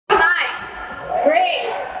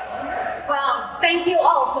thank you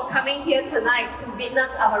all for coming here tonight to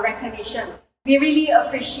witness our recognition. We really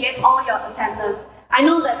appreciate all your attendance. I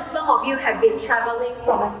know that some of you have been traveling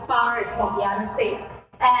from as far as from the other states.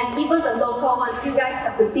 And even the local ones, you guys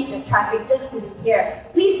have to beat the traffic just to be here.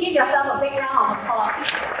 Please give yourself a big round of applause.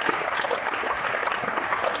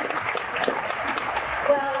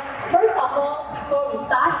 Well, first of all, before we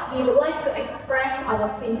start, we would like to express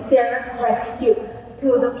our sincerest gratitude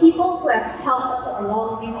to the people who have helped us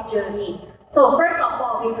along this journey. So first of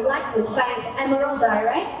all, we would like to thank Emerald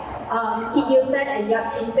Direct, Kit Yusen and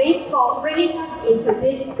Yap Jin Fei for bringing us into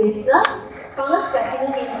this business, Founders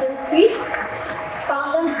Platinum Vincent Suite,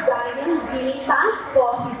 Founders Diamond Jimmy Tan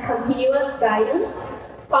for his continuous guidance,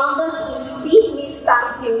 Founders EDC, Ms.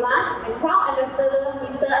 Tan Siu Lan, and Crown Ambassador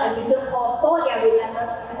Mr. and Mrs. Ho for their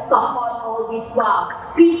relentless support all this while.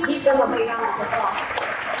 Please give them a big round of applause.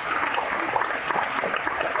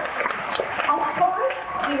 Of course,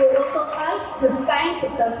 we would also like to thank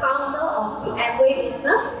the founder of the Amway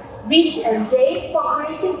business, Rich and Jay, for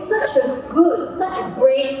creating such a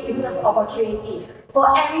great business opportunity for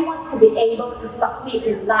everyone to be able to succeed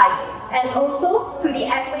in life. And also to the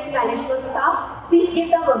Amway management staff, please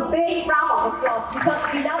give them a big round of applause because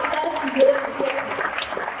without them, we wouldn't be here.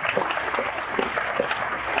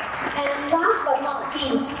 And last but not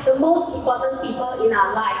least, the most important people in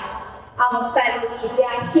our lives, our family. They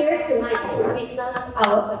are here tonight to witness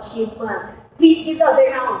our achievement. Please give them a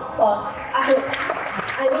big round of applause.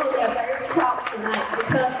 I know they are very proud tonight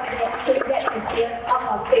because they actually get to see us up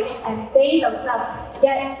on stage and they themselves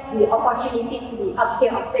get the opportunity to be up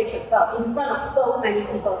here on stage as well in front of so many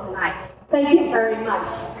people tonight. Thank you very much.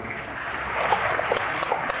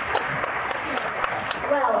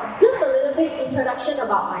 Well, just a little bit introduction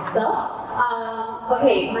about myself.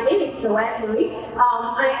 Okay, my name is Joanne Lui.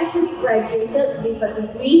 I actually graduated with a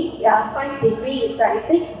degree, science degree in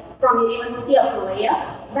statistics from University of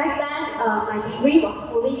Malaya. Back then, my degree was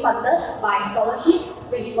fully funded by scholarship,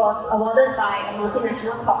 which was awarded by a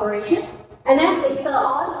multinational corporation. And then later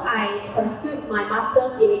on, I pursued my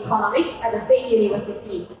master's in economics at the same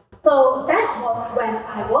university. So that was when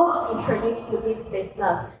I was introduced to this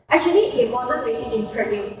business. Actually, it wasn't really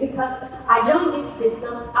introduced because I joined this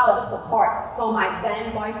business out of support for my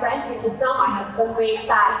then boyfriend, which is now my husband, Wayne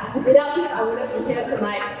Tan. Without him, I wouldn't be here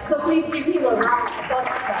tonight. So please give him a round of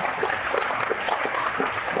applause.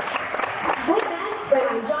 But then, when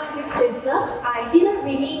I joined this business, I didn't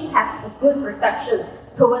really have a good perception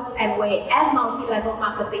towards Amway and multi-level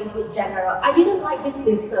marketing in general. I didn't like this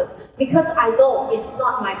business because I know it's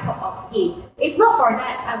not my cup of tea. If not for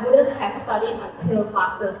that, I wouldn't have studied until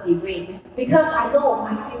master's degree because I know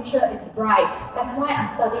my future is bright. That's why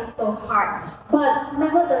I studied so hard. But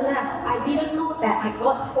nevertheless, I didn't know that I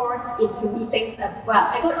got forced into meetings as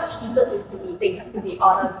well. I got cheated into meetings, to be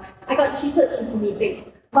honest. I got cheated into meetings.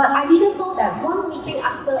 But I didn't know that one meeting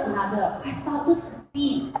after another, I started to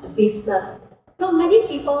see the business. So many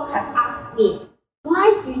people have asked me,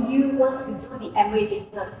 why do you want to do the Amway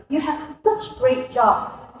business? You have such a great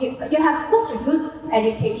job. You have such a good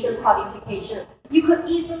education qualification. You could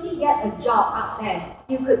easily get a job out there.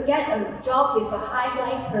 You could get a job with a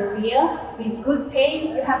high-flying career, with good pay,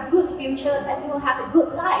 you have good future, and you will have a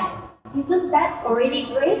good life. Isn't that already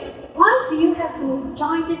great? Why do you have to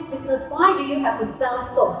join this business? Why do you have to sell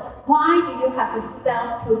soap? Why do you have to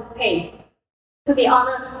sell toothpaste? To be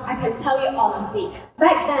honest, I can tell you honestly,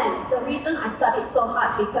 back then, the reason I studied so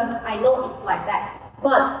hard because I know it's like that.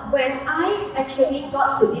 But when I actually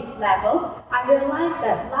got to this level, I realized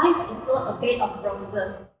that life is not a bed of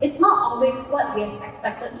roses. It's not always what we have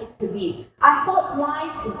expected it to be. I thought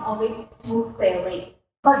life is always smooth sailing.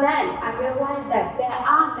 But then I realized that there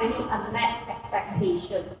are many unmet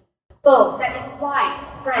expectations. So that is why,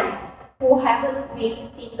 friends who haven't really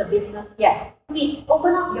seen the business yet, please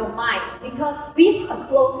open up your mind because with a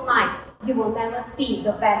closed mind, you will never see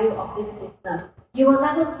the value of this business. You will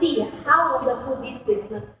never see how wonderful this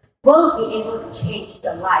business will be able to change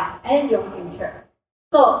your life and your future.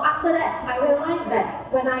 So after that, I realized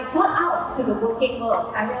that when I got out to the working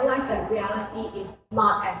world, I realized that reality is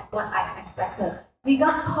not as what I expected. We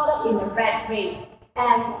got caught up in the rat race,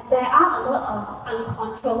 and there are a lot of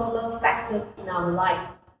uncontrollable factors in our life,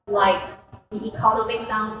 like the economic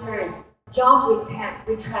downturn, job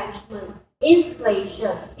retrenchment,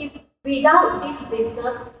 inflation. If without this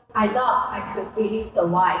business, I doubt I could really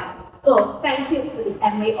survive. So thank you to the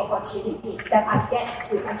Amway opportunity that I get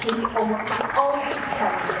to actually overcome all these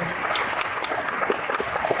challenges.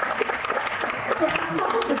 So I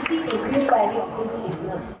started to see the real value of this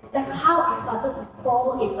business. That's how I started to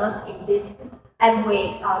fall in love in this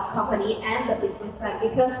Amway company and the business plan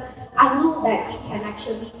because I know that it can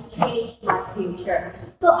actually change my future.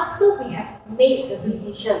 So after we have made the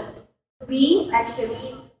decision, we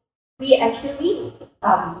actually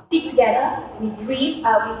sit together, we dream, we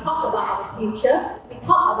talk about our future, we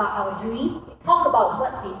talk about our dreams, we talk about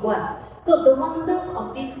what we want. So the wonders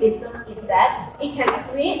of this business is that it can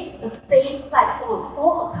create the same platform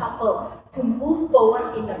for a couple to move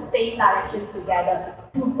forward in the same direction together,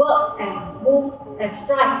 to work and move and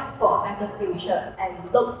strive for a better future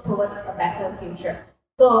and look towards a better future.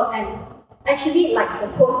 So, and actually, like the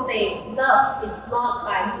quote says, love is not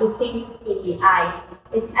by looking in the eyes,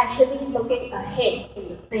 it's actually looking ahead in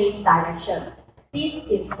the same direction. This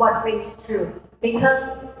is what rings true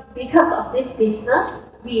because of this business,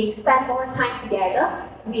 we spend more time together.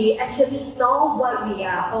 We actually know what we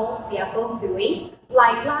are both doing.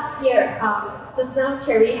 Like last year, just now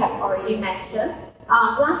Cherry had already mentioned.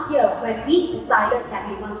 Last year, when we decided that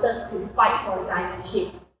we wanted to fight for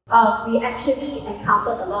Diamondship, we actually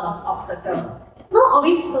encountered a lot of obstacles. It's not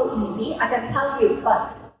always so easy, I can tell you,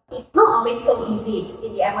 but it's not always so easy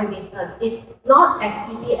in the Amway business. It's not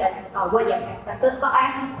as easy as what you have expected, but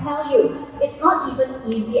I can tell you, it's not even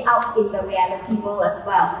easy out in the reality world as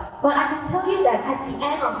well. But I can tell you that at the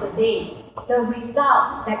end of the day, the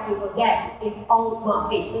result that you will get is all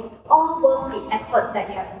worth it. It's all worth the effort that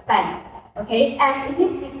you have spent. Okay, and in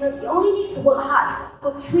this business, you only need to work hard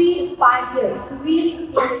for 3 to 5 years to really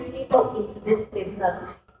seriously look into this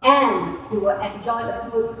business, and you will enjoy the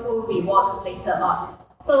fruitful rewards later on.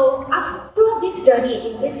 So throughout this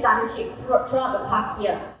journey in this Diamondship, throughout the past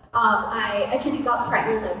year, I actually got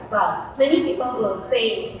pregnant as well. Many people will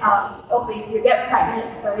say, okay, if you get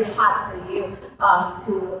pregnant, it's very hard for you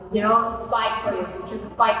to fight for your future, to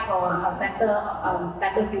fight for a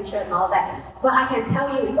better future and all that. But I can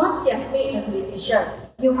tell you, once you have made a decision,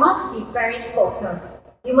 you must be very focused.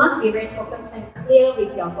 You must be very focused and clear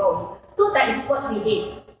with your goals. So that is what we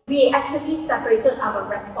did. We actually separated our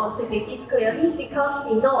responsibilities clearly because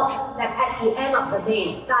we know that at the end of the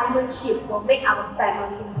day, Diamondship will make our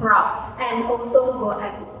family proud and also will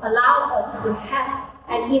allow us to have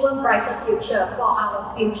an even brighter future for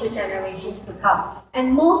our future generations to come.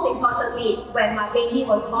 And most importantly, when my baby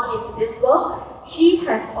was born into this world, she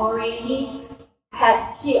already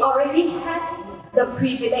has the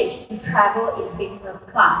privilege to travel in business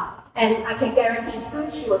class. And I can guarantee soon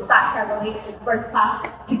she will start traveling in first class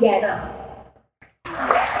together.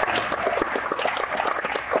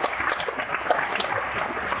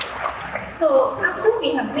 So after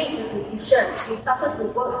we have made the decision, we started to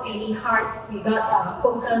work really hard. We got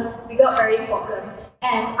focused, we got very focused,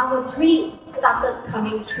 and our dreams started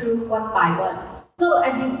coming true one by one. So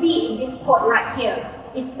as you see in this quote right here,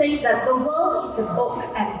 it says that the world is a book,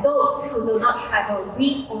 and those who do not travel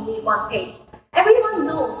read only one page. Everyone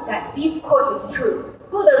knows that this quote is true.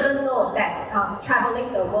 Who doesn't know that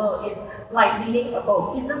traveling the world is like reading a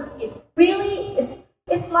book?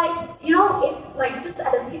 It's like just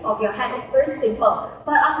at the tip of your hand. It's very simple.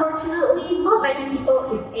 But unfortunately, not many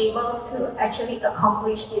people is able to actually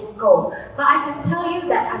accomplish this goal. But I can tell you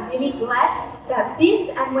that I'm really glad that this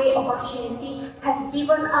Amway opportunity has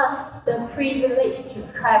given us the privilege to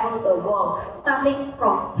travel the world, starting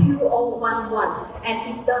from 2011,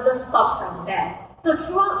 and it doesn't stop from there. So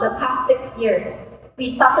throughout the past 6 years, we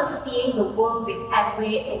started seeing the world with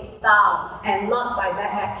Amway in style and not by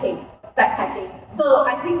backpacking. So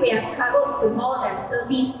I think we have traveled to more than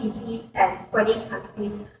 30 cities and 20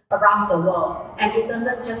 countries around the world, and it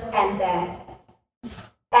doesn't just end there.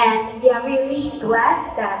 And we are really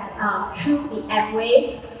glad that through the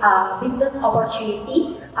Amway business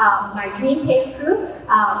opportunity, my dream came true.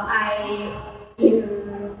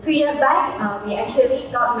 In 2 years back, we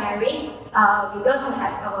actually got married. We got to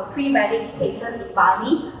have our pre-wedding taken in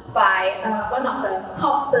Bali by one of the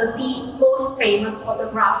top 30 most famous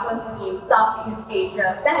photographers in Southeast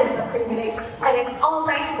Asia. That is a privilege, and it's all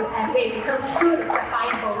thanks to Amway because through the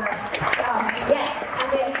Sapphire bonus,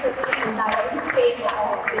 and they actually indirectly pay for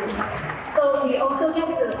all of this. So we also get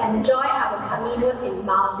to enjoy our honeymoon in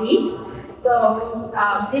Maldives. So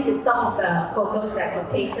this is some of the photos that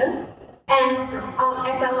were taken. And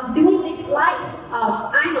as I was doing this slide,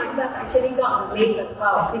 I myself actually got amazed as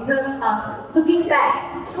well because looking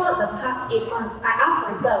back throughout the past 8 months, I asked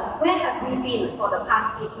myself, where have we been for the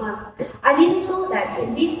past 8 months? I didn't know that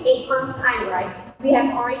in this 8 months time, right, we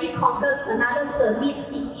have already conquered another 13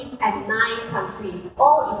 cities and 9 countries,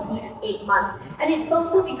 all in these 8 months. And it's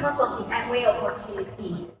also because of the Amway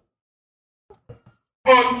opportunity.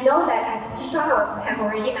 And you know that as Chitra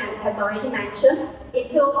has already mentioned, in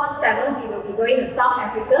 2017 we will be going to South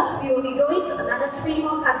Africa. We will be going to another 3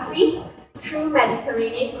 more countries through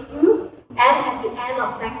Mediterranean cruise, and at the end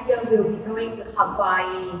of next year, we'll be going to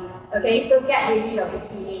Hawaii. Okay, so get ready your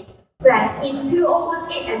bikini. So in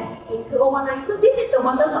 2018 and in 2019, so this is the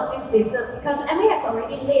wonders of this business because MA has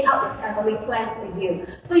already laid out the traveling plans for you.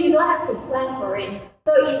 So you don't have to plan for it.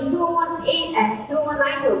 So in 2018 and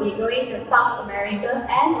 2019, we'll be going to South America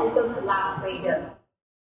and also to Las Vegas.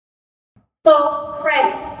 So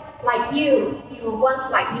friends, like you were once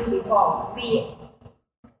like you before.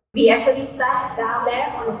 We actually sat down there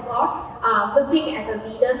on the floor, looking at the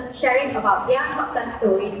leaders sharing about their success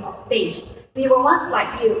stories on stage. We were once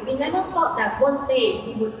like you. We never thought that one day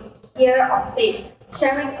we would be here on stage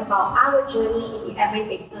sharing about our journey in the MA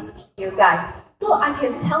business to you guys. So I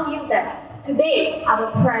can tell you that today,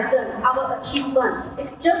 our present, our achievement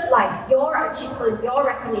is just like your achievement, your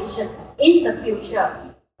recognition in the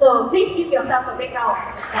future. So please give yourself a big round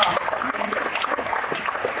of applause.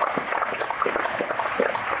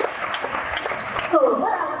 So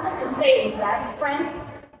what I wanted to say is that, friends,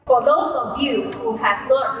 for those of you who have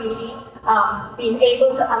not really been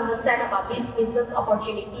able to understand about this business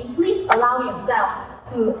opportunity, please allow yourself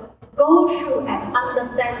to go through and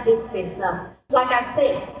understand this business. Like I've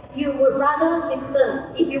said, you would rather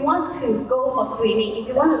listen. If you want to go for swimming, if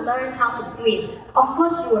you want to learn how to swim, of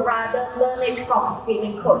course you would rather learn it from a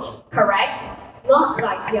swimming coach, correct? Not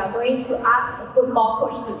like you are going to ask a football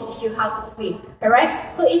coach to teach you how to swim,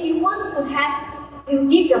 correct? So if you want to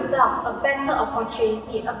give yourself a better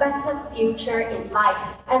opportunity, a better future in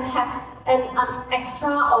life, and have an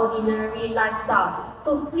extraordinary lifestyle.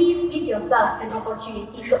 So please give yourself an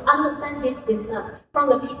opportunity to understand this business from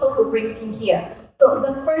the people who brings you here. So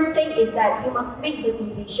the first thing is that you must make the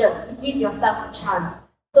decision to give yourself a chance.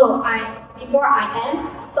 So before I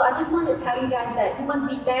end, so I just want to tell you guys that you must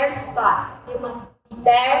be there to start. You must be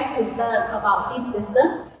there to learn about this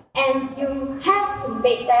business. And you have to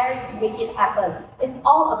make it happen. It's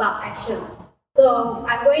all about actions. So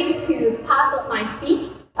I'm going to pass on my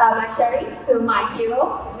speech, my sharing to my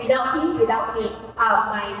hero, without him, without me,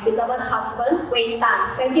 my beloved husband, Wayne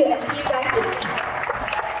Tan. Thank you and see you guys soon.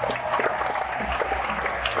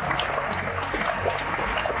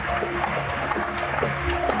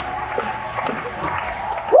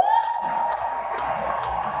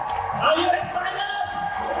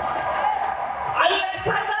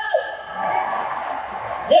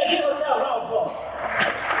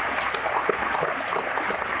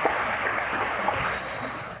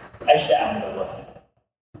 Actually, I'm nervous.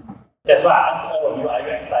 That's why I asked all of you, are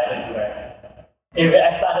you excited today? If you're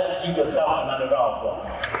excited, give yourself another round of applause.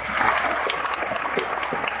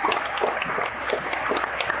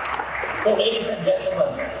 So, ladies and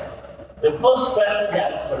gentlemen, the first question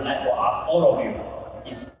that I would like to ask all of you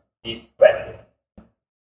is this question.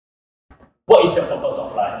 What is your purpose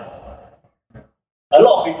of life? A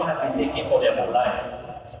lot of people have been thinking for their whole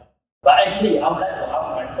life. But actually, I would like to ask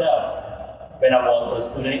myself, when I was a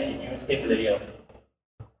student in University of Malaysia,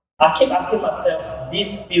 I keep asking myself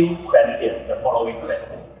these few questions, the following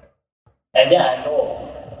questions. And then I know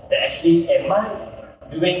that actually, am I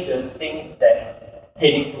doing the things that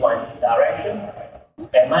heading towards directions?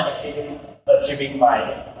 Am I actually achieving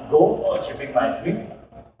my goal or achieving my dreams?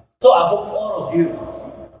 So I hope all of you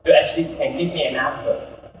to actually can give me an answer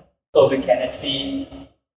so we can actually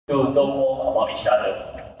know more about each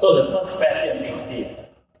other. So the first question is this.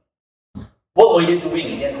 What were you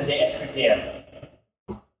doing yesterday at 3 p.m.?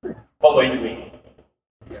 What were you doing?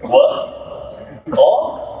 Work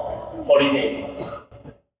or holiday?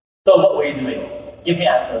 So what were you doing? Give me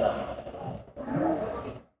an answer now.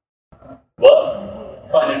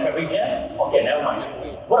 Work? So in the traffic jam? Okay, never mind.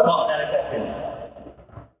 What about another question?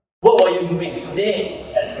 What were you doing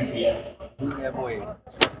today at 3 p.m.?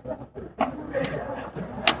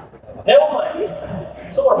 Never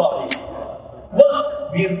mind. So what about this?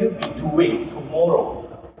 What will you be doing tomorrow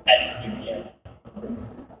at 3 p.m.?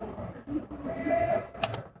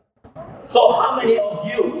 So how many of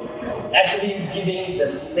you actually giving the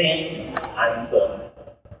same answer?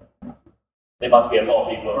 There must be a lot of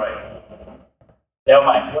people, right? Never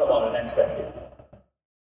mind. What about the next question?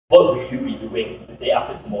 What will you be doing the day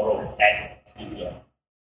after tomorrow at 3 p.m.?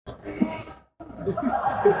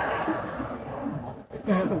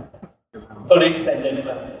 So ladies and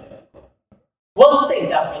gentlemen, one thing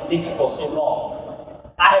that I've been thinking for so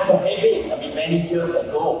long, I have a habit, many years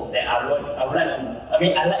ago, that I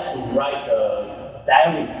like to write a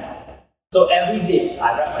diary. So every day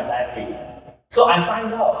I write my diary. So I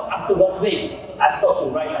find out after 1 week, I start to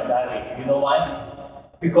write my diary. You know why?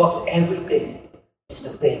 Because everything is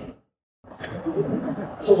the same.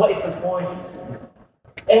 So what is the point?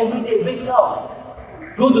 Every day wake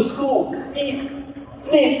up, go to school, eat,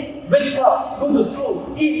 sleep, wake up, go to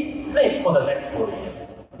school, eat, sleep for the next 4 years.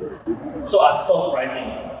 So I stopped writing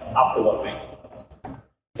after 1 week.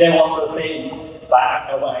 There was a saying by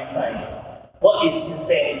Albert Einstein, what is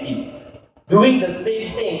insanity? Doing the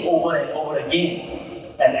same thing over and over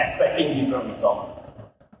again and expecting different results.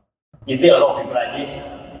 You see a lot of people like this.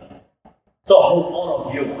 So I hope all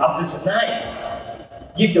of you, after tonight,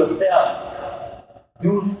 give yourself,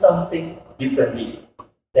 do something differently,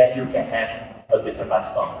 then you can have a different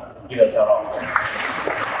lifestyle. Give yourself a round of applause.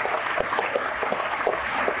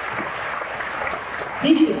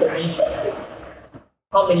 This is the main question.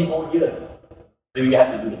 How many more years do you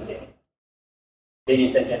have to do the same?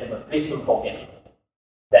 Ladies and gentlemen, please don't forget this.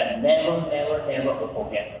 That never, never, never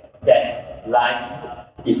forget that life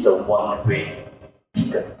is a one-way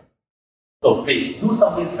ticket. So please do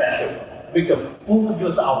something special, make a full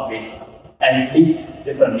use out of it, and live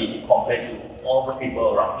differently compared to all the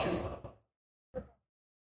people around you.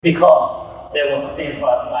 Because there was a saying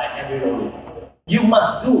by Henry Rollins, you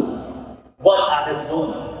must do what others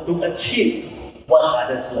don't to achieve what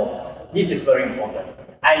others won't. This is very important.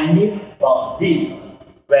 I knew about this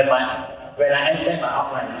when I ended my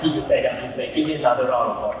outline. Give me another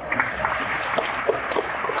round of applause.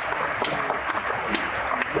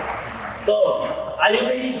 So, are you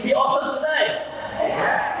ready to be awesome tonight?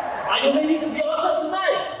 Are you ready to be awesome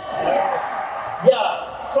tonight?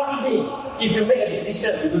 Yeah, trust me, if you make a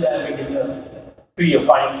decision to do that every business, 3 or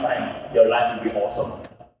 5 years time, your life will be awesome.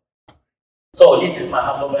 So this is my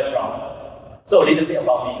humble background. So a little bit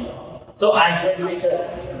about me. So I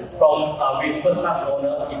graduated from with first class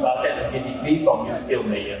honor in biotechnology degree from University of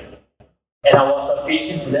Malaysia. And I was a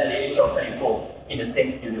PhD student at the age of 24 in the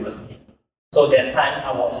same university. So that time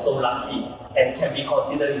I was so lucky and can be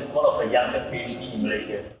considered as one of the youngest PhD in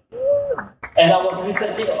Malaysia. And I was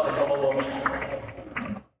researching about global warming.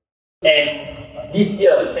 And this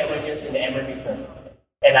year, 7 years in the ML business.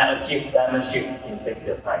 And I achieved diamond shift in 6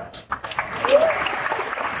 years' time.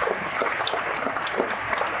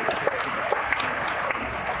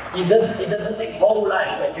 It doesn't take whole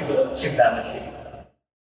life to achieve diamond shift.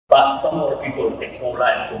 But some of the people take whole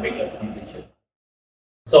life to make a decision.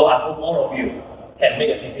 So I hope all of you can make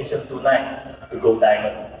a decision tonight to go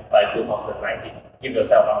diamond by 2019. Give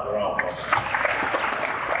yourself a round of applause.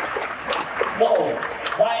 So,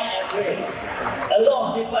 why Amway? A lot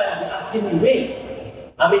of people have been asking me, wait,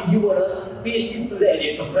 you were a PhD student at the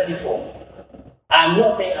age of 24. I'm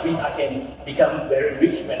not saying, I can become very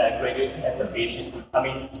rich when I graduate as a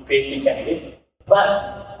PhD candidate,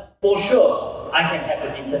 but for sure, I can have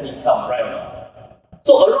a decent income right now.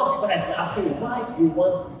 So a lot of people have been asking me, why do you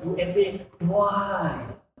want to do MBA? Why?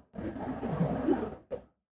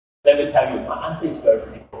 Let me tell you, my answer is very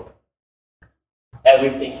simple.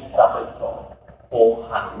 Everything started from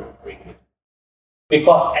 400 ringgit.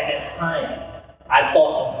 Because at that time, I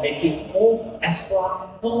thought of making extra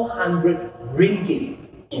 400 ringgit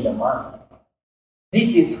in a month. This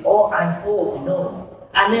is all I hope,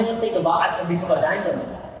 I never think about I can become a diamond.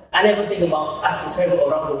 I never think about I can travel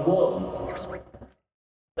around the world.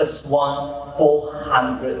 Just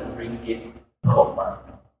 400 ringgit per month.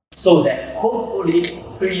 So that hopefully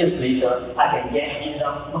 3 years later, I can get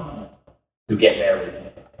enough money to get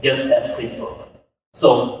married. Just that simple.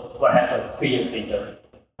 So what happened 3 years later?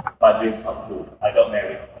 My dreams come true. I got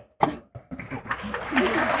married.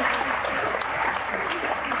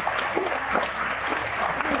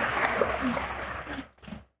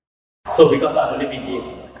 So because I believe in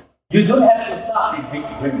this, you don't have to start with big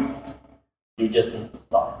dreams. You just need to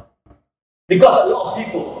start. Because a lot of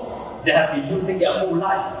people, they have been using their whole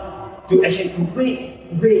life to actually wait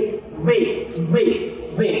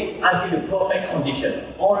until the perfect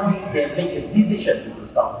condition. Only they make a decision to do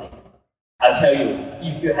something. I tell you,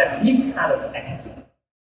 if you have this kind of attitude,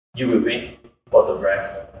 you will wait for the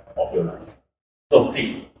rest of your life. So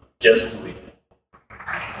please, just do it.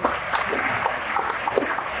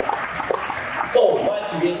 So why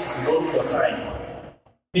do you need to work with your clients?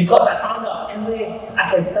 Because I found out, anyway, I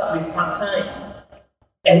can start with part-time.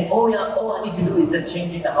 And all I need to do is just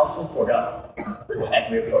changing the household products to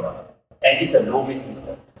Amway products. And it's a low-risk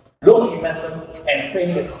business. Low investment and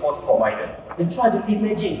training a support provider. You try to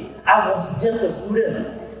imagine, I was just a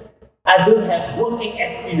student. I don't have working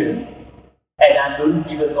experience. And I don't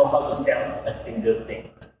even know how to sell a single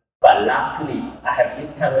thing. But luckily, I have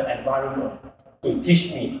this kind of environment to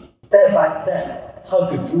teach me step by step how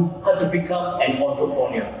to become an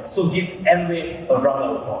entrepreneur. So give Amway a round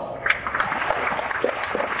of applause.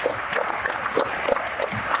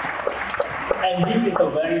 And this is a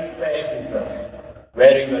very fair business.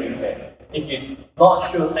 Very, very fair. If you're not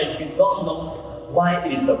sure, if you don't know why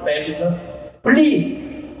it is a fair business, please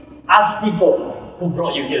ask people who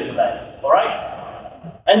brought you here tonight. Alright?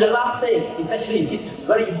 And the last thing is actually, this is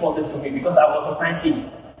very important to me because I was a scientist.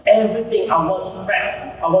 Everything I want facts,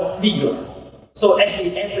 I want figures. So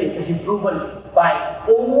actually, everything is actually proven by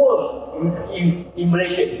in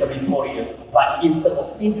Malaysia it's already 4 years, but in terms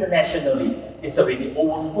of internationally, it's already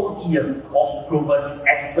over 40 years of proven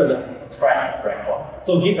excellent track record.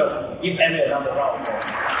 So give Emily another round.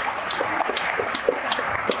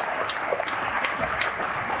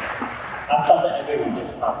 I started Emily with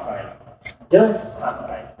just part-time. Just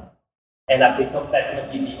part-time. And I become platinum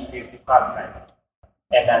elite with part-time.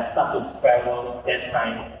 And I started to travel that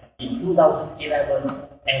time in 2011,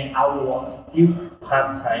 and I was still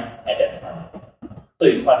part-time at that time. So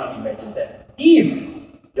you try to imagine that. If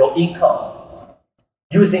your income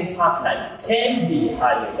using part-time can be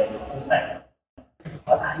higher than your full-time,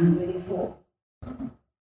 what are you waiting for?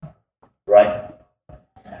 Right?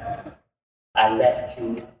 I left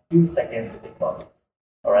you a few seconds to think about this.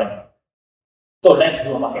 Alright? So let's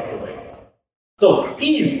do a market survey. So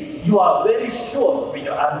if you are very sure with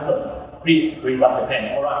your answer, please raise up your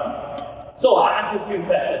hand. Alright? So I ask you a few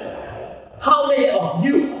questions. How many of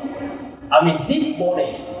you, this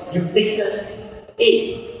morning, you've taken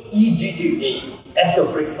EGG as your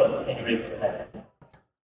breakfast? Can you raise your hand?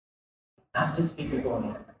 Just few people on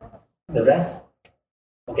it. The rest?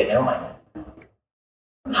 Okay, never mind.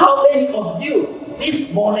 How many of you this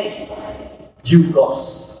morning you got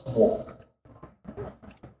smoke?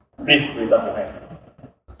 Please raise up your hand.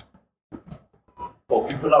 Oh,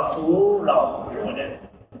 people are so loud over there.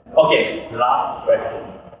 Okay, last question.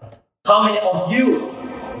 How many of you?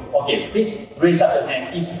 Okay, please raise up your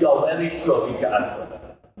hand if you are very sure with your answer.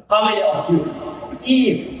 How many of you,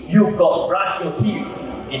 if you got brush your teeth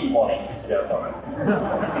this morning?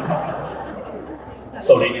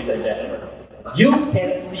 So, ladies and gentlemen, you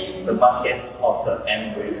can see the market of the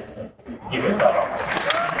Amway business. Give yourself a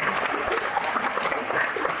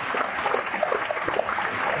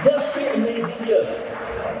just 3 amazing years.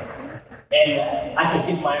 And I can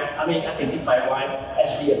give my wife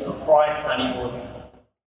actually a surprise honeymoon.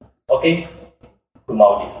 Okay? To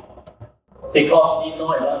Maldives. Because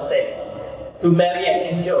Nino and Lon said, to marry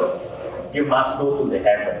an angel, you must go to the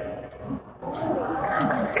heaven.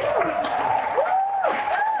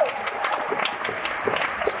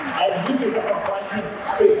 And this is a surprise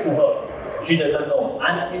straight to her. She doesn't know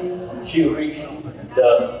until she reached the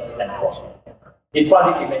airport. You try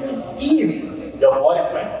to imagine if your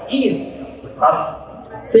boyfriend,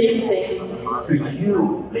 same thing to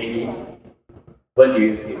you, ladies, what do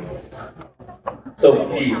you feel? So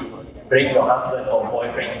please bring your husband or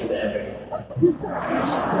boyfriend to the Amway business.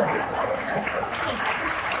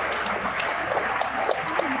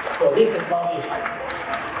 So this is Maldives.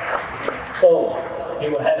 So we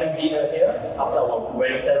were having dinner here after our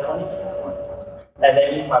wedding ceremony. And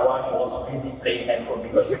then my wife was busy playing handphone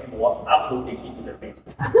because she was uploading into the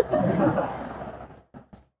Facebook.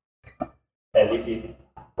 And this is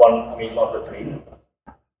one of the trees.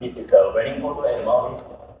 This is the wedding photo at the Maldives.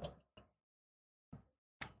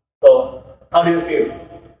 So, how do you feel?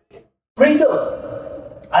 Freedom!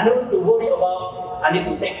 I don't need to worry about, I need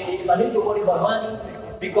to take leave, I need to worry about money,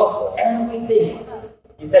 because everything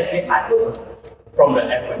is actually happened from the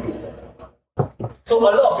Amway business. So a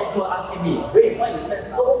lot of people are asking me, wait, why you spend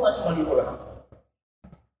so much money for a house?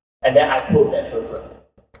 And then I told that person,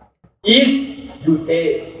 if you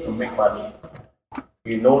dare to make money,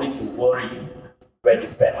 you no need to worry when you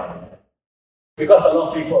spend money. Because a lot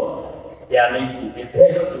of people, they are lazy. They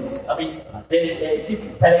dare not to, they keep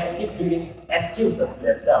giving excuses to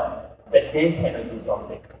themselves that they cannot do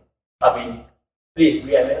something. Please,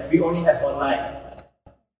 we only have one life.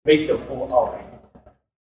 Make the full out of it.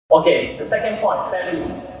 Okay, the second point,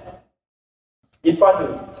 family. You try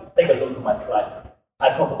to take a look at my slide. I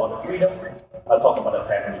talk about the freedom, I talk about the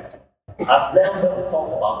family. I never talk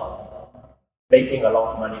about making a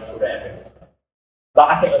lot of money through the Amway business. But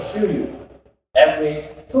I can assure you,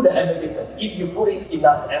 through the Amway business, if you put in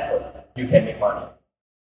enough effort, you can make money.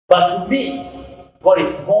 But to me, what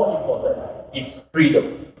is more important is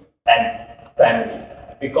freedom and family.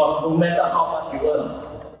 Because no matter how much you earn,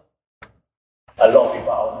 a lot of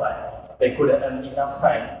people outside, they couldn't earn enough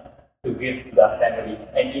time to give to their family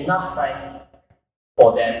and enough time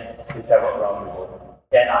for them to travel around the world.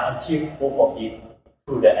 Then I achieved both of these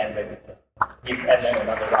through the Amway business. Give Amway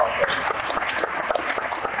another round.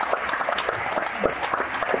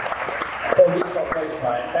 So this couple is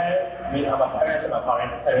my parents, my parents and my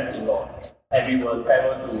parents-in-law. And we will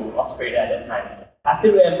travel to Australia at that time. I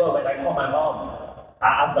still remember when I called my mom,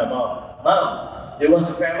 I asked my mom, Mom, do you want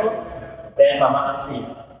to travel? Then my mom asked me,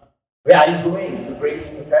 Where are you going to bring me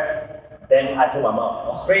to track? Then I told my mom,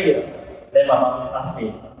 Australia. Then my mom asked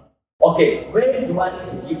me, okay, when do I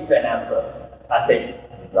need to give you an answer? I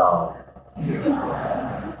said, now.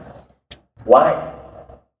 Why?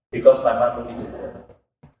 Because my mom don't need to work.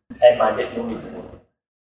 And my dad don't need to work.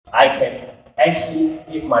 I can actually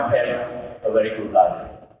give my parents a very good life.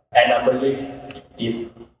 And I believe it is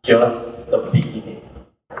just the beginning.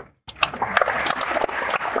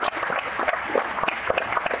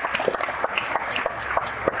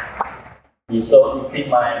 So you see,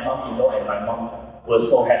 my mom-in-law and my mom were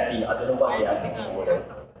so happy. I don't know what they are thinking about it.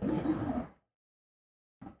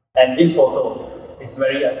 And this photo is a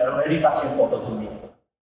very touching photo to me.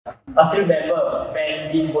 I still remember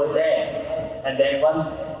when we were there, and then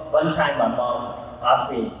one time my mom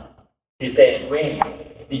asked me, she said, Wayne,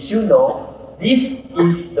 did you know this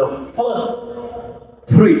is the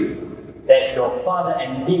first trip that your father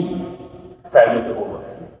and me traveled to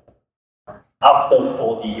overseas after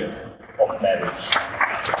 40 years of marriage?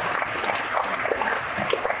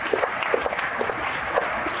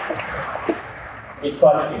 We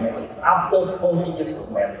try to imagine, after 40 years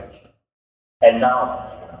of marriage, and now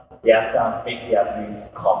their son make their dreams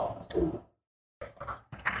come true.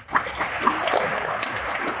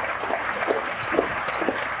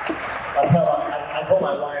 I told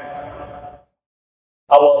my wife,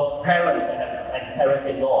 our parents and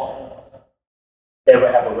parents-in-law, they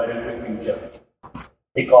will have a very great future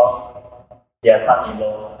because their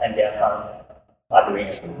son-in-law and their son are doing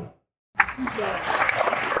it.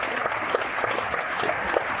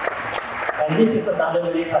 And this is another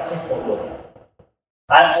very touching photo.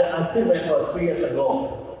 I still remember 3 years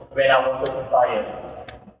ago when I was a supplier.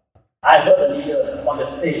 I heard a leader on the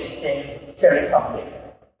stage sharing something.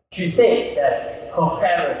 She said that her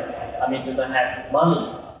parents, do not have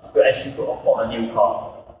money to actually afford a new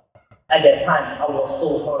car. At that time, I was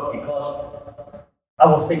so hurt because I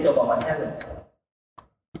was thinking about my parents.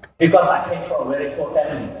 Because I came from a very poor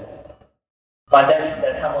family. But then,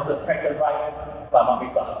 that time was a tractor driver, my mom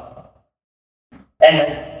is a. And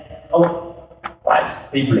five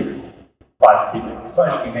siblings. Try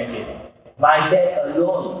to imagine. My dad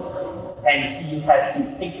alone, and he has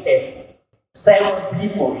to take care of 7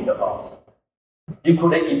 people in the house. You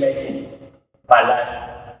couldn't imagine my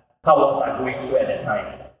life, how was I going through at that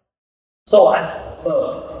time. So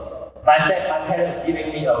my parents giving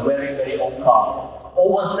me a very, very old car,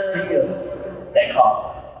 over 30 years, that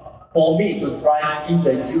car, for me to drive in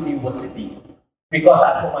the university. Because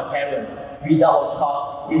I told my parents, without a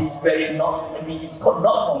car, it's it's not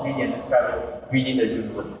convenient to travel within the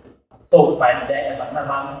university. So my dad and my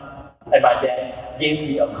mom and my dad gave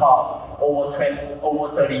me a car over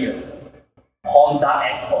 30 years.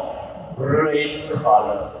 Honda Accord, red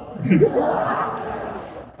color.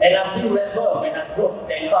 And I still remember when I drove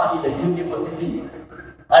that car in the university,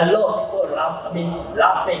 a lot of people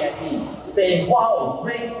laughing at me, saying, wow,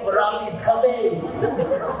 Wayne's Ferrari is coming.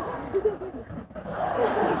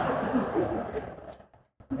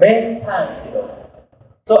 Many times,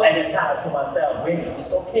 So at the time I told myself, Wayne,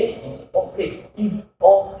 it's okay. He's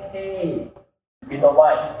okay. You know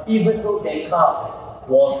why? Even though that car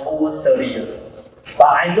was over 30 years. But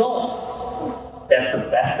I know that's the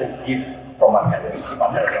best gift from my parents. So I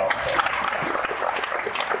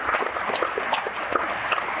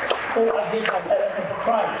gave my parents a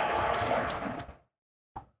surprise.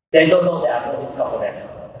 They don't know that I bought this car for them.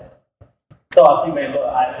 So I still remember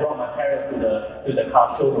I brought my parents to the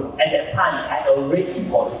car showroom. At that time, I already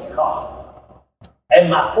bought this car. And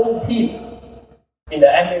my whole team in the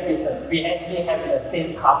MBA business, we actually have the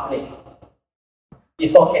same car plate.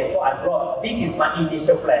 It's okay, so I brought, this is my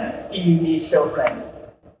initial plan.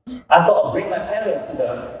 I thought I'll bring my parents to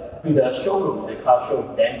the showroom, the car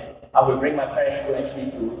showroom. Then I will bring my parents to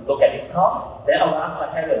look at this car. Then I will ask my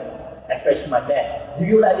parents, especially my dad, do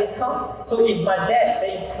you like this car? So if my dad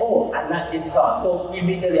say, oh, I like this car, so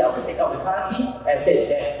immediately I will take out the car key and say,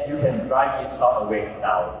 Dad, you can drive this car away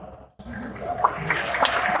now.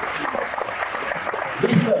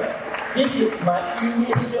 Listen, this is my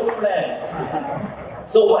initial plan.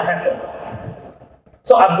 So what happened?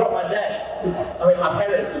 So I brought my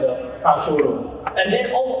parents to the car showroom. And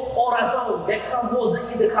then all I found, that car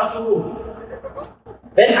wasn't in the car showroom.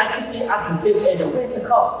 Then I quickly asked the sales agent, where's the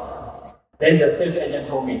car? Then the sales agent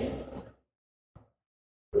told me,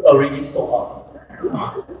 already sold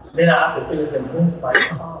out. Then I asked the sales agent, where's my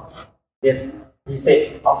car? Yes, he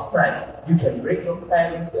said, outside, you can bring your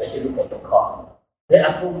parents to actually look at your car. Then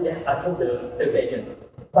I told the sales agent,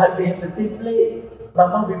 but we have the same plate. My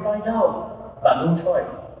mom will find out. But no choice.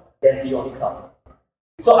 That's the only car.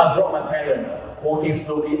 So I brought my parents, walking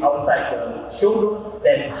slowly outside the showroom.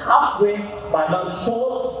 Then halfway, my mom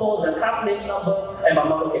saw the car plate number, and my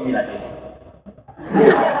mom looked at me like this.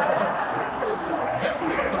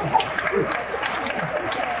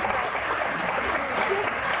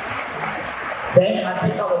 Then I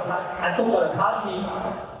took out the car key,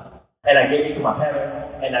 and I gave it to my parents,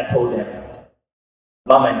 and I told them,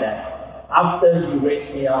 Mom and Dad, after you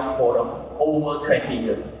raised me up for over 20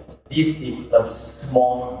 years, this is a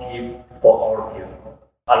small gift for all of you.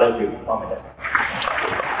 I love you, Mom and Dad.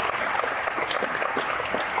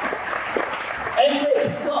 Anyway,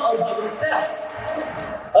 it's not about yourself.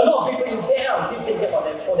 A lot of people in KL keep thinking about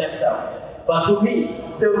them for themselves. But to me,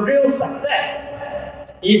 the real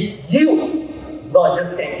success is you not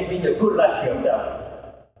just giving a good life to yourself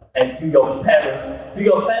and to your parents, to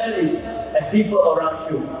your family, and people around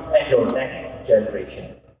you, and your next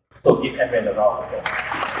generations. So give everyone a round of applause.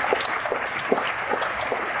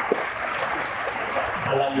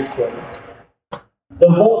 I like this word. The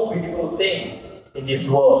most beautiful thing in this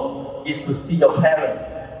world is to see your parents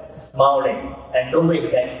smiling and knowing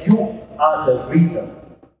that you are the reason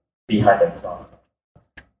behind the smile.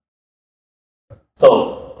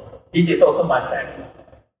 So, this is also my family.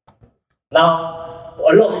 Now,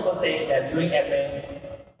 a lot of people say that doing MA,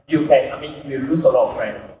 you lose a lot of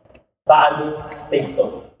friends. But I don't think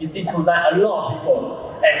so. You see, tonight, a lot of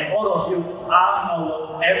people, and all of you are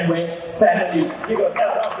our Amway family. Give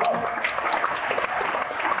yourself a round of applause.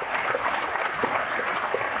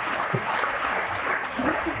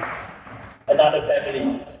 Another family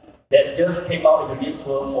that just came out into this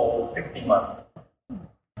world for 60 months.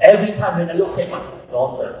 Every time when I look at my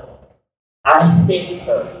daughter, I hate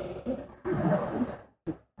her.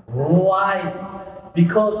 Why?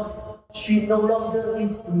 Because she no longer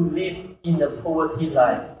needs to live in a poverty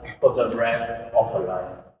line for the rest of her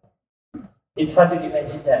life. You try to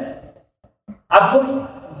imagine that. I put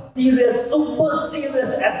serious, super serious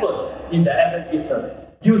effort in the ML business,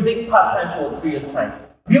 using part-time for 3 years' time,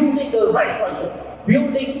 building the right structure,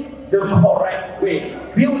 building the correct way,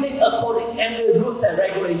 building according to rules and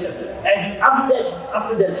regulations. And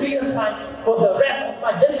after the 3 years' time, for the rest of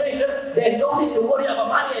my generation, they don't need to worry about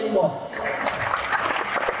money anymore.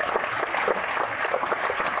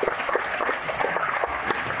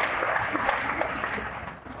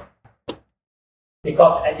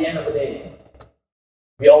 Because at the end of the day,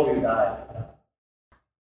 we all will die.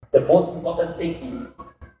 The most important thing is,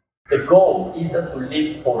 the goal isn't to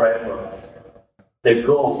live forever. The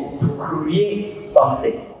goal is to create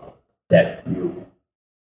something that will.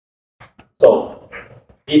 So,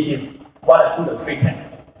 this is what I put the 3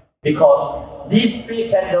 candles. Because these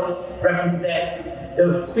 3 candles represent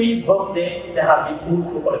the 3 birthdays that have been put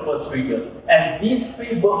through for the first 3 years. And these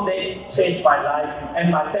 3 birthdays changed my life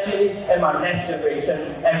and my family and my next generation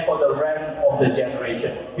and for the rest of the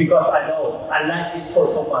generation. Because I know I like this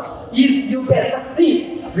course so much. If you can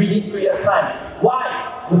succeed within 3 years' time,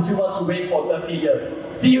 why would you want to wait for 30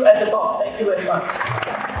 years? See you at the top. Thank you very much.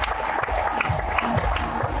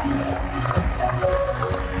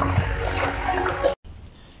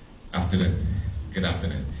 Good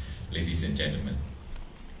afternoon, ladies and gentlemen.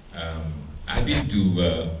 I've been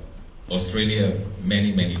to Australia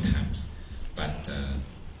many times, but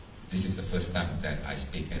this is the first time that I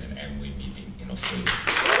speak at an Amway meeting in Australia.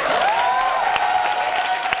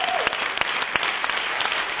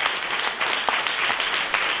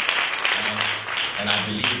 And I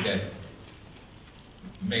believe that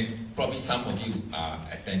probably some of you are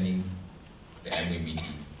attending the Amway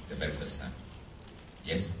meeting the very first time.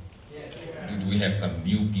 Yes? Do we have some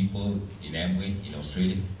new people in Amway in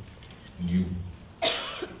Australia? New?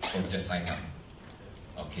 Or just sign up?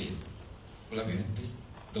 Okay. Pull up your hand, please.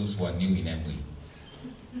 Those who are new in Amway.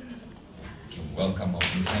 Okay, welcome our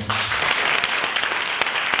new friends.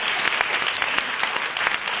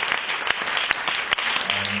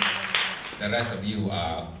 The rest of you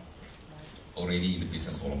are already in the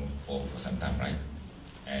business for some time, right?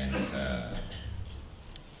 And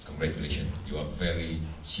congratulations, you are very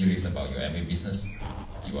serious about your MA business.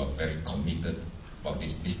 You are very committed about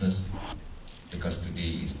this business because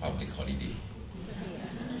today is public holiday.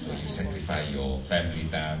 So you sacrifice your family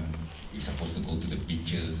time. You're supposed to go to the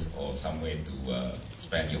beaches or somewhere to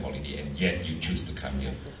spend your holiday, and yet you choose to come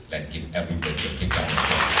here. Let's give everybody a big round of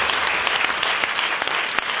applause.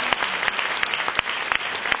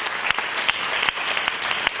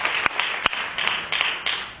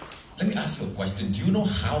 Let me ask you a question. Do you know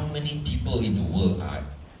how many people in the world are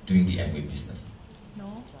doing the Amway business?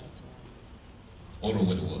 No. All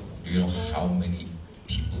over the world. Do you know how many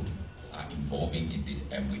people are involving in this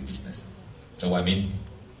Amway business? So I mean,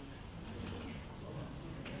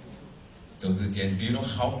 Do you know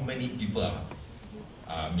how many people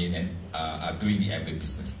are doing the Amway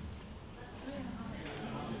business?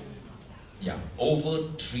 Yeah, over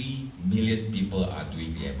 3 million people are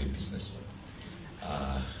doing the Amway business.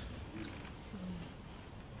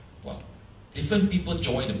 Well, different people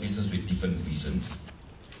join the business with different reasons.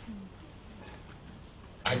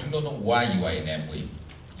 I do not know why you are in Amway.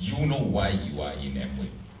 You know why you are in Amway.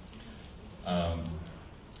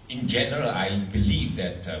 In general, I believe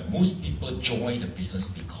that most people join the business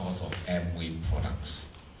because of Amway products.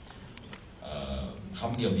 How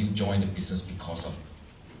many of you join the business because of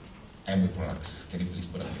Amway products? Can you please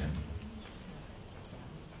put up your hand?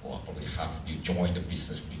 Or probably half of you join the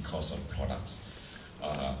business because of products.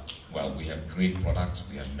 Well, we have great products.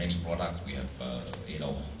 We have many products. We have,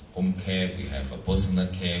 home care. We have personal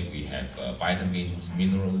care. We have vitamins,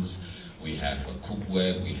 minerals. We have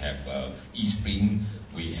cookware. We have eSpring.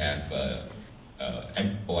 We have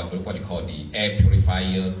what you call the air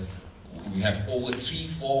purifier. We have over 300,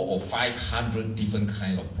 400, or 500 different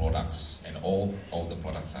kind of products, and all the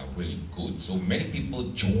products are really good. So many people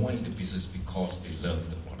join the business because they love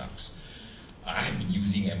the products. I've been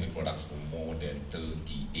using Amway products for more than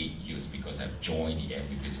 38 years because I've joined the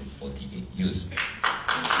Amway business for 48 years.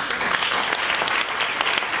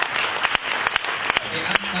 There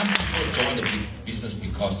are some people join the business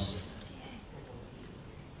because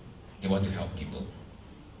they want to help people.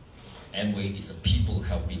 Amway is a people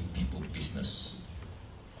helping people business.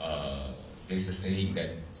 There is a saying that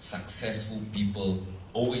successful people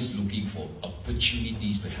always looking for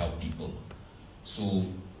opportunities to help people. So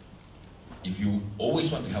if you always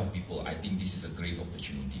want to help people, I think this is a great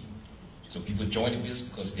opportunity. So people join the business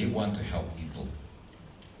because they want to help people.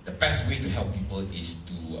 The best way to help people is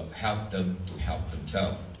to help them to help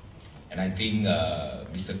themselves. And I think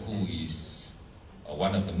Mr. Khoo is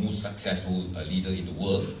one of the most successful leaders in the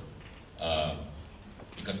world.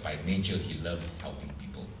 Because by nature he loves helping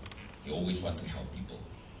people. He always wants to help people,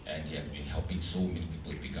 and he has been helping so many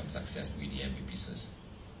people become successful in the Amway business.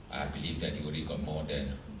 I believe that you already got more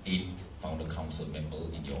than 8 founder council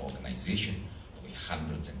members in your organization, with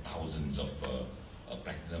hundreds and thousands of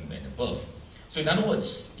platinum and above. So in other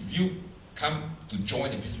words, if you come to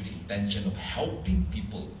join the business with the intention of helping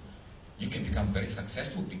people, you can become very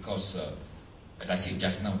successful because as I said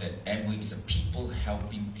just now, that Amway is a people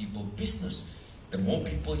helping people business. The more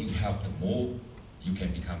people you help, the more you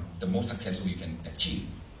can become, the more successful you can achieve.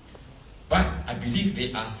 But I believe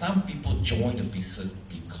there are some people join the business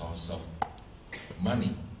because of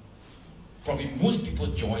money. Probably most people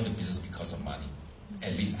join the business because of money.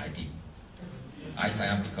 At least I did. I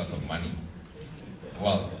signed up because of money.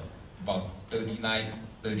 Well, about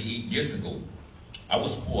 38 years ago, I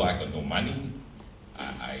was poor, I got no money.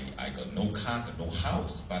 I got no car, got no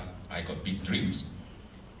house, but I got big dreams.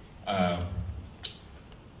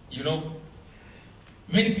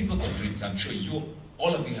 Many people got dreams. I'm sure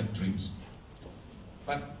all of you have dreams.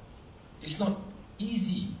 But it's not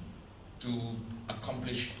easy to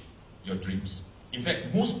accomplish your dreams. In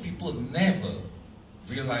fact, most people never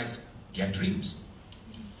realize their dreams.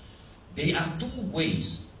 There are 2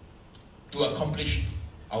 ways to accomplish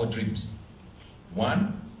our dreams.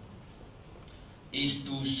 One is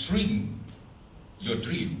to shrink your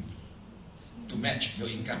dream to match your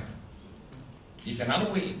income. There's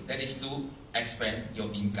another way, that is to expand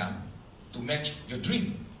your income to match your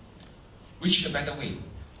dream. Which is a better way?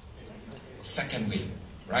 Second way,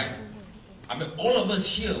 right? I mean, all of us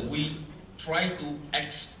here, we try to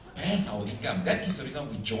expand our income. That is the reason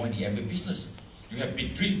we joined the Amway business. You have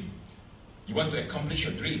big dream. You want to accomplish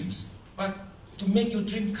your dreams, but to make your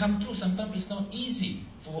dream come true, sometimes it's not easy.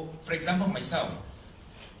 For example, myself,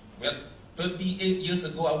 well, 38 years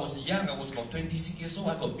ago, I was young, I was about 26 years old,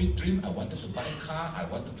 I got a big dream. I wanted to buy a car, I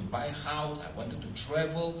wanted to buy a house, I wanted to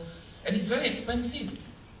travel, and it's very expensive.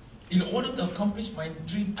 In order to accomplish my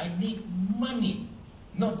dream, I need money.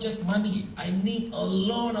 Not just money, I need a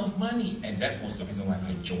lot of money. And that was the reason why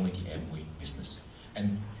I joined the Amway business.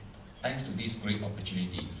 And thanks to this great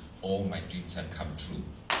opportunity, all my dreams have come true.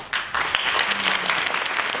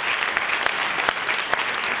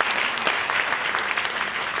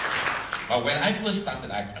 But when I first started,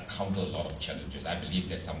 I encountered a lot of challenges. I believe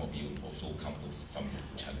that some of you also encounter some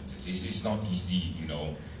challenges. It's not easy,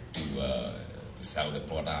 to sell the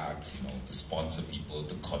products, to sponsor people,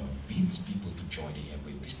 to convince people to join the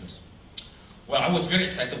Amway business. Well, I was very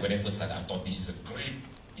excited when I first started. I thought this is a great,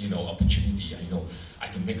 opportunity. I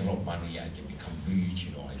can make a lot of money. I can become rich.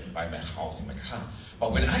 I can buy my house and my car.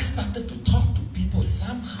 But when I started to talk to people,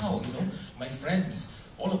 somehow, my friends,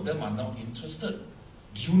 all of them are not interested.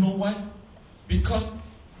 Do you know why? Because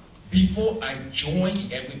before I joined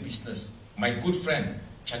the Amway business, my good friend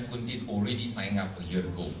Chan Kun Tin already signed up a year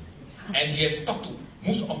ago. And he has talked to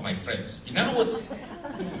most of my friends. In other words,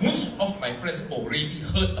 most of my friends already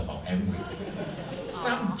heard about Amway.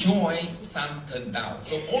 Some joined, some turned down.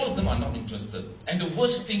 So all of them are not interested. And the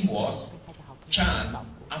worst thing was, Chan,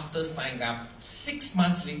 after signing up, 6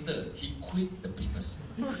 months later, he quit the business.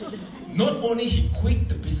 Not only he quit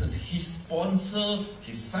the business, his sponsor,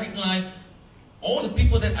 his sideline, all the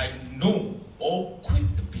people that I know all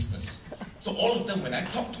quit the business. So all of them, when I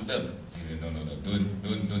talk to them, they say, no,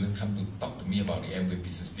 don't come to talk to me about the Amway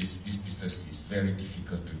business. This business is very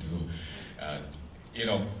difficult to do. You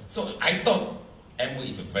know, so I thought Amway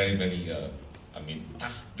is a very, very,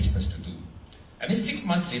 tough business to do. And then 6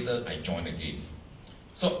 months later, I joined again.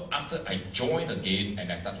 So after I joined again,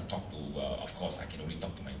 and I start to talk to, of course, I can only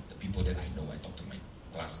talk to the people that I know. I talk to my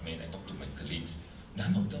classmates, I talk to my colleagues.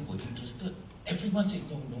 None of them were interested. Everyone said,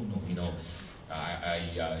 no, you know,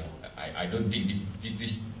 I don't think this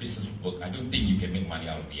business will work. I don't think you can make money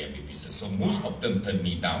out of the Amway business. So most of them turned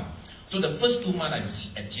me down. So the first 2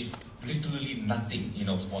 months, I achieved literally nothing. You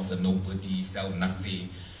know, sponsor nobody, sell nothing.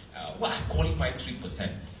 I qualified 3%.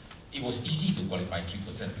 It was easy to qualify 3%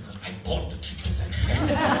 because I bought the 3%.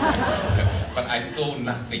 But I sold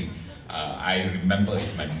nothing. I remember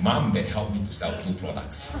it's my mom that helped me to sell 2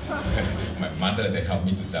 products. My mother that helped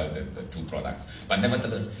me to sell the 2 products. But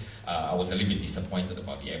nevertheless, I was a little bit disappointed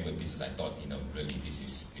about the Amway business. I thought, you know, really this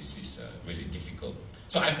is really difficult.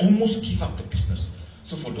 So I almost give up the business.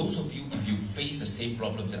 So for those of you, if you face the same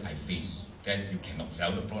problems that I face, that you cannot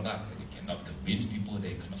sell the products, that you cannot convince people, that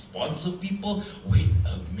you cannot sponsor people, wait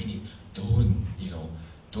a minute, don't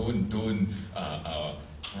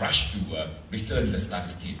rush to return the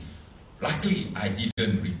starter's kit. Luckily, I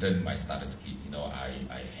didn't return my starter's kit. You know,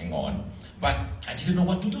 I hang on, but I didn't know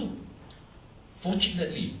what to do.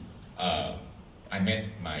 Fortunately, I met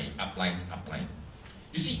my upline's upline.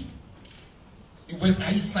 You see, when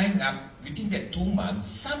I signed up, within that 2 months,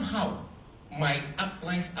 somehow my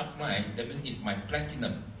upline's upline, that means it's my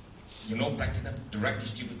platinum, you know, platinum direct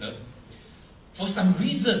distributor. For some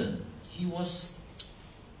reason, he was,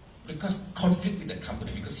 because conflict with the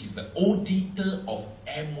company, because he's the auditor of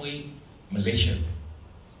Amway Malaysia.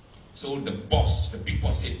 So the boss, the big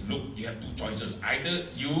boss said, look, you have 2 choices. Either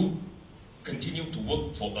you continue to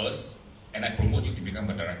work for us, and I promote you to become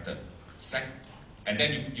a director. And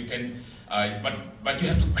then you can, but you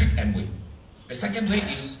have to quit Amway. The second way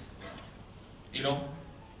is, you know,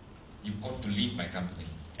 you've got to leave my company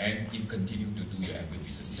and you continue to do your Amway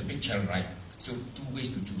business. It's a big challenge, right? So 2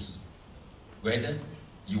 ways to choose. Whether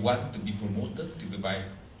you want to be promoted to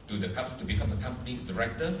become the company's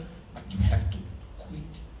director, but you have to quit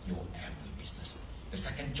your Amway business. The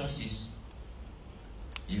second choice is,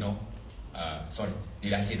 you know, sorry,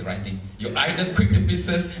 did I say the right thing? You either quit the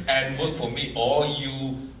business and work for me, or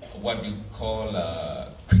you, what you call,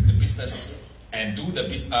 quit the business and do the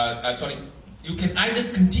business, you can either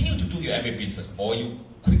continue to do your Amway business, or you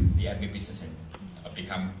quit the Amway business and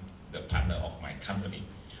become the partner of my company.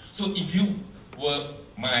 So if you were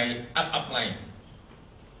my upline,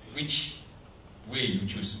 which way you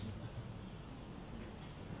choose?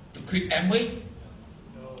 To quit Amway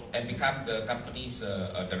and become the company's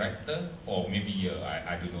director, or maybe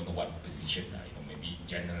I do not know what position, maybe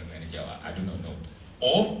general manager, I do not know,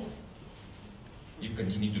 or you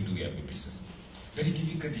continue to do your business. Very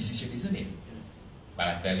difficult decision, isn't it? But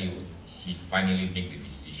I tell you, he finally made the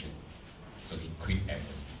decision. So he quit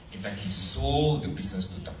Amway. In fact, he sold the business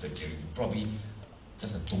to Dr. Jerry, probably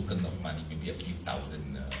just a token of money, maybe a few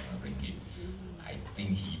thousand ringgit. I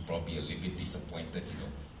think he probably a little bit disappointed, you know,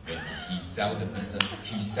 when he sell the business,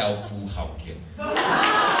 he sell full Hokkien.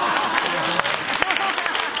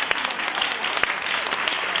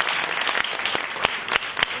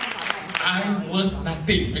 I was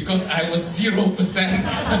nothing because I was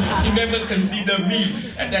 0%. He never considered me.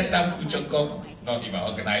 At that time, Khoo Cheng Kok is not in my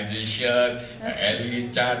organization.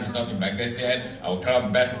 Alice Chan is not in my organization. Our Crown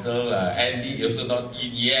Ambassador, Andy, also not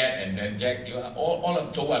in yet. And then Jack, all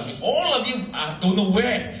of you don't know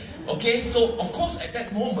where. Okay, so of course at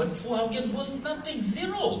that moment, Full Hokkien was nothing,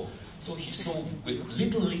 0. So he sold with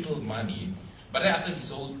little money. But then after he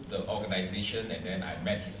sold the organization, and then I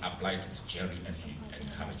met his upline, it was Jerry, and he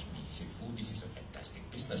encouraged me. He said, Fu, this is a fantastic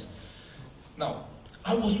business. Now,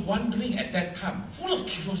 I was wondering at that time, full of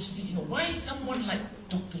curiosity, you know, why someone like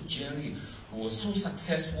Dr. Jerry, who was so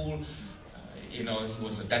successful, you know, he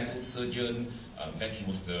was a dental surgeon. In fact, he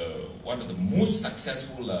was one of the most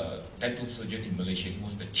successful dental surgeon in Malaysia. He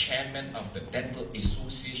was the chairman of the Dental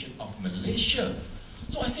Association of Malaysia.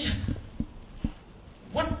 So I said,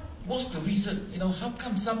 what was the reason? How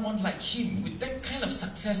come someone like him with that kind of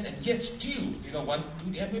success and yet still, want to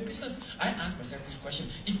do the Amway business? I asked myself this question.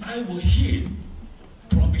 If I were him,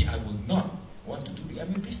 probably I will not want to do the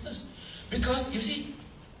Amway business. Because, you see,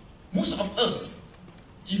 most of us,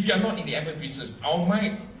 if you are not in the Amway business, our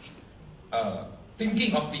mind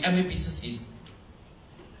thinking of the Amway business is,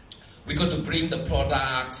 we got to bring the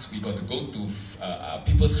products, we got to go to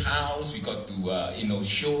people's house, we got to,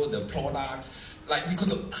 show the products. Like, we got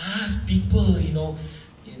to ask people,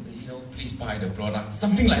 please buy the product,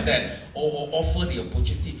 something like that, or offer the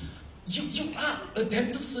opportunity. You are a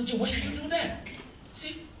dental surgeon, why should you do that?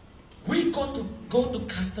 See, we got to go to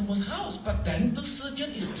customer's house, but dental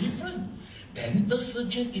surgeon is different. Dental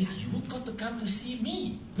surgeon is you got to come to see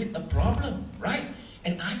me with a problem, right?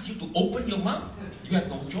 And ask you to open your mouth. You have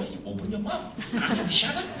no choice, you open your mouth. Ask you to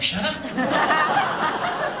shut up, you shut up.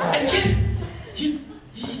 And yes, he's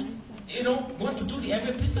want to do the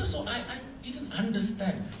Amway business, so I didn't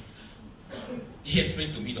understand. He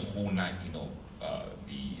explained to me the whole night,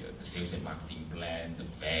 the sales and marketing plan, the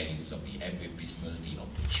values of the Amway business, the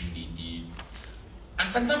opportunity. And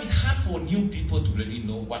sometimes it's hard for new people to really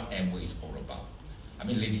know what Amway is all about. I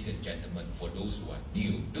mean, ladies and gentlemen, for those who are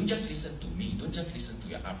new, don't just listen to me, don't just listen to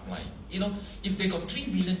your upline. If they got 3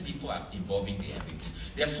 million people are involving the Amway,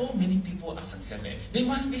 there are so many people are successful. There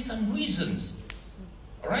must be some reasons.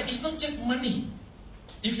 Alright? It's not just money.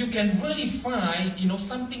 If you can really find,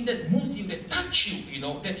 something that moves you, that touch you,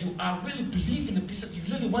 that you are really believe in the business, you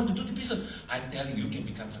really want to do the business, I tell you, you can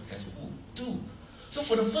become successful too. So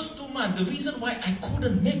for the first 2 months, the reason why I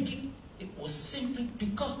couldn't make it was simply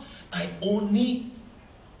because I only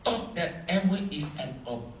thought that Amway is an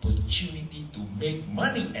opportunity to make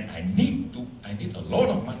money, and I need a lot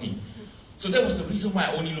of money. So that was the reason why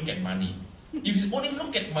I only look at money. If you only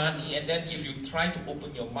look at money, and then if you try to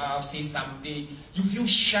open your mouth, say something, you feel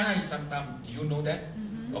shy sometimes. Do you know that?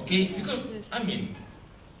 Okay? Because,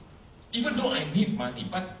 even though I need money,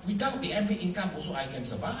 but without the Amway income also I can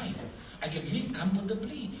survive. I can live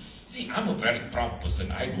comfortably. See, I'm a very proud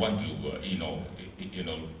person. I want to,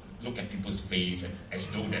 look at people's face and as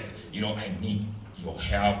though that, I need your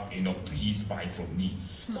help, please buy from me.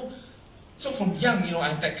 So from young, I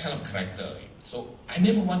have that kind of character. So I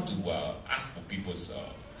never want to ask for people's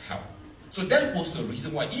help. So that was the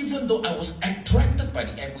reason why, even though I was attracted by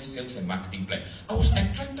the Amway sales and marketing plan, I was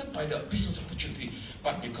attracted by the business opportunity,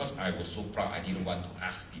 but because I was so proud, I didn't want to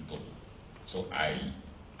ask people. So I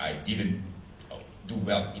didn't do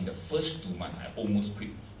well in the first 2 months. I almost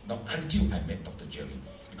quit. Now until I met Dr. Jerry,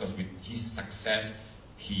 because with his success,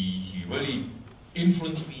 he really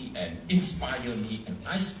influenced me and inspired me, and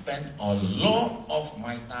I spent a lot of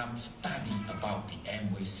my time studying about the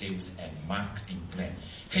Amway sales and marketing plan.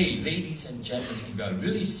 Hey, ladies and gentlemen, if you are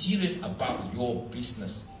really serious about your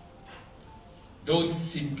business, don't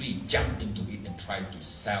simply jump into it and try to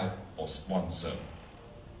sell or sponsor.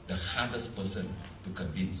 The hardest person to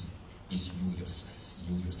convince is you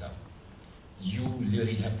yourself. You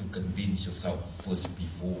really have to convince yourself first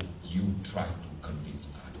before you try to convince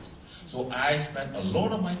others. So I spent a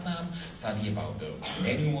lot of my time studying about the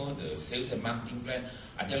manual, the sales and marketing plan.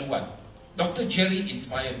 I tell you what, Dr. Jerry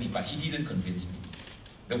inspired me, but he didn't convince me.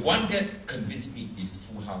 The one that convinced me is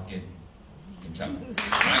Fu Hao Tian himself.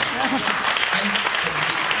 I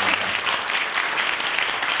convinced myself.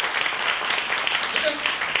 Because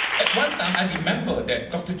at one time I remember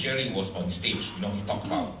that Dr. Jerry was on stage. He talked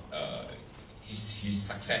about his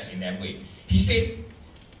success in Amway. He said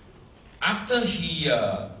after he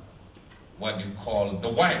the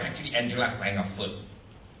wife, actually Angela, signed up first.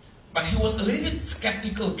 But he was a little bit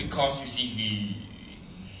skeptical because, you see, he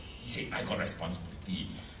said, I got responsibility.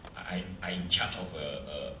 I'm in charge of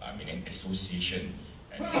an association.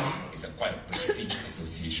 And it's a quite prestigious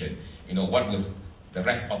association. What will the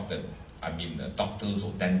rest of the doctors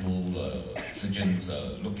or dental surgeons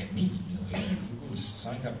look at me? You're going to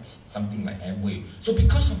sign up something like Amway. So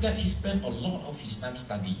because of that, he spent a lot of his time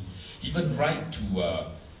studying. He even write to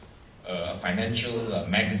a financial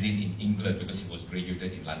magazine in England, because he was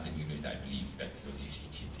graduated in London University, I believe, that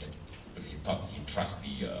he thought he trusted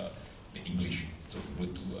the English. So he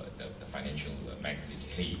wrote to the financial magazine, say,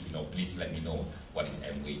 hey, please let me know what is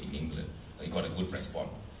Amway in England. He got a good response.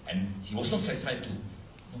 And he was not satisfied too.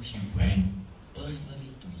 He went personally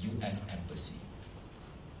to US Embassy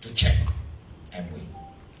to check Amway.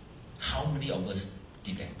 How many of us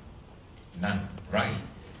did that? None, right?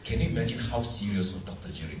 Can you imagine how serious was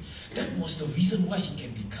Dr. Jerry? That was the reason why he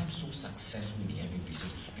can become so successful in the Amway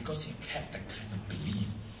business, because he had that kind of belief.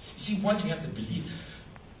 You see, once you have the belief,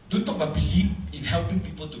 don't talk about belief in helping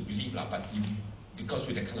people to believe, but because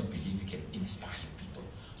with that kind of belief, you can inspire people.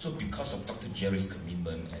 So because of Dr. Jerry's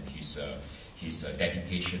commitment and his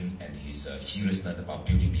dedication and his seriousness about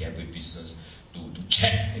building the Amway business, to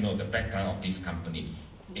check, the background of this company,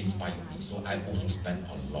 inspired me. So I also spent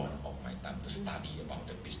a lot of my time to study about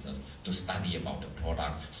the business, to study about the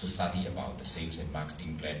product, to study about the sales and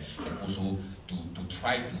marketing plan, and also to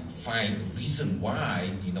try to find a reason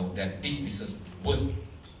why, that this business worth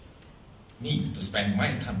me to spend my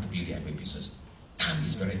time to build the Amway business. Time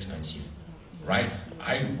is very expensive, right?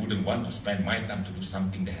 I wouldn't want to spend my time to do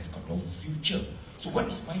something that has got no future. So what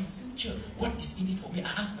is my future? What is in it for me? I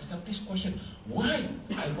asked myself this question. Why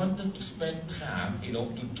I wanted to spend time, to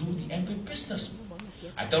do the Amway business?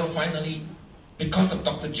 I thought finally, because of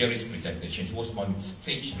Dr. Jerry's presentation, he was on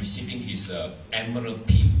stage receiving his Emerald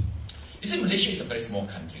Pin. You see, Malaysia is a very small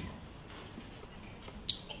country.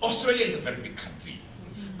 Australia is a very big country.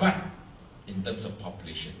 But in terms of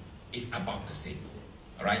population, it's about the same.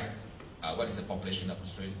 All right? What is the population of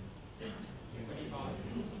Australia?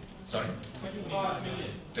 Sorry? 25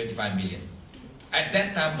 million. 25 million. At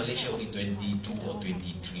that time, Malaysia only 22 or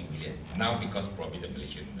 23 million. Now, because probably the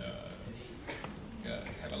Malaysian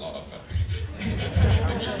have a lot of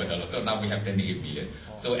so now we have 28 million.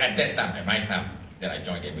 So at that time, at my time that I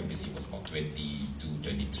joined the MBC, it was about 22,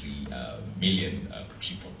 23 million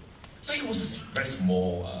people. So it was a very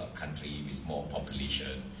small country with small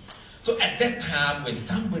population. So at that time, when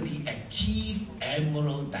somebody achieved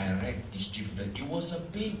Emerald Direct Distributor, it was a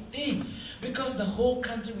big thing. Because the whole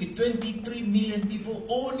country with 23 million people,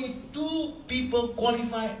 only 2 people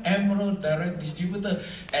qualify Emerald Direct Distributor.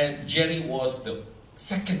 And Jerry was the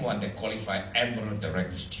second one that qualified Emerald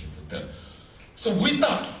Direct Distributor. So we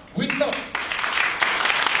thought,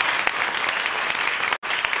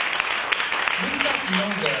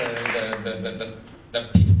 the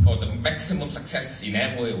peak or the maximum success in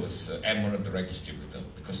Amway was Emerald Direct Distributor,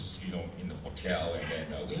 because in the hotel, and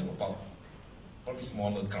then we have about probably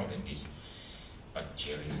smaller crowd than this. But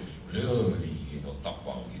Jerry was really talk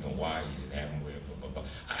about why is it Amway, blah, blah, blah.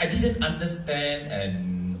 I didn't understand,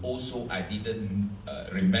 and also I didn't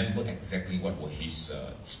remember exactly what were his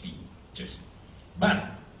speeches.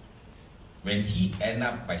 But when he ended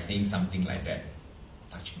up by saying something like that,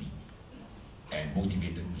 touched me and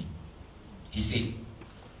motivated me. He said,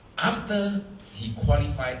 after he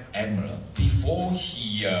qualified Emerald, before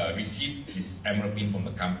he received his Emerald pin from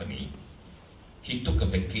the company, he took a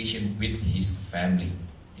vacation with his family,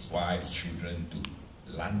 his wife, his children, to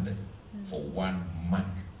London for 1 month.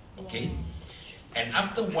 Okay? And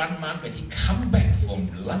after 1 month, when he come back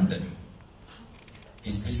from London,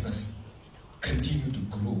 his business continued to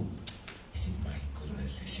grow. He said, my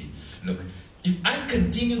goodness, you see, look, if I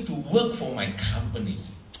continue to work for my company,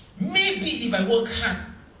 maybe if I work hard,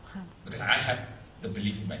 because I have the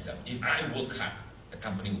belief in myself, if I work hard, the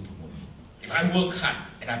company will promote me. If I work hard,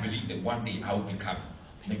 and I believe that one day I will become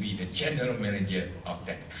maybe the general manager of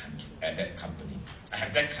that country, that company. I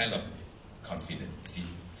have that kind of confidence, you see.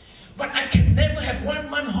 But I can never have 1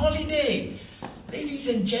 month holiday. Ladies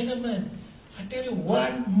and gentlemen, I tell you,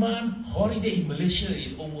 1 month holiday in Malaysia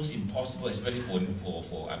is almost impossible, especially for if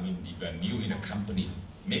you're new in a company.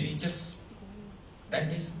 Maybe just 10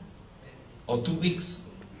 days or 2 weeks,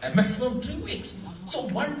 and maximum 3 weeks. So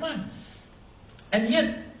 1 month. And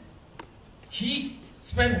yet, he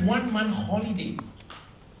spent 1 month holiday.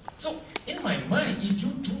 So in my mind, if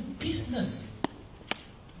you do business,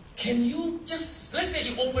 can you just, let's say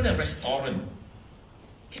you open a restaurant,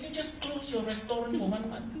 can you just close your restaurant for 1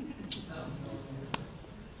 month?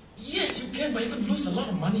 Yes, you can, but you're going to lose a lot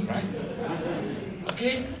of money, right?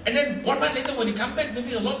 Okay? And then 1 month later, when you come back,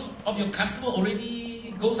 maybe a lot of your customer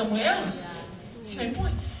already go somewhere else. See my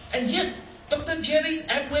point? And yet, Dr. Jerry's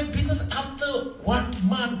Amway business, after 1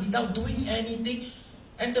 month without doing anything,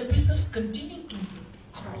 and the business continued to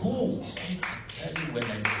grow. And I tell you, when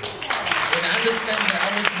I understand that, I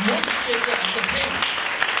was motivated. I said, hey,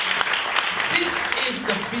 this is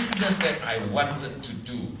the business that I wanted to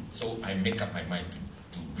do. So I make up my mind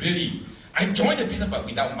to really, I joined the business but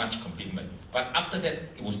without much commitment. But after that,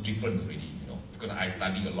 it was different already, because I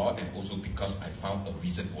studied a lot, and also because I found a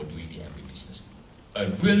reason for doing the Amway business. A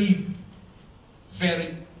really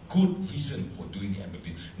very good reason for doing the Amway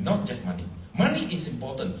business. Not just money. Money is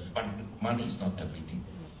important, but money is not everything.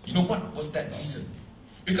 You know what was that reason?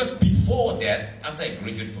 Because before that, after I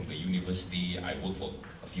graduated from the university, I worked for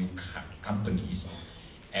a few companies,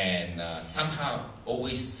 and somehow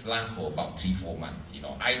always last for about 3-4 months.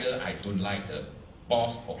 Either I don't like the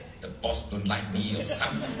boss, or the boss don't like me, or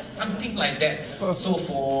something like that. So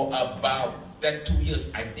for about that 2 years,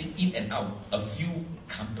 I did in and out a few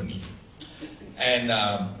companies. And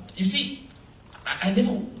you see, I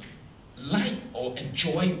never liked or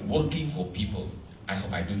enjoy working for people. I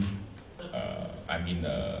hope I don't,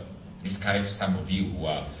 discourage some of you who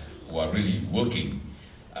are really working.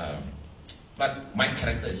 But my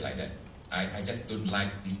character is like that. I just don't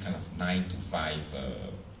like this kind of 9 to 5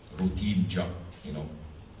 routine job, you know.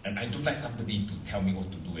 And I don't like somebody to tell me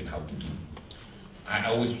what to do and how to do. I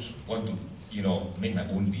always want to, you know, make my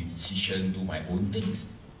own decision, do my own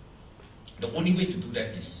things. The only way to do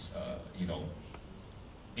that is, you know,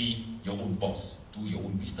 be your own boss, do your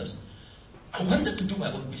own business. I wanted to do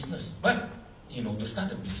my own business, but, you know, to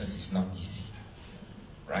start a business is not easy,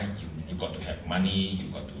 right? You got to have money, you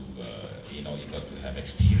got to, you know, you got to have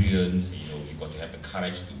experience, you know, you got to have the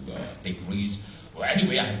courage to take risks. Well,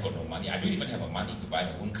 anyway, I have got no money. I don't even have money to buy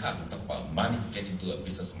my own car, to talk about money to get into a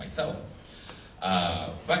business myself.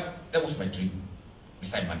 But that was my dream.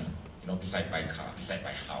 Beside money, you know, beside buy car, beside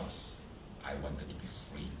buy house, I wanted to be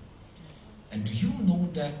free. And do you know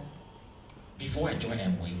that before I joined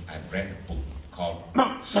Amway, I've read a book called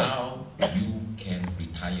How You Can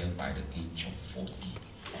Retire by the Age of 40.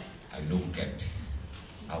 I look at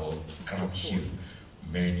our crowd here.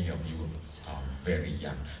 Many of you are very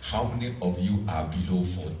young. How many of you are below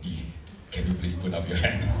 40? Can you please put up your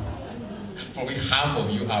hand? Probably half of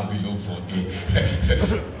you are below 40.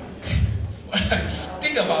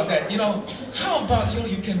 Think about that, you know. How about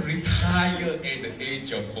you can retire at the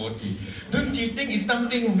age of 40? Don't you think it's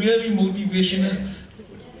something really motivational?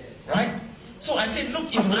 Right? So I said,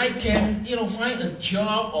 look, if I can, you know, find a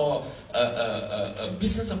job or a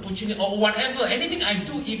business opportunity or whatever, anything I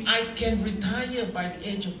do, if I can retire by the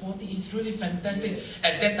age of 40, it's really fantastic.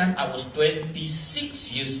 At that time, I was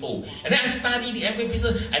 26 years old. And then I studied the Amway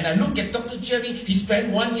business, and I look at Dr. Jerry. He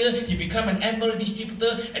spent 1 year, he became an Emerald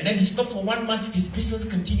distributor, and then he stopped for 1 month, his business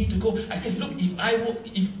continued to go. I said, look,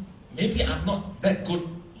 if maybe I'm not that good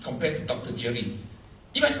compared to Dr. Jerry.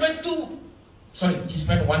 If I spend he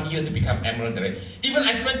spent 1 year to become Emerald Direct. Even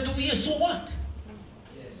I spent 2 years, so what?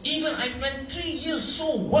 Even I spent 3 years,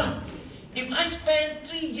 so what? If I spent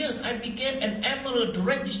 3 years, I became an Emerald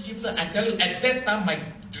Direct distributor. I tell you, at that time, my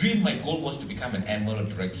dream, my goal was to become an Emerald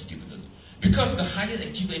Direct distributor. Because the highest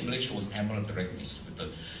achiever in Malaysia was Emerald Direct distributor.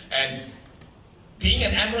 And being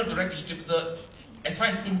an Emerald Direct distributor, as far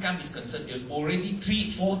as income is concerned, it was already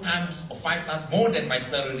 3, 4 times or 5 times more than my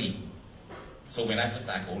salary. So when I first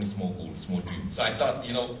started, I got only small goals, small dreams. So I thought,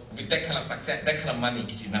 you know, with that kind of success, that kind of money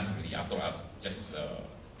is enough really. After all, I was just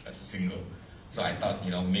a single. So I thought,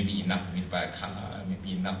 you know, maybe enough for me to buy a car,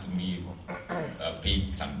 maybe enough to me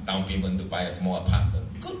pay some down payment to buy a small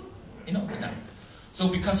apartment. Good, you know, enough. So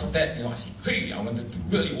because of that, you know, I said, hey, I wanted to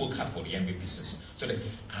really work hard for the Amway business so that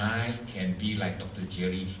I can be like Dr.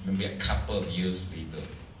 Jerry, maybe a couple of years later,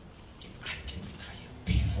 if I can retire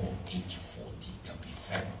before age 40, that would be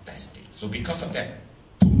fantastic. So because of that,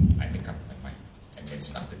 boom, I make up my mind and then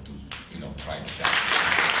started to, you know, try to sell.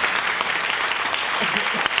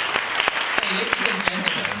 Hey, ladies and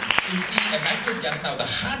gentlemen, you see, as I said just now, the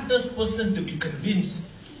hardest person to be convinced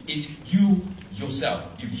is you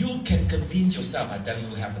yourself. If you can convince yourself, I tell you,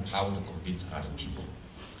 you have the power to convince other people.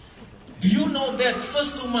 Do you know that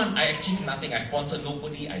first 2 months I achieved nothing, I sponsored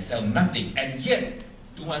nobody, I sell nothing, and yet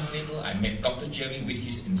 2 months later I met Dr. Jerry with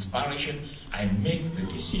his inspiration, I made the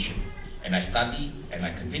decision. And I studied and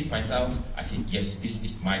I convinced myself, I said, yes, this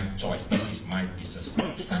is my choice, this is my business.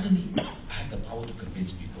 Suddenly, I have the power to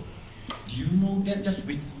convince people. Do you know that just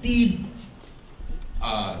within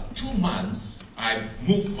 2 months, I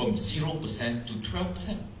moved from 0% to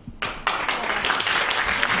 12%. I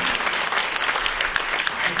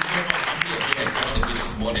have joined the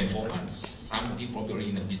business more than 4 months. Some of you probably already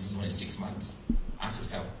in the business more than 6 months. Ask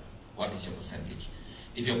yourself, what is your percentage?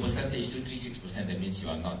 If your percentage is 2-3-6%, that means you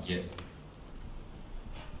are not yet,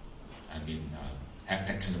 have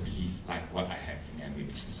that kind of belief like what I have in Amway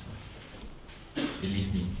business.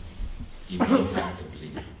 Believe me, if you have the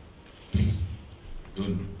belief, please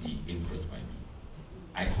don't be influenced by me.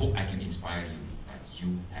 I hope I can inspire you, but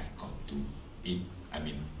you have got to,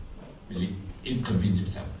 convince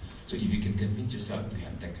yourself. So if you can convince yourself to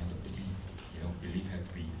have that kind of belief, you know, belief has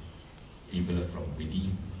to be developed from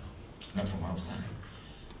within, not from outside.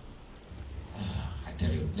 I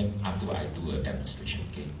tell you, after I do a demonstration,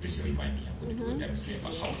 okay, please remind me, I'm going to do a demonstration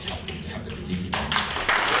about how to help them to have the belief in them.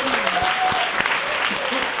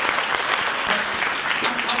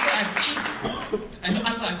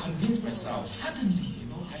 After I convince myself, suddenly, you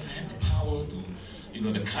know, I have the power to, you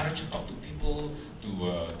know, the courage to talk to people, to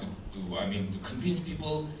convince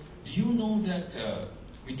people. Do you know that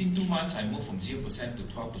within 2 months I moved from 0% to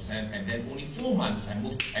 12%, and then only 4 months I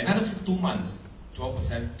moved, another 2 months,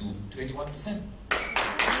 12% to 21%.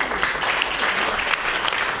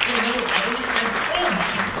 So you know, I only spent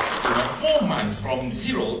months from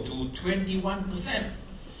 0 to 21%.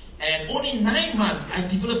 And only 9 months, I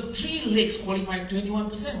developed 3 legs qualified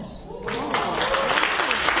 21%.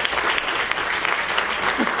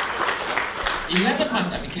 11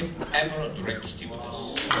 months, I became Emerald Direct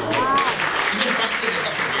Distributors. Even faster than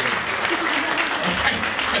Dr. Jerry.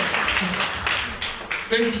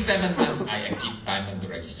 27 months, I achieved Diamond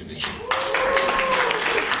Direct Distribution.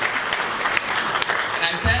 And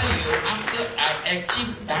I tell you, after I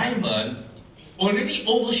achieved Diamond, already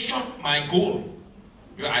overshot my goal.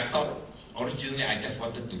 I thought, originally, I just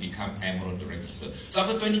wanted to become Emerald Direct Distributor. So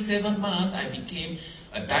after 27 months, I became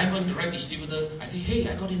a Diamond Direct Distributor. I said, hey,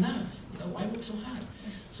 I got enough. Why work so hard?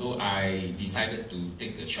 So I decided to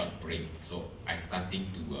take a short break. So I starting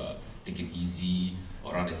to take it easy,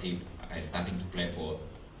 or rather say, I starting to plan for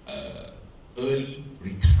early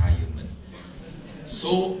retirement.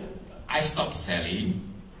 So I stopped selling,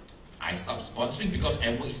 I stopped sponsoring because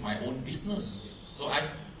Amway is my own business. So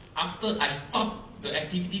after I stopped the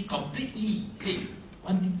activity completely, hey,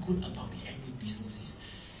 one thing good about the Amway business is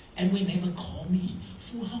Amway never call me.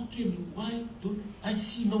 Fu, how can you? Why don't I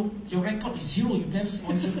see? No, your record is 0. You never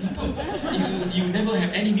sponsor people. You never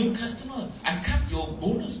have any new customer. I cut your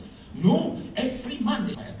bonus. No, every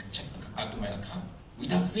month I check to my account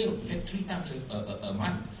without fail. In fact, 3 times a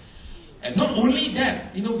month. And not only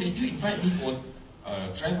that, they still invite me for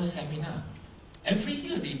travel seminar. Every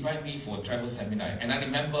year they invite me for travel seminar. And I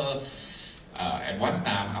remember at one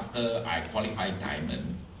time after I qualified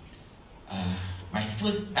Diamond. My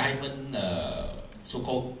first Diamond,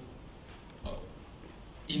 so-called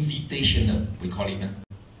invitational, we call it,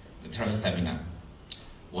 the travel seminar,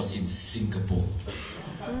 was in Singapore.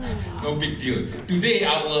 No big deal. Today,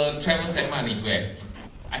 our travel seminar is where?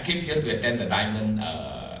 I came here to attend the Diamond,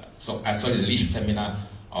 the leadership seminar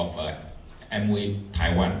of Amway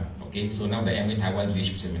Taiwan. Okay, so now the Amway Taiwan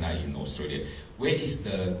leadership seminar in Australia. Where is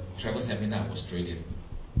the travel seminar of Australia?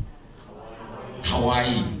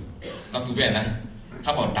 Hawaii. Not too bad, huh?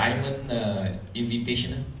 How about Diamond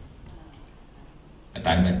Invitational? A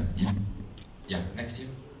Diamond? Yeah, next year.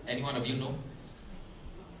 Any one of you know?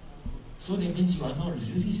 So that means you are not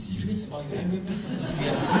really serious about your Amway business. If you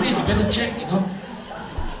are serious, you better check,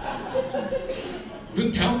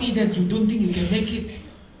 Don't tell me that you don't think you can make it.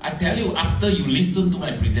 I tell you, after you listen to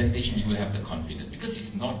my presentation, you will have the confidence. Because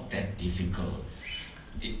it's not that difficult.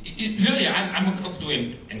 Really, I'm going to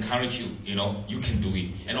encourage you, you can do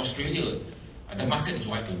it. And Australia, the market is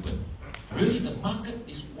wide open. Really, the market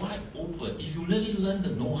is wide open. If you really learn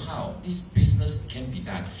the know-how, this business can be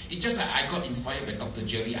done. It's just like I got inspired by Dr.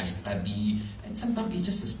 Jerry, I study, and sometimes it's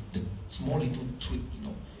just a small little trick,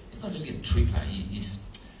 It's not really a trick,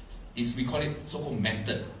 we call it so-called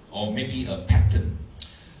method, or maybe a pattern.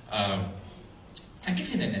 I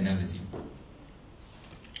give you an analogy.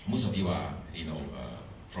 Most of you are,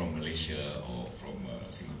 from Malaysia or from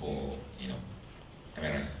Singapore, am I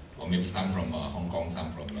right? Or maybe some from Hong Kong, some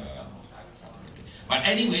from South America. But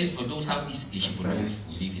anyways, for those Southeast Asia, for those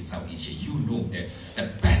who live in South Asia, you know that the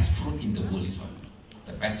best fruit in the world is what?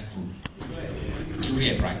 The best fruit.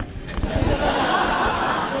 Durian, right? That's the best.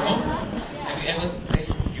 No? Have you ever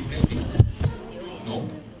tasted durian before? No?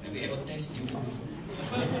 Have you ever tasted durian before?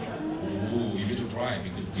 Oh, you need to try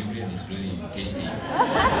because durian is really tasty.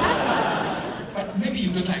 But maybe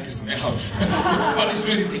you don't like the smell, but it's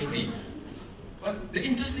really tasty. But the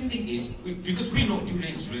interesting thing is, because we know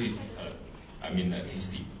durian is really,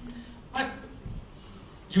 tasty. But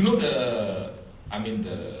you know the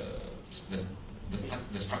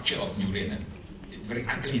structure of durian, very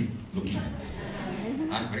ugly looking,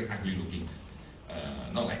 very ugly looking.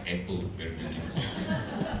 Not like apple, very beautiful.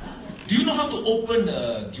 Do you know how to open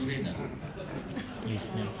the durian?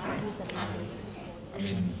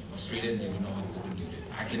 Australian, they don't know how to open durian.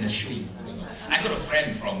 I can assure you, I don't know. I got a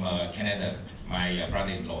friend from Canada, my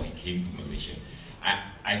brother-in-law, he came to Malaysia.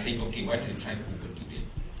 I said, okay, why don't you try to open durian?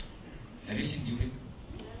 Have you seen durian?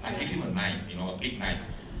 I give him a knife, a big knife.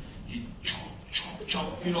 He chop,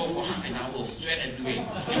 for half an hour, sweat everywhere,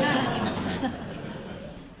 still cannot open the durian.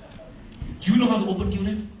 Do you know how to open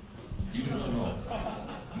durian? You do not know.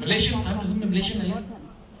 Malaysian, I'm Malaysian here.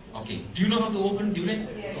 Okay, do you know how to open durian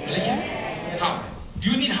from Malaysia? How? Do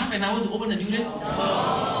you need half an hour to open a durian?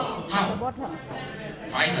 How?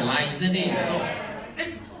 Find a line, isn't it? So,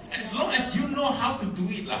 as long as you know how to do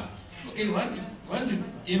it, okay, once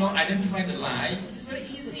you identify the line, it's very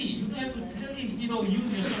easy. You don't have to really,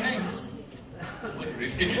 use your strength.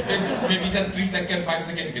 Maybe just 3 seconds, 5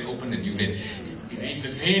 seconds, you can open the durian. It's the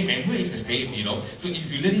same, Amway is the same, So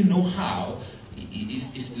if you really know how,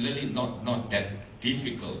 it's really not that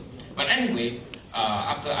difficult. But anyway,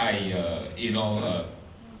 after I,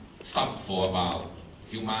 stopped for about a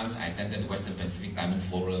few months. I attended the Western Pacific Diamond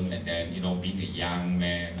Forum, and then, being a young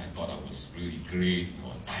man, I thought I was really great.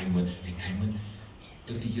 Diamond, diamond,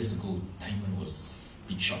 30 years ago, diamond was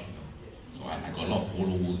big shot, So I got a lot of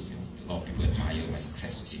followers, a lot of people admire my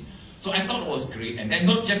success, you see. So I thought it was great, and then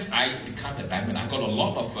not just I become a diamond, I got a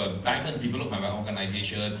lot of diamond developed by my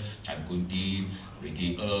organization, Chan Kun Tin,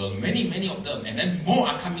 Ricky many of them, and then more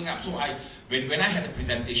are coming up. So when I had a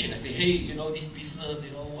presentation, I say, hey, this business, we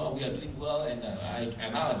are doing well, and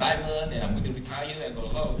I'm now a diamond, and I'm going to retire, I got a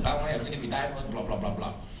lot of diamond, I'm going to be diamond, blah, blah, blah,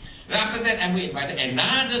 blah. And after that, Amway invited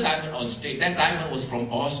another diamond on stage. That diamond was from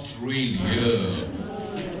Australia.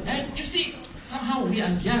 And you see, somehow we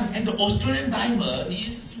are young, and the Australian diamond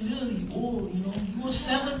is really old, He was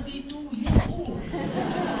 72 years old.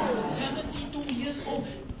 72 years old.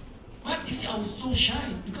 But you see, I was so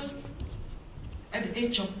shy, because at the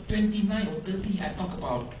age of 29 or 30, I talk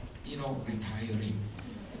about, retiring.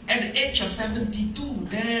 At the age of 72,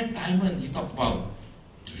 that diamond, he talked about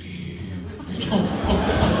dream.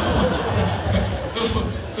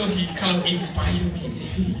 So he kind of inspired me. He said,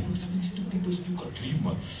 hey, 72 people still got dream.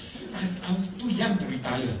 So I was too young to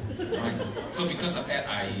retire, right? So because of that,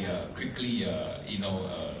 I quickly,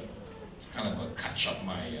 kind of cut short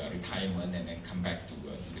my retirement, and then come back to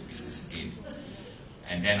do the business again.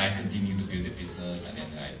 And then I continued to build the business, and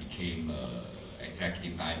then I became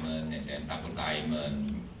executive diamond, and then double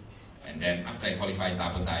diamond. And then after I qualified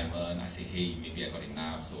double diamond, I said, hey, maybe I got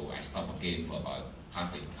enough. So I stopped again for about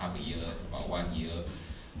half a year, about 1 year.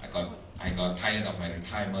 I got tired of my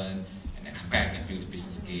retirement, and I come back and build the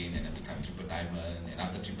business again, and I become triple diamond. And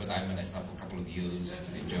after triple diamond, I stopped for a couple of years,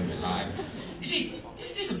 enjoy my life. You see,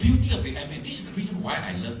 this is the beauty of the Amway. This is the reason why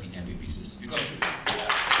I love the Amway business, because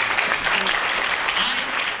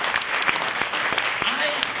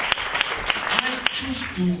I choose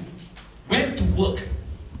when to work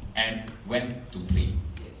and when to play.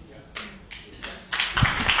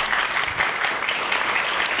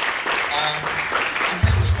 I'll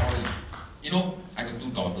tell you a story. I got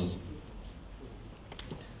 2 daughters.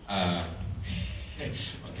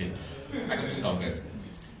 Okay, I got 2 daughters.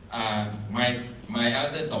 My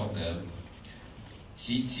elder daughter,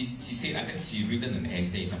 she said, I think she written an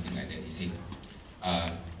essay, something like that. She said,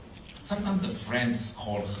 sometimes the friends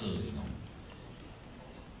call her,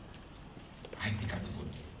 I pick up the phone.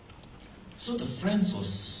 So the friends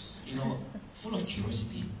was, full of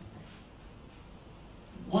curiosity.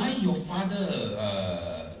 Why your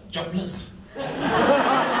father jobless?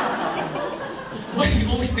 Why you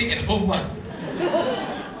always stay at home? Why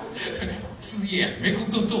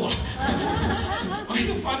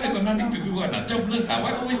your father got nothing to do? Jobless?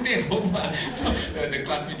 Why always stay at home? So the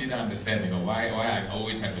classmates didn't understand, why I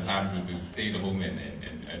always have the time to stay at home and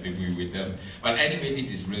to be with them. But anyway,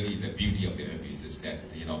 this is really the beauty of the business, that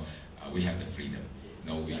we have the freedom.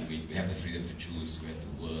 We have the freedom to choose when to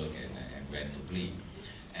work and when to play.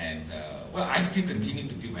 And I still continue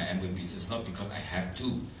to build my Amway business, not because I have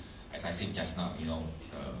to. As I said just now,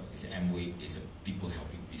 Amway is a people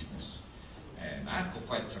helping business. And I've got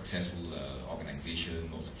quite successful organization,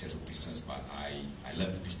 no successful business, but I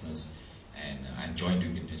love the business, and I enjoy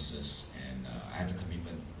doing the business, and I have the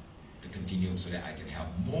commitment to continue so that I can help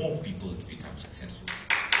more people to become successful.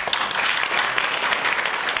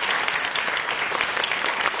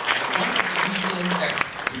 And one of the reasons that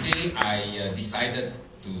today I decided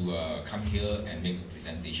to come here and make a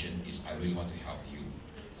presentation is I really want to help you.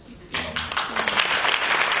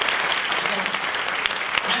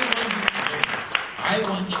 I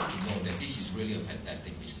want you to know that this is really a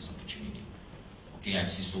fantastic business opportunity. Okay, I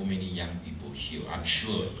see so many young people here. I'm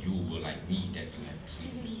sure you were like me, that you have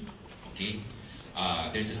dreams. Okay,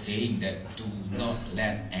 there's a saying that do not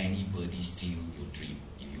let anybody steal your dream.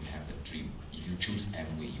 If you have a dream, if you choose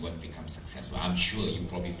Amway, you want to become successful. I'm sure you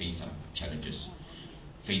probably face some challenges,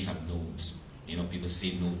 face some no's. People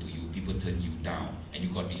say no to you, people turn you down, and you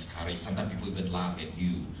got discouraged. Sometimes people even laugh at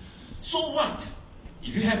you. So what?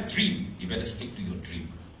 If you have a dream, you better stick to your dream,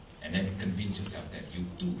 and then convince yourself that you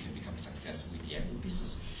too can become successful in the Amway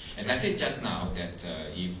business. As I said just now, that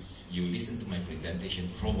if you listen to my presentation,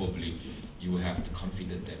 probably you will have the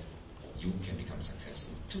confidence that you can become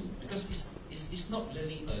successful too, because it's not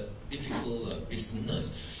really a difficult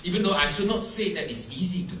business. Even though I should not say that it's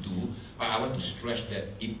easy to do, but I want to stress that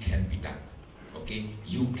it can be done. Okay,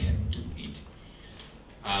 you can do it.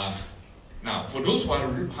 Now, for those who are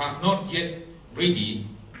not yet ready,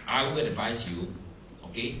 I would advise you,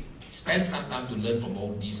 okay, spend some time to learn from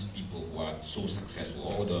all these people who are so successful,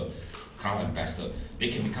 all the Crown Ambassador. They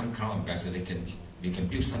can become Crown Ambassador, they can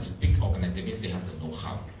build such a big organization. That means they have the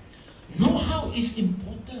know-how. Know-how is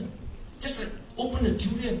important. Just like open a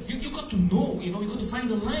durian, you got to know, you got to find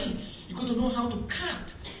the line. You got to know how to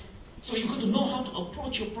cut. So you got to know how to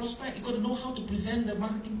approach your prospect. You got to know how to present the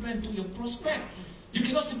marketing plan to your prospect. You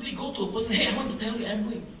cannot simply go to a person, hey, I want to tell you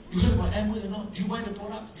Amway. You heard about Amway or not? Do you buy the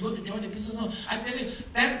products? Do you want to join the business or not? I tell you,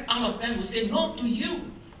 10 out of 10 will say no to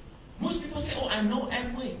you. Most people say, oh, I know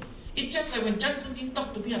Amway. It's just like when Chan Kuntin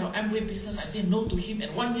talked to me about Amway business, I say no to him,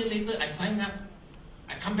 and 1 year later, I sign up.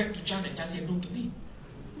 I come back to Chan, and Chan said no to me.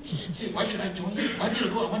 He said, why should I join you? 1 year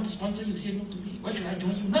ago, I want to sponsor you. He said no to me. Why should I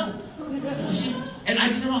join you now? You see? And I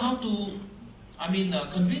didn't know how to,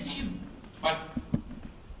 convince him. But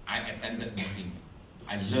I attended meeting.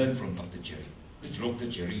 I learned from Dr. Jerry. Dr.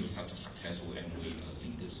 Jerry was such a successful Amway leader.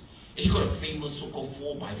 He got a famous so-called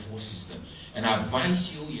 4x4 system. And I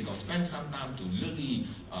advise you, spend some time to really,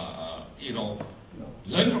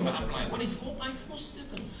 learn from the upline. What is 4x4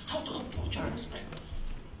 system? How to approach a prospect.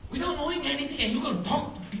 Without knowing anything, and you're going to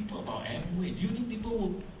talk to people about Amway. Do you think people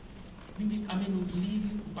will believe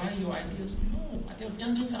you, buy your ideas? No. I tell you,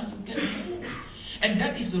 chances are you get no. And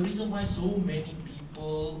that is the reason why so many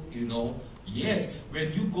people, yes,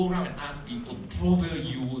 when you go around and ask people, probably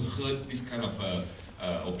you will heard this kind of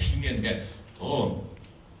opinion that, oh,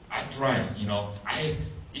 I tried,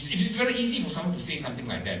 it's very easy for someone to say something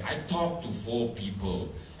like that. I talked to 4 people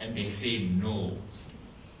and they say no,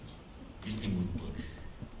 this thing wouldn't work,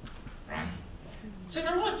 right? So in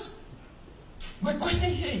other words, my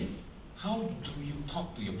question here is, how do you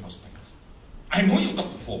talk to your prospects? I know you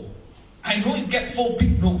talk to 4. I know you get 4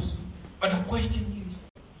 big no's, but the question here is,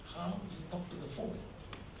 how do you talk to the 4?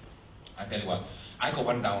 I tell you what, I got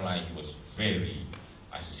one downline. He was very,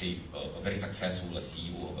 I should say, a very successful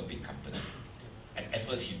CEO of a big company. And at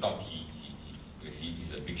first he thought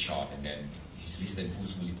he's a big shot, and then he's listed in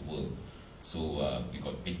Who's Who in the world. So we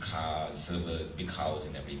got big cars, server, big house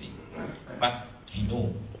and everything. But he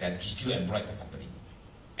know that he's still employed by somebody.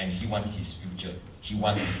 And he wants his future. He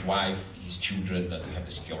wants his wife, his children to have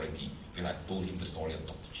the security. Because I told him the story of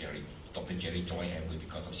Dr. Jerry. Dr. Jerry joined Amway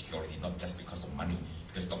because of security, not just because of money.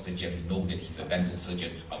 Because Dr. Jerry knows that he's a dental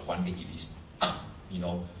surgeon, but one day if he's stuck,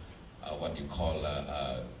 what you call,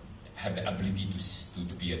 have the ability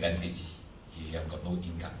to be a dentist, he have got no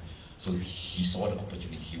income. So he saw the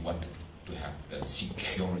opportunity. He wanted to have the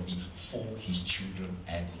security for his children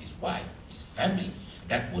and his wife, his family.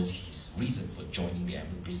 That was his reason for joining the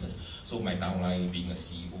Amway business. So my downline, being a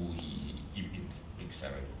CEO, he big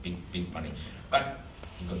salary, big money, but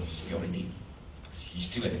he got no security because he's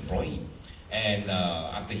still an employee. And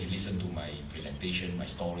after he listened to my presentation, my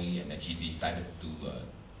story, and then he decided to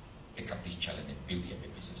take up this challenge and build the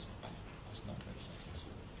Amway business, but was not very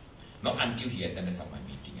successful. Not until he attended some of my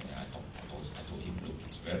meeting, and I told him, look,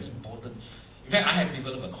 it's very important. In fact, I have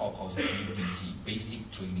developed a course called BTC,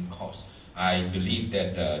 Basic Training Course. I believe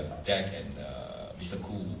that Jack and Mr.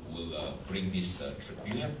 Koo will bring this.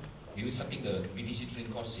 Do you something the BTC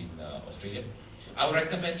training course in Australia? I would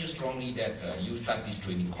recommend you strongly that you start this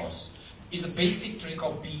training course. It's a basic training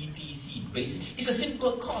called BTC. Basic. It's a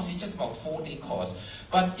simple course. It's just about 4-day course.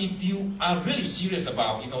 But if you are really serious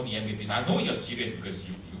about the Amway business, I know you're serious because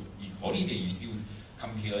you holiday you still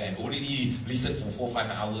come here and already listen for 4 or 5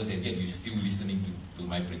 hours, and yet you're still listening to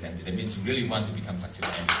my presentation. That means you really want to become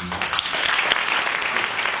successful in Amway business.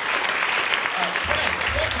 Try to find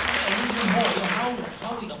a little bit more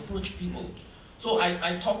how we approach people. So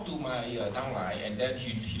I talked to my downline, and then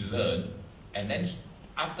he learned, and then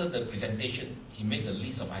after the presentation, he made a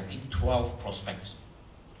list of, I think, 12 prospects.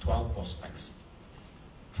 12 prospects.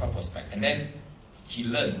 And then he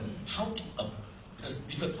learned how to, because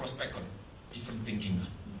different prospects got different thinking,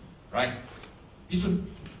 right? Different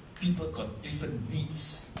people got different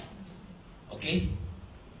needs. Okay?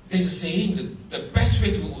 There's a saying that the best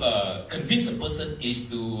way to convince a person is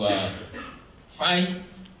to find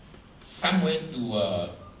some way to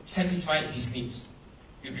satisfy his needs.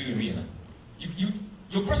 You agree with me, no?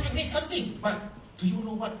 Your prospect needs something, but do you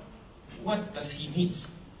know what does he need?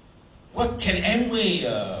 What can Amway,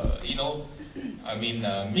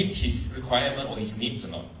 meet his requirement or his needs or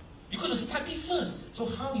not? You got to study first. So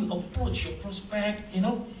how you approach your prospect, He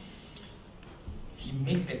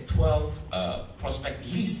made the 12 prospect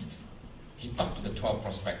list. He talked to the 12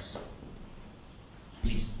 prospects.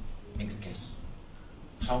 Please make a guess.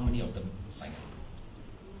 How many of them sign up?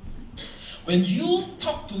 When you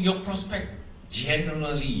talk to your prospect,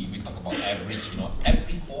 generally, we talk about average,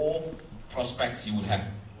 every 4 prospects you will have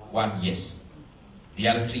 1 yes. The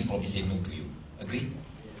other 3 probably say no to you. Agree?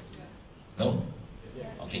 No?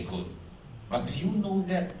 Okay, good. But do you know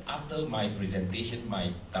that after my presentation,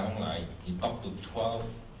 my downline, he talked to 12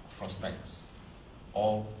 prospects,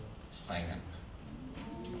 all sign up.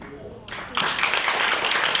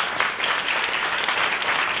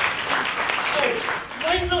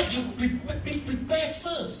 But you be prepared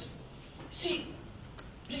first. See,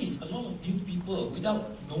 please, a lot of new people,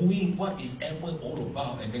 without knowing what is Amway all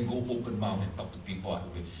about, and then go open mouth and talk to people,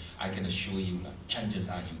 I can assure you, chances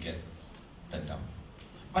are you get turned down.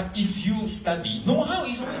 But if you study, know-how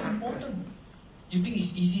is always important. You think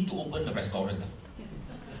it's easy to open a restaurant?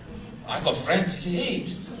 I got friends who say, hey,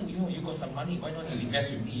 Mr. Fu, you got some money, why not you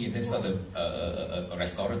invest with me and then start a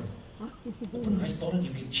restaurant? Open a restaurant,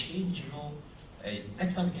 you can change,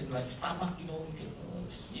 next time you can like Starbucks,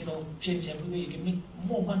 you can, change everywhere, you can make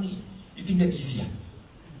more money. You think that easy?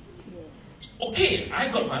 Okay, I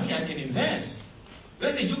got money, I can invest.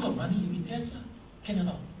 Let's say you got money, you invest, can or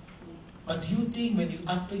not? But do you think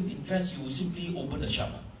after you invest, you will simply open a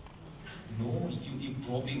shop? No, you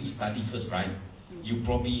probably will study first, right? You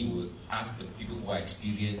probably will ask the people who are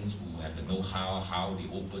experienced, who have the know-how, how they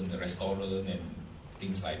open the restaurant and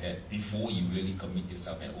things like that, before you really commit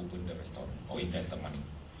yourself and open the restaurant or invest the money.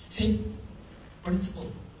 Same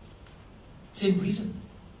principle, same reason.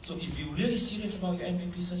 So if you're really serious about your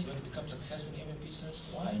Amway business, you want to become successful in your Amway business,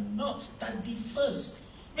 why not study first?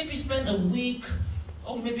 Maybe spend a week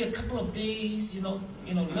or maybe a couple of days,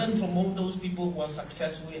 learn from all those people who are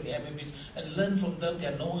successful in the Amway business and learn from them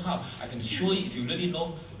their know-how. I can assure you, if you really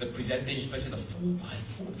know the presentation, especially the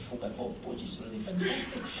 4x4, the 4x4 approach is really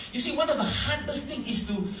fantastic. You see, one of the hardest things is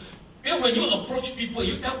to, when you approach people,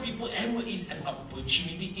 you tell people Amway is an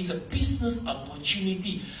opportunity, is a business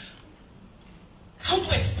opportunity. How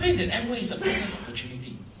to explain that Amway is a business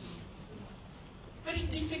opportunity? Very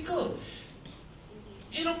difficult.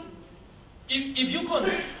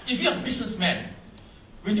 If you're a businessman,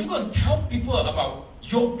 when you go and tell people about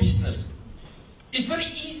your business, it's very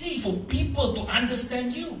easy for people to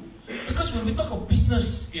understand you. Because when we talk about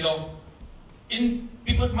business, in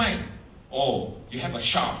people's mind, oh, you have a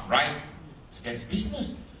shop, right? So that's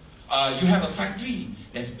business. You have a factory,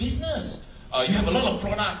 that's business. You have a lot of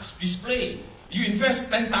products, display. You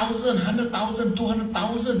invest 10,000, 100,000,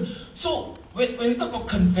 200,000. So when you talk about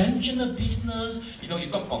conventional business, you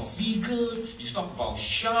talk about figures, you talk about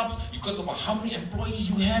shops, you talk about how many employees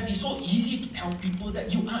you have. It's so easy to tell people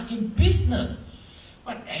that you are in business.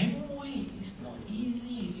 But Amway is not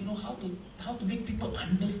easy. How to make people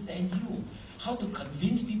understand you, how to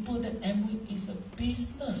convince people that Amway is a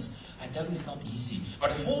business. I tell you, it's not easy.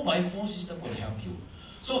 But the 4x4 system will help you.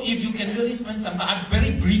 So if you can really spend some time, I'll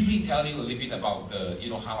very briefly tell you a little bit about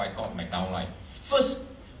how I got my downline. First,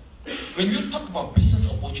 when you talk about business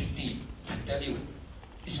opportunity, I tell you,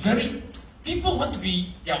 people want to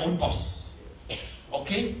be their own boss,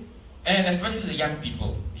 okay? And especially the young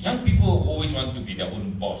people. Young people always want to be their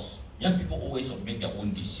own boss. Young people always want to make their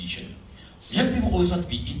own decision. Young people always want to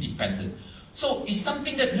be independent. So it's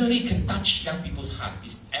something that really can touch young people's heart.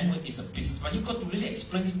 Amway is a business, but you've got to really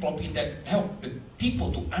explain it properly that help the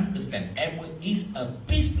people to understand Amway is a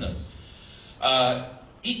business.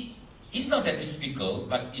 It's not that difficult,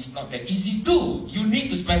 but it's not that easy too. You need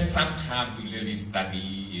to spend some time to really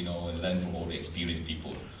study, and learn from all the experienced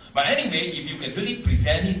people. But anyway, if you can really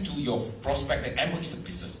present it to your prospect that Amway is a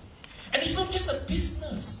business. And it's not just a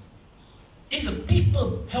business. It's a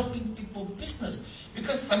people helping people business.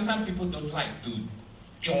 Because sometimes people don't like to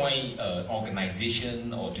join an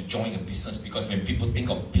organization or to join a business, because when people think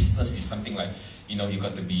of business, it's something like, you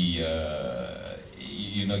got to be,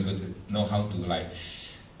 you got to know how to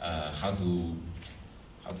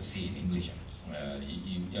how to say in English.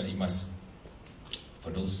 You must,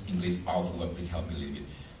 for those English powerful ones, please help me a little bit.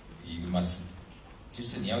 You must, 就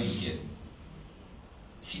是你要有点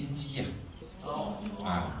心机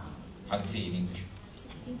啊。How to say in English?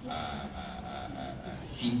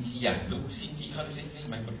 心机啊 ，look 心机 how to say? Hey,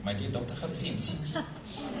 my dear doctor, how to say in 心机？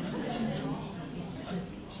心机，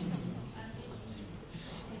心机。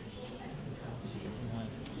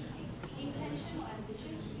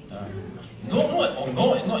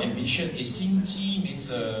No ambition. It's 心机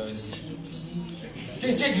means 心机。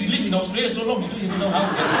You live in Australia so long, you don't even know how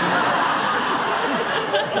to get it.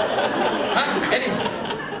 Huh? Eddie?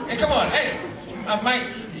 Hey, come on, hey,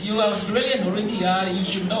 Mike. You are Australian already, you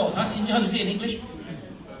should know. How to say in English?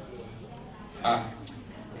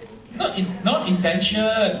 Not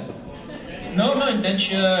intention. No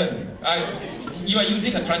intention. You are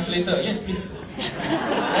using a translator. Yes, please.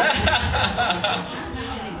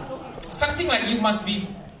 Something like you must be.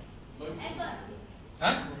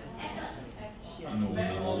 Huh? No.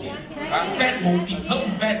 Bad motive.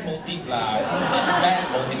 Not bad motive lah. It's not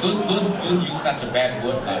bad motive. Don't use such a bad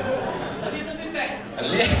word lah.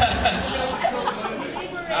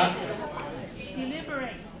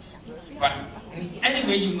 But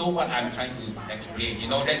anyway, you know what I'm trying to explain. You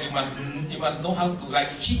know that you must know how to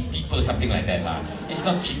like cheat people, something like that lah. It's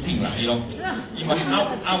not cheating lah. You know, you must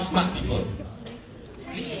outsmart people.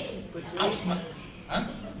 Please, outsmart. Huh?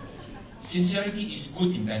 Sincerity is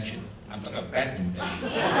good intention. I'm talking about bad intention.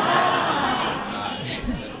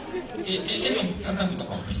 Sometimes we talk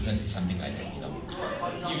about business, it's something like that. You know,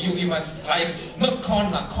 you must like not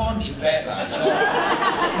con lah. Con is bad lah. You know,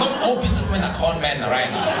 not all businessmen are con men,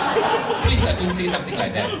 right? Please, I don't say something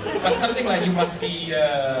like that. But something like you must be,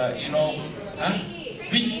 you know,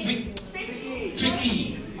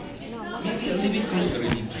 tricky. Maybe a little bit close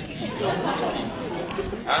already. Tricky, you know, tricky.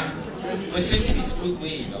 Persuasive is good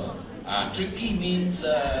way, you know. Tricky means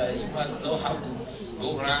you must know how to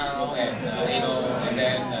go around and you know, and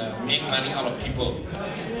then make money out of people.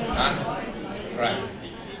 Right.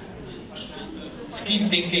 Scheme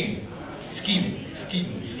thinking. Scheme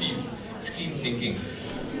thinking.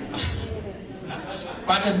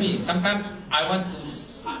 Pardon me, sometimes I want to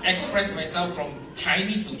express myself from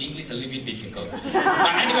Chinese to English a little bit difficult.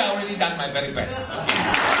 But anyway, I already done my very best. Okay.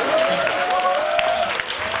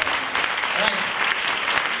 Right.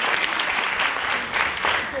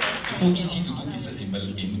 It's so easy to do business in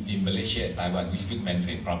Malaysia and Taiwan. We speak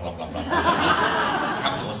Mandarin, blah blah blah blah.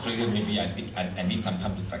 Come to Australia, maybe I think I need some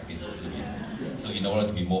time to practice a little bit. So in order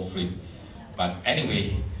to be more free. But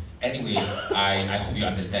anyway, I hope you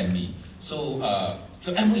understand me. So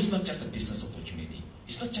Amway is not just a business opportunity.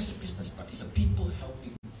 It's not just a business, but it's a people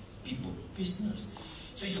helping people business.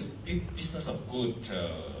 So it's a big business of good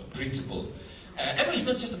principle. Amway is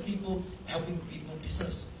not just a people helping people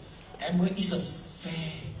business. Amway is a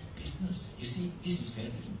fair business. You see, this is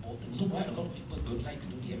very important. Look why a lot of people don't like to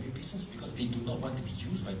do the Amway business, because they do not want to be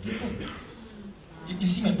used by people. You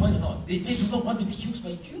see my point or not? They do not want to be used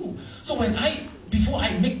by you. So before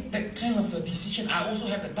I make that kind of a decision, I also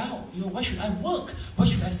have the doubt. You know, why should I work? Why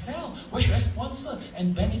should I sell? Why should I sponsor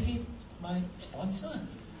and benefit my sponsor?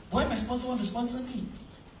 Why my sponsor want to sponsor me?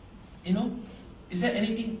 You know, is there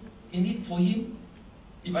anything in it for him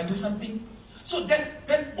if I do something? So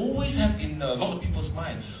that always have in a lot of people's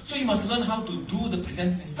mind. So you must learn how to do the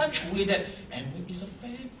present in such a way that Amway is a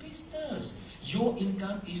fair business. Your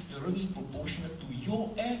income is directly proportionate to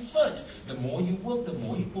your effort. The more you work, the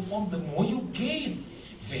more you perform, the more you gain.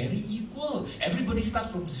 Very equal. Everybody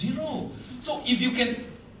starts from zero. So if you can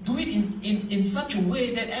do it in such a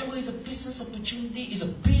way that Amway is a business opportunity, it's a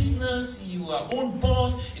business, you are own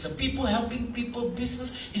boss, it's a people helping people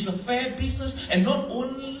business, it's a fair business, and not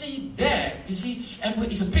only that, you see,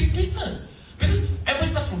 Amway is a big business. Because Amway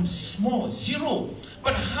starts from small, zero.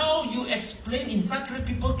 But how you explain in such a way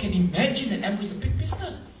people can imagine that Amway is a big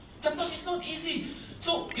business? Sometimes it's not easy.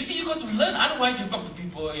 So, you see, you got to learn. Otherwise, you talk to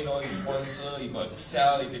people, you know, you sponsor, you got to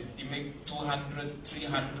sell, you make 200,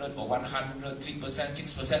 300, or 100, 3%,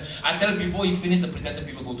 6%. I tell you, before you finish the presentation,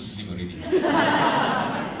 people go to sleep already.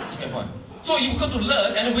 See my point? So, you got to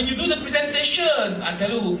learn, and when you do the presentation, I tell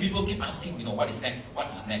you, people keep asking, you know, what is next?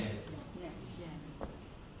 What is next?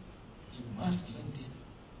 You must learn this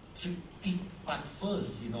tricky part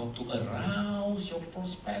first, you know, to arouse your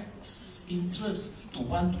prospects' interest, to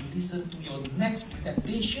want to listen to your next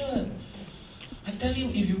presentation. I tell you,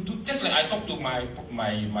 if you do, just like I talked to my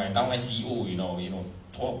downline CEO, you know,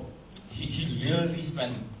 talk, he really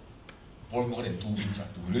spent more than 2 weeks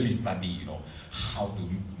to really study, you know, how to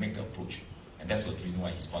make the approach. And that's the reason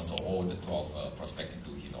why he sponsored all the 12 prospects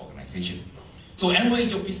into his organization. So Amway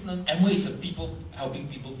is your business, Amway is a people helping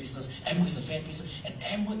people business, Amway is a fair business, and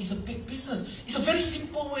Amway is a big business. It's a very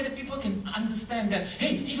simple way that people can understand that,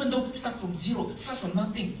 hey, even though start from zero, start from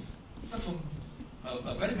nothing, start from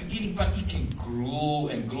a very beginning, but it can grow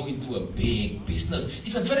and grow into a big business.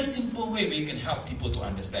 It's a very simple way where you can help people to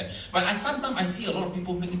understand. But sometimes I see a lot of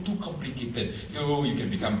people make it too complicated. So you can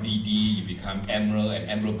become DD, you become Emerald, and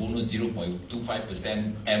Emerald bonus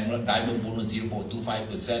 0.25%, Emerald Diamond bonus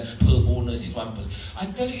 0.25%, Pearl bonus is 1%. I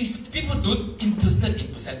tell you, people don't interested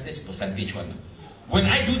in percentage one. When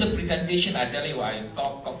I do the presentation, I tell you, I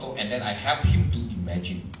talk, and then I help him to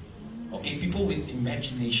imagine. Okay, people with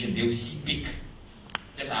imagination, they will see big.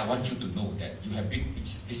 Just I want you to know that you have big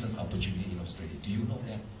business opportunity in Australia. Do you know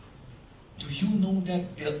that? Do you know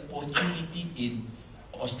that the opportunity in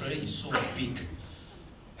Australia is so big?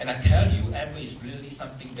 And I tell you, Amway is really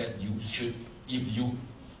something that you should, if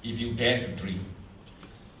you dare to dream.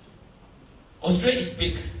 Australia is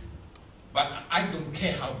big, but I don't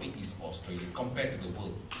care how big is Australia compared to the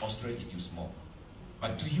world. Australia is still small.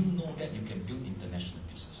 But do you know that you can build international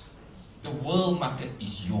business? The world market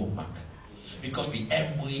is your market. Because the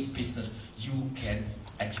Amway business, you can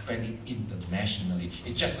expand it internationally.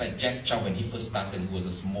 It's just like Jack Chow, when he first started, he was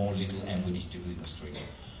a small little Amway distributor in Australia.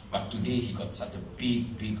 But today he got such a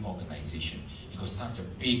big organization. He got such a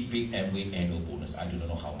big Amway annual bonus. I do not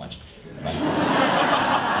know how much. But,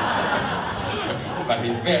 but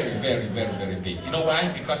it's very big. You know why?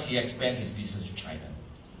 Because he expanded his business to China.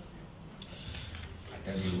 I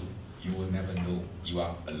tell you, you will never know you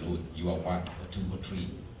are alone. You are 1 or 2 or 3.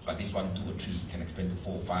 But this 1, 2 or 3 can expand to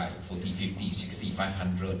 4, 5, 40, 50, 60,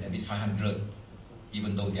 500. And this 500,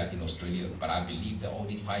 even though they are in Australia, but I believe that all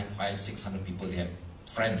these 500, 600 people, they have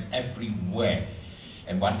friends everywhere.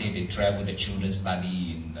 And one day they travel, the children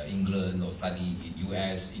study in England or study in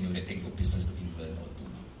US, you know, they take your business to England or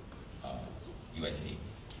to USA.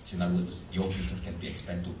 So in other words, your business can be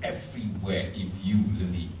expanded to everywhere if you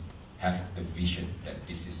really have the vision that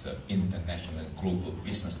this is an international global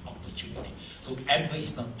business opportunity. So Amway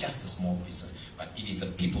is not just a small business, but it is a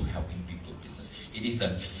people helping people business. It is a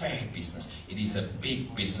fair business. It is a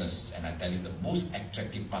big business. And I tell you, the most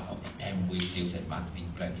attractive part of the Amway sales and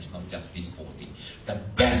marketing plan is not just this 40. The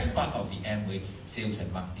best part of the Amway sales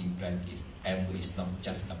and marketing plan is Amway is not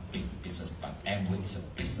just a big business, but Amway is a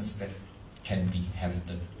business that can be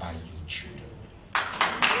inherited by your children.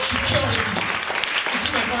 Security. You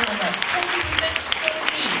see my point or not? How big is that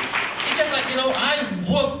security? It's just like, you know, I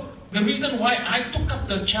work. The reason why I took up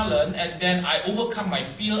the challenge and then I overcome my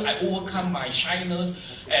fear, I overcome my shyness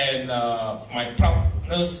and my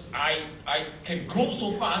proudness, I can grow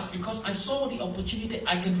so fast because I saw the opportunity that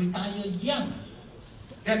I can retire young.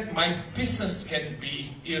 That my business can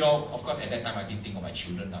be, you know, of course at that time I didn't think of my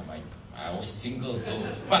children, I was single, so,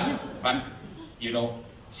 but you know,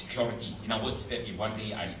 security. In other words, that if one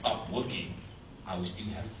day I stop working, I will still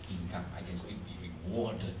have income, I can still be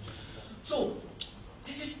rewarded. So,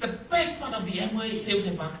 this is the best part of the Amway sales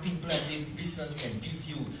and marketing plan. This business can give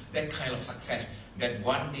you that kind of success. That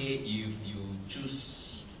one day, if you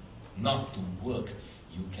choose not to work,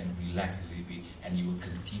 you can relax a little bit and you will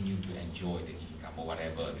continue to enjoy the income or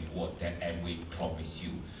whatever reward that Amway promised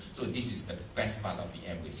you. So this is the best part of the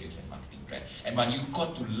Amway sales and marketing plan. And but you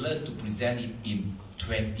got to learn to present it in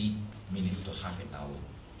 20 minutes to half an hour.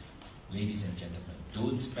 Ladies and gentlemen,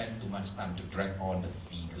 don't spend too much time to drag on the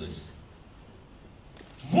figures.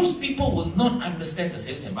 Most people will not understand the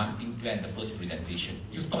sales and marketing plan the first presentation.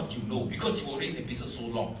 You thought you know because you were in the business so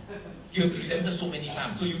long. You have presented so many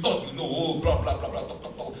times, so you thought you know, oh, blah, blah, blah, blah,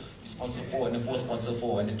 talk. You sponsor 4, and then 4 sponsor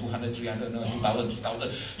 4, and then 200, 300, 2,000,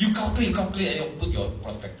 3,000. You calculate, and you put your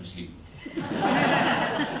prospect to sleep.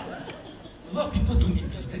 A lot of people don't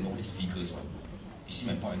interest in all these figures. Right? You see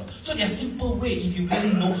my point? No? So there are simple ways, if you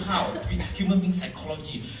really know how to be human being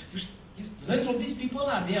psychology, you learn from these people.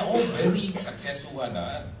 They are all very successful.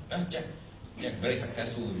 Jack, very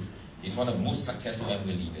successful. He's one of the most successful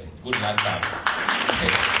Amway leaders. Good lifestyle.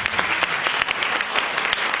 Okay.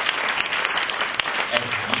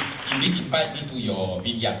 And you did invite me to your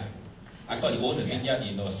vineyard. I thought you owned a vineyard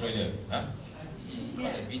in Australia. Huh? He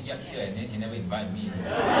got a vineyard here and then he never invited me.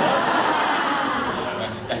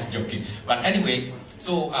 Just joking. But anyway,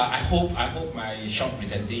 so I hope my short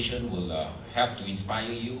presentation will help to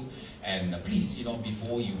inspire you. And please, you know,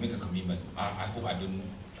 before you make a commitment, I hope I do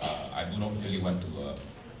not really want to,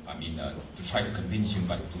 to try to convince you,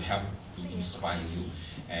 but to help to inspire you.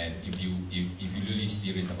 And if you really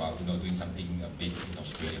serious about, you know, doing something big in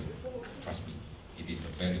Australia, trust me, it is a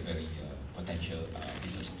very potential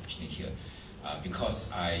business opportunity here. Because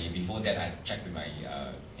before that I checked with my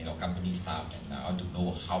company staff, and I want to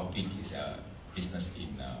know how big is business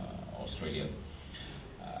in Australia.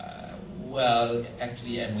 Well,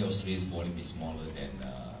 actually, Amway Australia's volume is smaller than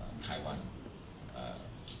Taiwan.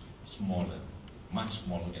 Smaller, much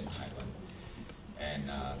smaller than Taiwan. And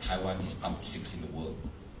Taiwan is top 6 in the world.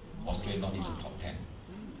 Australia not even top 10.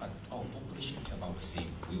 But our population is about the same.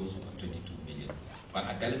 We also got 22 million. But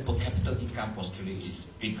I tell you, per capita income, Australia is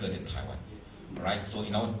bigger than Taiwan. Right? So,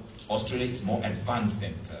 you know, Australia is more advanced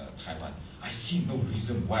than Taiwan. I see no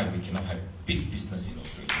reason why we cannot have big business in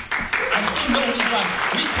Australia. I see no reason why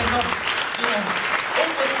we cannot, you know,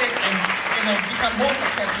 overtake and, you know, become more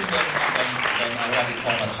successful than what we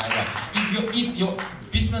call Taiwan. If your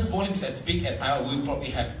business volume is as big as Taiwan, we'll probably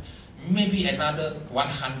have maybe another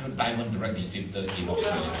 100 diamond direct distributors in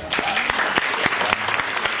Australia.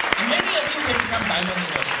 And many of you can become diamond in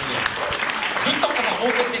Australia. Don't talk about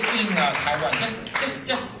overtaking Taiwan.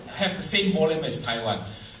 Just have the same volume as Taiwan.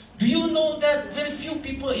 Do you know that very few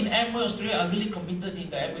people in Amway Australia are really committed in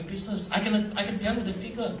the Amway business? I can tell you the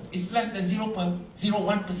figure. It's less than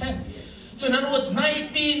 0.01%. So in other words,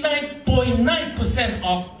 99.9%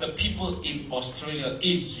 of the people in Australia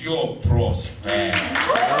is your prospect.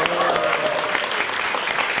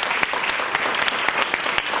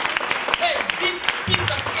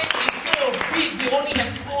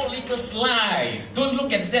 little slice. Don't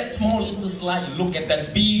look at that small little slice. Look at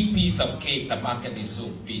that big piece of cake. The market is so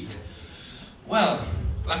big. Well,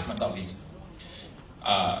 last but not least,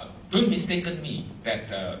 don't mistaken me that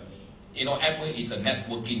Amway is a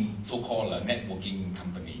networking, so-called networking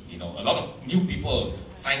company. A lot of new people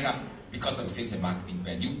sign up because of the sales and marketing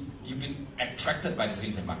plan. You've been attracted by the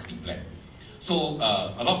sales and marketing plan. So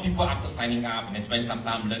a lot of people after signing up and then spend some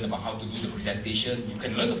time learn about how to do the presentation. You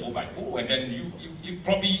can learn the 4x4 and then you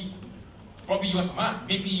probably you are smart.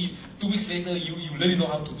 Maybe 2 weeks later you really know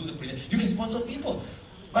how to do the presentation. You can sponsor people.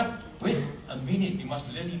 But wait a minute, you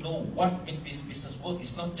must really know what makes this business work.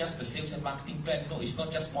 It's not just the sales and marketing plan. No, it's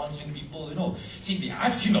not just sponsoring people. See,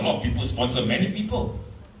 I've seen a lot of people sponsor many people.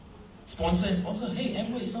 Sponsor and sponsor. Hey,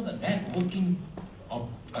 Amway is not a networking of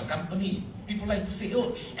a company. People like to say,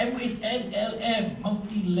 oh, Amway is MLM,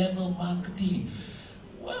 multi-level marketing.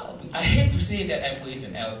 Well, I hate to say that Amway is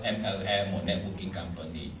an MLM or networking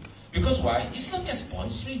company. Because why? It's not just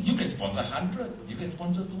sponsoring. You can sponsor 100, you can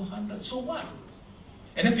sponsor 200, so what?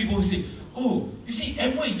 And then people will say, oh, you see,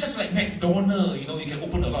 Amway is just like McDonald's, you can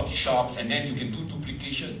open a lot of shops and then you can do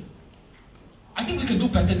duplication. I think we can do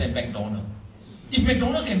better than McDonald's. If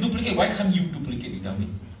McDonald's can duplicate, why can't you duplicate, you tell me?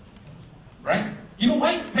 Right? You know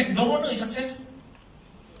why McDonald's is successful?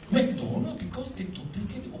 McDonald's, because they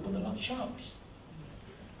duplicate, they open a lot of shops.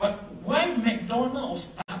 But why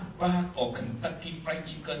McDonald's or Starbucks or Kentucky Fried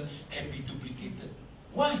Chicken can be duplicated?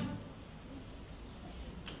 Why?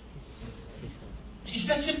 It's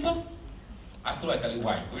just simple. After I tell you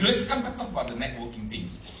why. Let's come back talk about the networking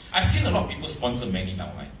things. I've seen a lot of people sponsor many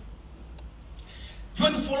downline. You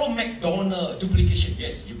want to follow McDonald's duplication?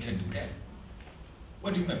 Yes, you can do that.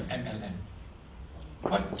 What do you mean MLM?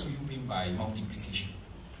 What do you mean by multiplication?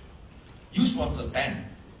 You sponsor 10.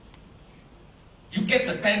 You get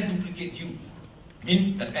the 10 duplicate you.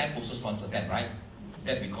 Means the 10 also sponsor 10, right?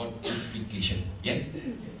 That we call duplication. Yes?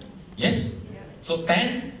 Yes? So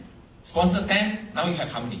 10, sponsor 10, now you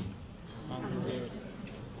have how many?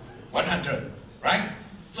 100, right?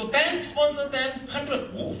 So 10, sponsor 10, 100.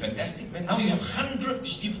 Oh, fantastic, man. Now you have 100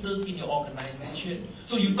 distributors in your organization.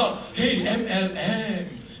 So you thought, hey, MLM,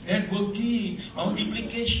 networking,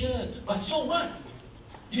 multiplication. But so what?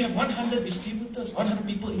 You have 100 distributors, 100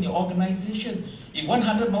 people in your organization. If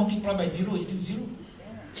 100 multiplied by 0 is still 0.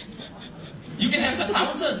 You can have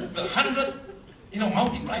 1,000, the 100,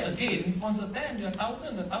 multiply again, sponsor 10, you have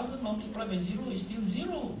 1,000, the 1,000 multiplied by 0 is still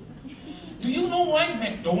 0. Do you know why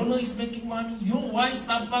McDonald's is making money? You know why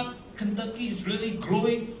Starbucks, Kentucky is really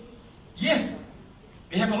growing? Yes,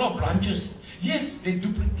 they have a lot of branches. Yes, they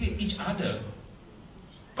duplicate each other.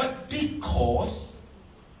 But because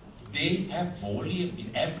they have volume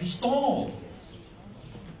in every store.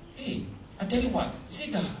 Hey, I tell you what,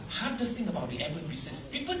 see the hardest thing about the Amway business,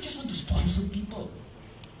 people just want to sponsor people.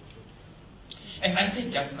 As I said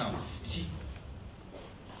just now, you see,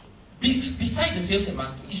 beside the sales and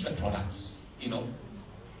marketing is the products,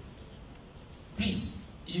 Please,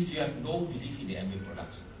 if you have no belief in the Amway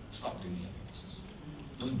products, stop doing the Amway business.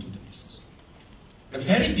 Don't do the business. The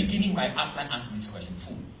very beginning, my upline asked me this question,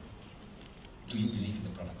 Fu, do you believe in the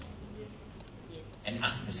product? And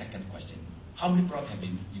ask the second question, how many products have you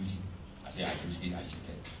been using? I say, I used it, I used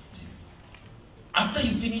it. After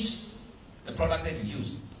you finish the product that you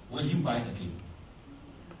use, will you buy again?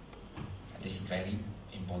 This is a very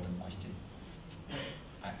important question.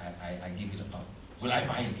 I give it a thought. Will I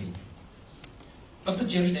buy again? Dr.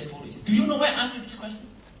 Jerry then followed. He said, do you know why I asked you this question?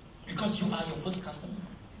 Because you are your first customer.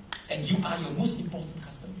 And you are your most important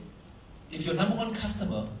customer. If your number one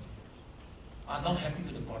customer are not happy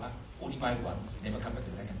with the products, only buy once, never come back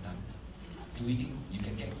the second time, do you think you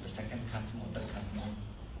can get the second customer or third customer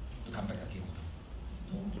to come back again?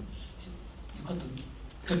 No. You got to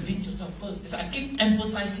convince yourself first. So I keep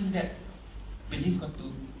emphasizing that. Belief got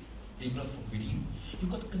to develop from within. You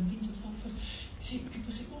got to convince yourself first. You see,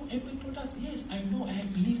 people say, oh, Amway products. Yes, I know, I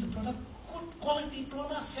believe the product. Good quality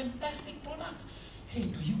products, fantastic products. Hey,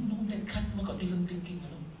 do you know that customer got different thinking,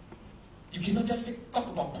 You cannot just talk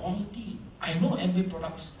about quality. I know Amway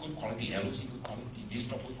products, good quality, LOC good quality,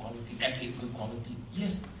 Distro good quality, SA good quality.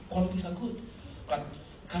 Yes, qualities are good. But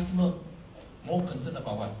customer more concerned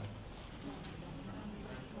about what?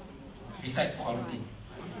 Besides quality.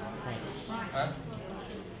 Huh?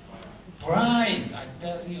 Price, I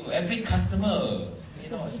tell you, every customer,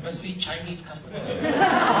 especially Chinese customer.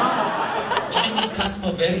 Chinese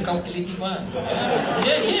customer, very calculative one.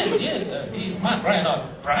 Yes, he's smart, right or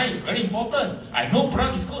not? Price, very important. I know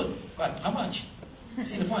product is good, but how much?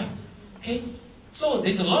 See the point? Okay? So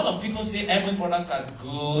there's a lot of people say Amway products are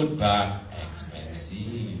good but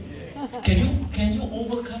expensive. Can you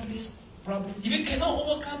overcome this problem. If you cannot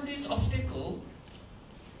overcome this obstacle,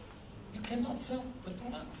 you cannot sell the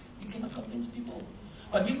products. You cannot convince people.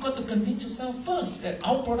 But you've got to convince yourself first that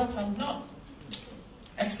our products are not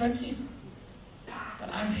expensive. But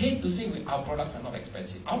I hate to say our products are not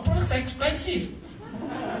expensive. Our products are expensive.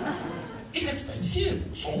 It's expensive.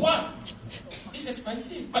 So what? It's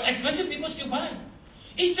expensive. But expensive people still buy.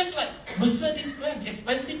 It's just like Mercedes-Benz.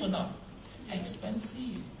 Expensive or not?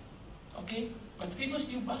 Expensive. Okay? But people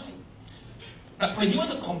still buy. But when you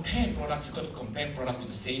want to compare products, you've got to compare product with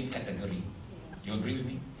the same category. You agree with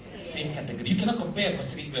me? Same category. You cannot compare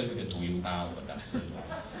Mercedes-Benz with a Toyota or a Datsun.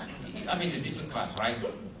 I mean, it's a different class, right?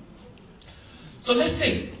 So let's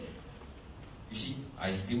say, you see,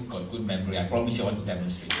 I still got good memory. I promise you I want to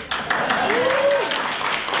demonstrate.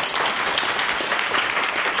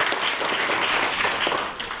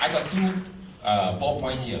 I got two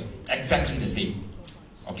ballpoints here, exactly the same.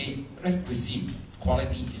 Okay, let's presume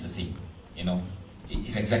quality is the same. You know,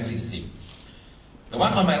 it's exactly the same. The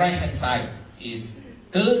one on my right hand side is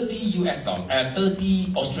 30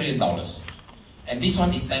 Australian dollars, and this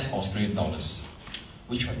one is 10 Australian dollars.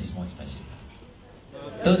 Which one is more expensive?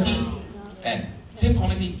 30, 10. Same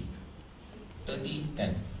quality. 30,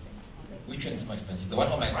 10. Which one is more expensive? The one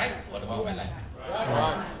on my right or the one on my left?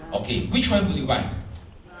 Right. Okay, which one will you buy?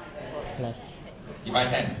 Left. You buy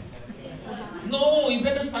 10. No, you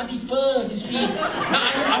better study first, you see.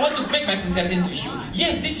 Now I want to make my presentation to you.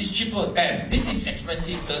 Yes, this is cheaper, 10. This is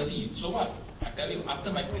expensive, 30. So what? I tell you,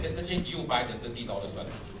 after my presentation, you buy the $30 one.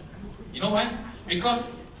 You know why? Because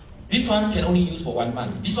this one can only use for 1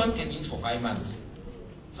 month. This one can use for 5 months.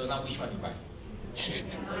 So now which one you buy?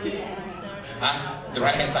 Huh? The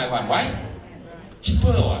right hand side one. Why?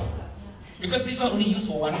 Cheaper one. Because this one only used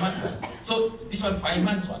for 1 month. So this one 5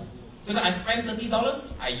 months one. So now I spend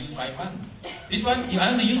 $30, I use 5 months. This one, if I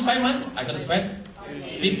only use 5 months, I gotta spend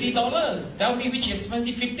 $50. Tell me which is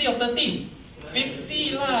expensive, 50 or 30?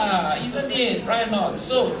 50 lah, isn't it? Right or not?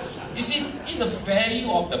 So, you see, it's the value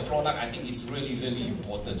of the product, I think is really, really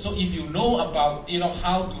important. So if you know about,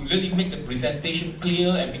 how to really make the presentation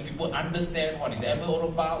clear and make people understand what is Amway all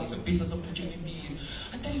about, it's a business opportunities,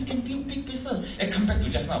 I tell you can build big business. And come back to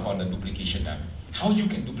just now about the duplication time. How you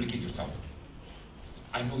can duplicate yourself.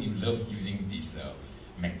 I know you love using this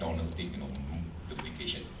McDonald's thing,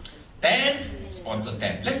 duplication. 10, sponsor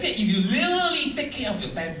 10. Let's say if you really take care of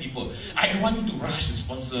your 10 people, I don't want you to rush to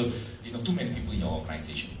sponsor, too many people in your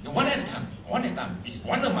organization. One at a time. One at a time. If it's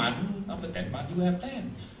 1 a month, after 10 months, you have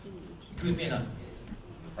 10. Agree with me, no?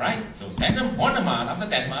 Right? So 1 a month, after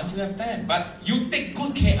 10 months, you have 10. But you take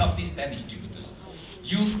good care of these 10 distributors.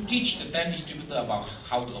 You teach the 10 distributor about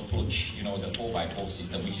how to approach, the 4x4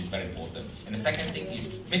 system, which is very important. And the second thing is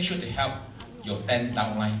make sure to help your 10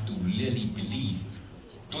 downline to really believe.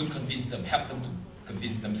 Don't convince them, help them to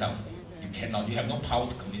convince themselves. You cannot, you have no power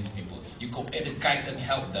to convince people. You go in and guide them,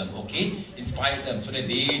 help them, okay? Inspire them so that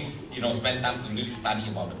they, spend time to really study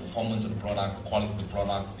about the performance of the products, the quality of the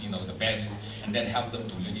products, the values, and then help them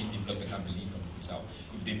to really develop the kind of belief from themselves.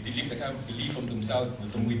 If they develop the kind of belief from themselves,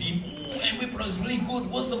 from within, Amway product is really good,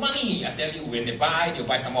 worth the money. I tell you, when they buy, they'll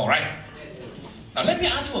buy some more, right? Now let me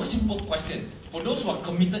ask you a simple question. For those who are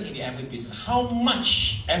committed in the Amway business, how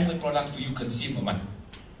much Amway products do you consume a month?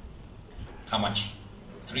 How much?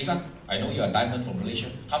 Teresa, I know you're a diamond from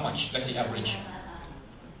Malaysia. How much? Let's say average.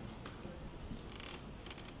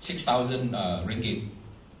 6,000 ringgit.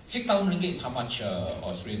 6,000 ringgit is how much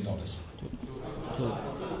Australian dollars?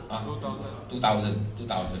 2,000.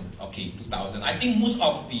 Okay, 2,000. I think most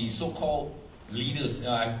of the so-called leaders,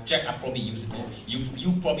 Jack, I probably use it more.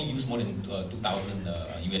 You probably use more than 2,000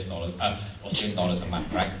 US dollars, Australian dollars a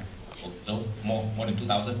month, right? So more than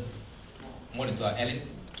 2,000. More than at least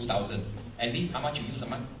 2,000. Andy, how much you use a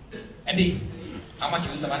month? Andy, how much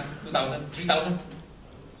you use a month? 2,000? 3,000?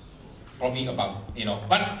 Probably about,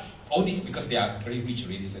 but all this because they are very rich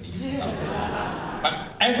already, so they use 2,000. But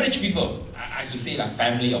average people, I should say like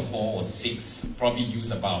family of 4 or 6, probably use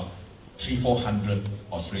about 300-400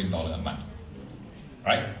 Australian dollar a month.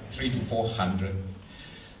 Right? 300 to 400.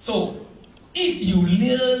 So, if you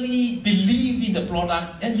really believe in the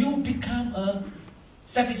products and you become a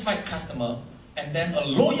satisfied customer, and then a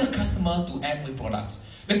loyal customer to Amway products.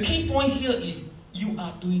 The key point here is you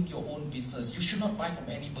are doing your own business. You should not buy from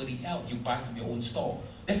anybody else. You buy from your own store.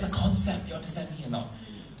 That's the concept. You understand me or not?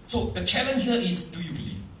 So the challenge here is, do you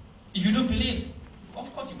believe? If you don't believe,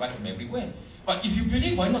 of course you buy from everywhere. But if you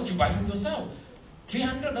believe, why not you buy from yourself?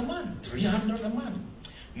 300 a month. 300 a month.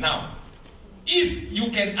 Now, if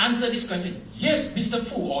you can answer this question, yes, Mr.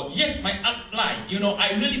 Fu, or yes, my upline,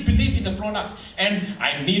 I really believe in the products, and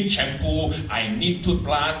I need shampoo, I need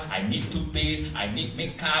toothbrush, I need toothpaste, I need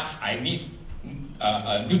makeup, I need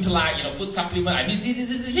Nutrilite, food supplement, I need this.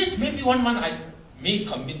 Yes, maybe 1 month I may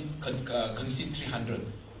consume 300.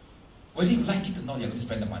 Whether you like it or not, you're going to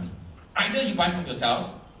spend the money. Either you buy from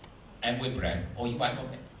yourself, Amway brand, or you buy from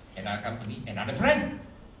another company, another brand.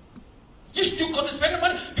 You still got to spend the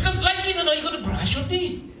money, because like it or not, you got to brush your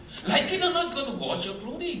teeth. Like it or not, you got to wash your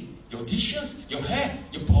clothing, your dishes, your hair,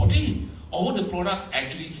 your body. All the products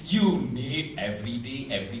actually you need every day,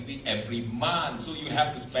 every week, every month. So you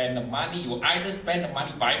have to spend the money. You either spend the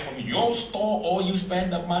money buy from your store, or you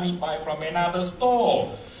spend the money buy from another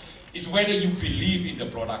store. It's whether you believe in the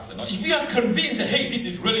products or not. If you are convinced that, hey, this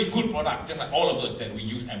is really good product, just like all of us that we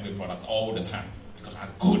use Amway products all the time because are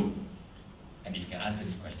good. And if you can answer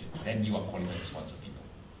this question, then you are qualified to sponsor people.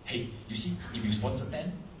 Hey, you see, if you sponsor 10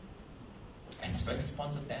 and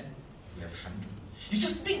sponsor 10, we have 100. You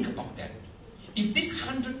just think about that. If these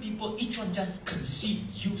 100 people, each one just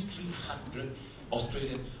use 300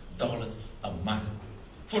 Australian dollars a month.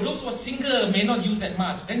 For those who are single, may not use that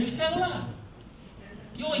much, then you sell lah.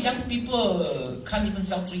 Your young people can't even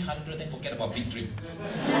sell 300, then forget about big drink.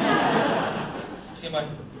 See why?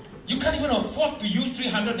 You can't even afford to use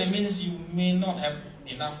 300, that means you may not have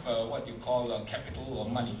enough what you call capital or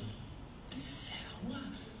money. Then sell lah.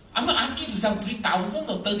 I'm not asking you to sell 3,000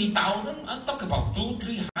 or 30,000. I'm talking about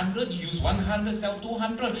 200-300. You use 100, sell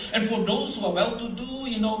 200. And for those who are well-to-do,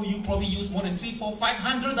 you probably use more than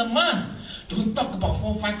 300-500 a month. Don't talk about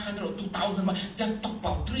 400-500 or 2,000 a month. Just talk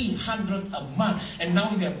about 300 a month. And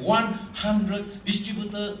now you have 100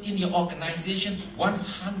 distributors in your organization.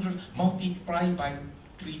 100 multiplied by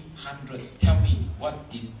 300. Tell me, what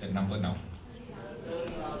is the number now?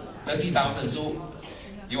 30,000. So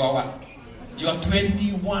you are what? You are 21%.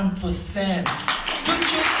 Don't you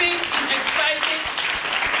think it's exciting?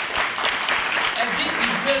 And this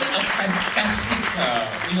is really a fantastic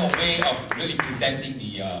way of really presenting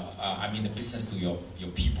the business to your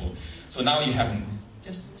people. So now you have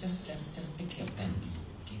just take care of them.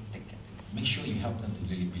 Okay? Take care of them. Make sure you help them to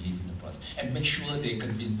really believe in the process, and make sure they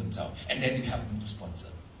convince themselves, and then you help them to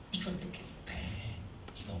sponsor. Each one take care of them.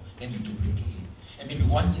 Then you duplicate. And maybe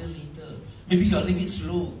 1 year later, maybe you're a little bit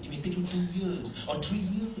slow. It may take you 2 years or 3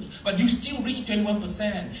 years, but you still reach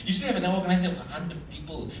 21%. You still have an organization of 100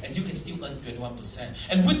 people, and you can still earn 21%.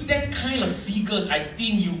 And with that kind of figures, I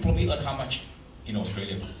think you probably earn how much in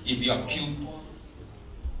Australia? If you are queued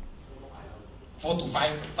 4,000 to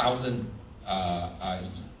 5,000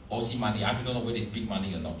 Aussie money. I don't know whether it's big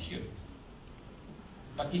money or not here.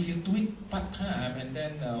 But if you do it part-time, and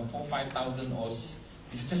then 4,000-5,000, or is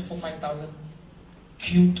it just 4,000-5,000?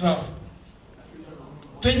 Q12.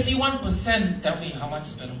 21%, tell me how much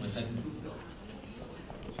is 20%?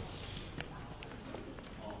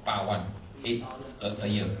 Per one, 8 a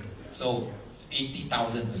year. So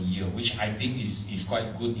 80,000 a year, which I think is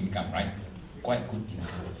quite good income, right? Quite good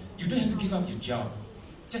income. You don't have to give up your job.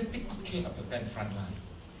 Just take good care of your 10 front line.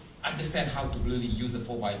 Understand how to really use the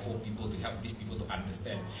 4x4 people to help these people to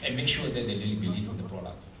understand and make sure that they really believe in the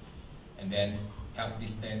products. And then help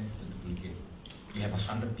these 10 to duplicate. You have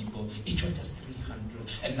 100 people, each one just 300,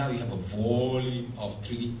 and now you have a volume of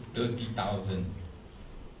 30,000,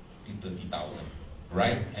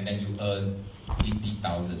 right? And then you earn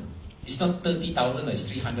 80,000. It's not 30,000, it's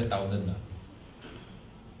 300,000.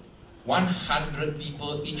 100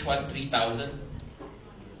 people, each one 3,000,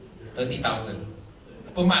 30,000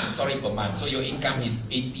 per month. Sorry, per month. So your income is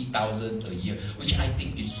 80,000 a year, which I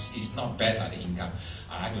think is not bad. The income.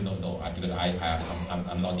 I do not know because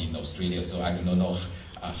I'm not in Australia, so I do not know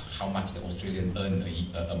how much the Australian earn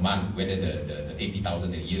a month, whether the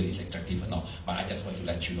 80,000 a year is attractive or not. But I just want to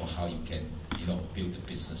let you know how you can build the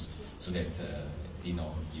business so that you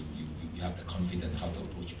have the confidence how to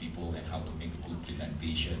approach people and how to make a good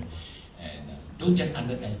presentation, and don't just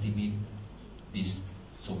underestimate this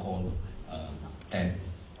so-called 10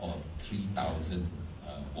 or 3,000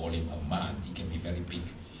 volume a month. It can be very big,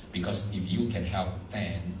 because if you can help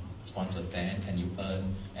 10, sponsor 10, and you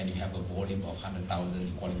earn, and you have a volume of 100,000,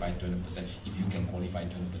 you qualify 20%. If you can qualify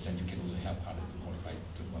 20%, you can also help others to qualify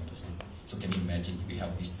 21%. So can you imagine if you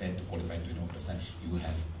help this 10 to qualify 21%, you will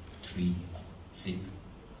have 3, 6,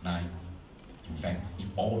 9. In fact, if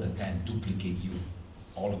all the 10 duplicate you,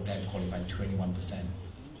 all of them qualify 21%,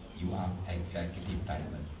 you are executive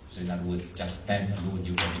diamond. So in other words, just 10 alone,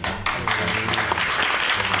 you can become executive.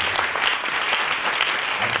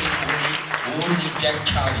 I think only Jack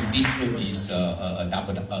Charles in this room is a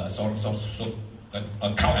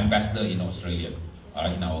account ambassador in Australia.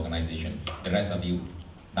 in our organization. The rest of you,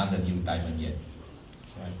 none of you diamond yet.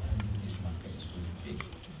 So I tell you, this market is really big.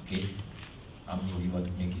 Okay? How many of you want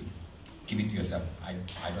to make it? Keep it to yourself. I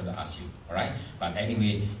don't ask you. Alright? But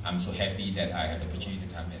anyway, I'm so happy that I have the opportunity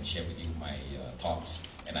to come and share with you my thoughts.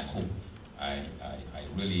 And I hope I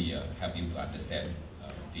really help you to understand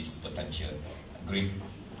this potential great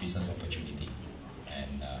business opportunity.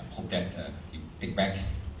 And hope that you take back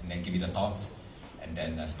and then give it a thought and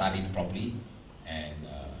then study it properly. And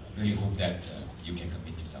really hope that you can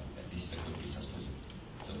commit yourself that this is a good business for you.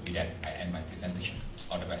 So with that, I end my presentation.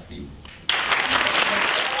 All the best to you.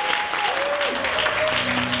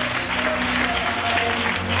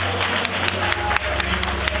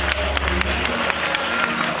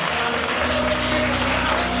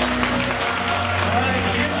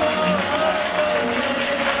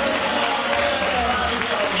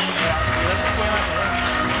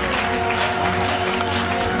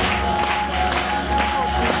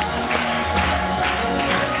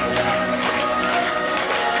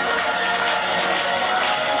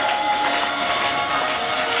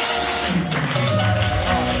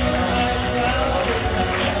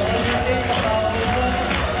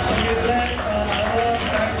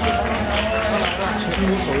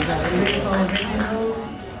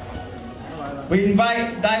 We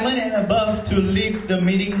invite Diamond and above to leave the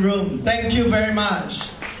meeting room. Thank you very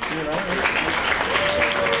much.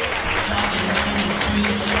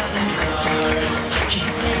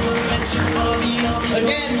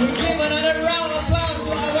 Again, we give another round of applause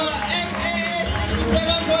to our MAA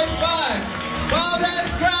 67.5 Founders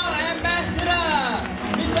Crown Ambassador,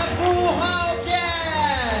 Mr. Fu Hao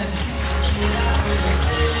Kian.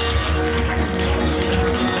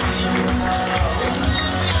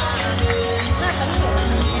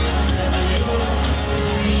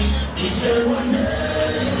 He said one day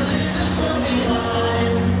you leave this one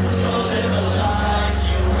behind, so live a life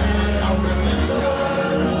you will remember.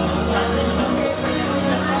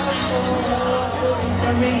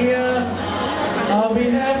 Coming here, we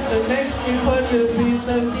have the next event will be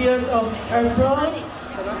 30th of April.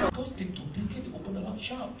 Because they duplicate, they open a lot of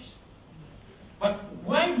shops. But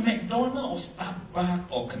why McDonald's or Starbucks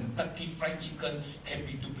or Kentucky Fried Chicken can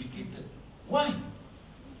be duplicated? Why?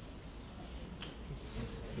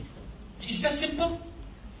 It's just simple.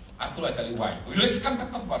 After I tell you why. Let's come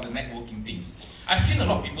back talk about the networking things. I've seen a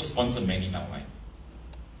lot of people sponsor many now, right?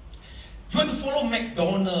 You want to follow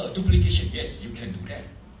McDonald's duplication? Yes, you can do that.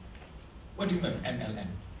 What do you mean MLM?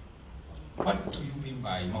 What do you mean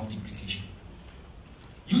by multiplication?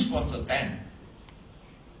 You sponsor 10.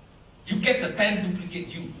 You get the 10 duplicate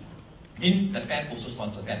you. Means the 10 also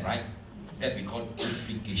sponsor 10, right? That we call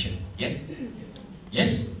duplication. Yes?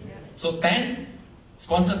 Yes? So 10,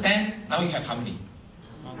 sponsor 10, now you have how many?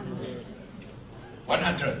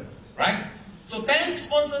 100, right? So 10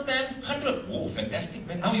 sponsor 10, 100. Oh, fantastic,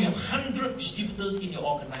 man. Now you have 100 distributors in your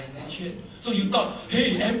organization. So you thought,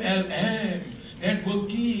 hey, MLM,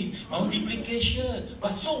 networking, multiplication.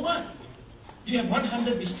 But so what? You have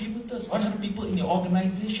 100 distributors, 100 people in your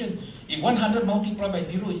organization. If 100 multiplied by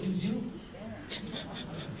 0 is still 0.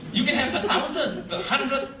 You can have 1,000, the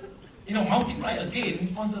 100, multiply again,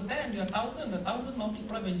 sponsor 10, you have 1,000, 1,000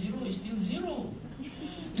 multiplied by 0 is still 0.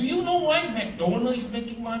 Do you know why McDonald's is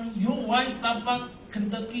making money? You know why Starbucks,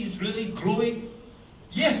 Kentucky is really growing?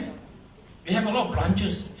 Yes, they have a lot of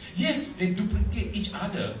branches. Yes, they duplicate each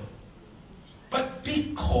other. But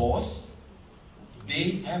because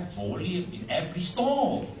they have volume in every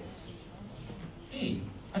store. Hey,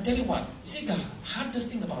 I tell you what, see the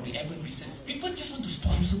hardest thing about the Amway business, people just want to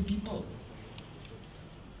sponsor people.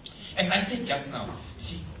 As I said just now, you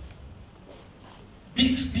see,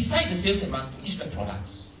 beside the sales and marketing is the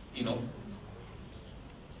products,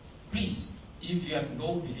 Please, if you have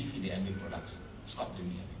no belief in the Amway products, stop doing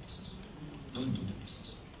the Amway business. Don't do the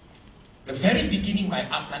business. The very beginning, my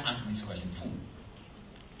upline asked me this question, Fu,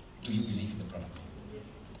 do you believe in the product?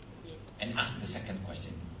 And ask the second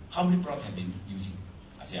question, how many products have you been using?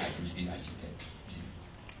 I say, I use it, I see that.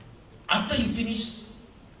 After you finish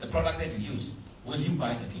the product that you use, will you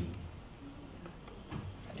buy again?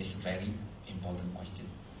 This is a very important question.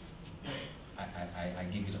 I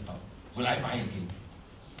give it a thought. Will I buy again?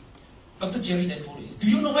 Dr. Jerry then followed and said, do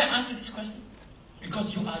you know why I asked you this question?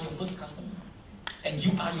 Because you are your first customer. And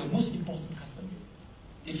you are your most important customer.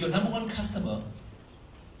 If your number one customer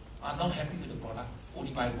are not happy with the products,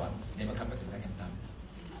 only buy once, never come back the second time,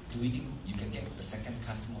 do you think you can get the second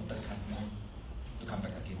customer or third customer to come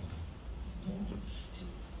back again? No.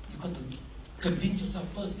 You got to convince yourself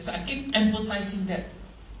first. So I keep emphasizing that.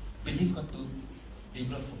 Belief got to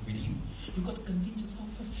develop from within. You got to convince yourself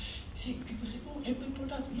first. See, people say, oh, Amway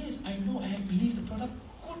products. Yes, I know, I believe the product,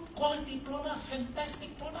 good quality products,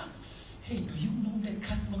 fantastic products. Hey, do you know that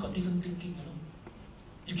customer got different thinking, you know?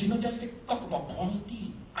 You cannot just talk about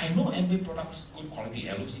quality. I know Amway products, good quality,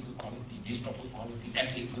 LOC good quality, Distro good quality,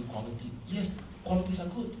 SA good quality. Yes, qualities are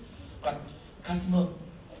good. But customer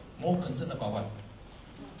more concerned about what?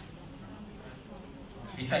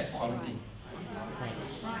 Besides quality.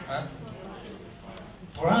 Huh?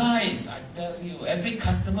 Price, I tell you, every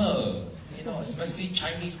customer, you know, especially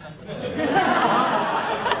Chinese customer.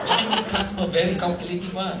 Chinese customer, very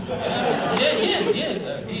calculative one.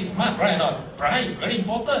 Yes, he's smart, right or not? Price, very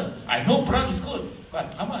important. I know product is good,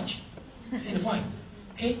 but how much? See the point?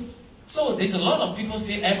 Okay? So there's a lot of people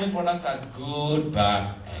say Amway products are good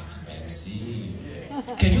but expensive.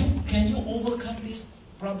 Can you overcome this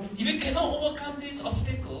problem? If you cannot overcome this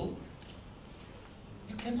obstacle,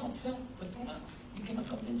 you cannot sell the products. You cannot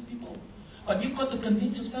convince people. But you've got to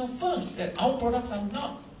convince yourself first that our products are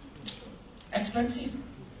not expensive.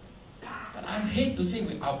 But I hate to say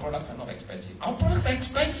our products are not expensive. Our products are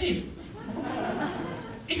expensive.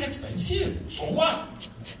 It's expensive. So what?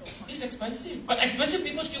 It's expensive. But expensive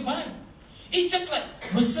people still buy. It's just like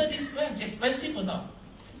Mercedes-Benz. Expensive or not?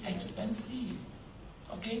 Expensive.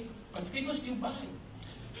 Okay? But people still buy.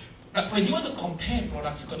 But when you want to compare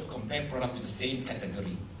products, you've got to compare products with the same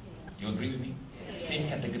category. You agree with me? Same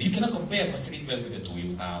category. You cannot compare Mercedes-Benz with a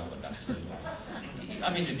Toyota or Datsun. I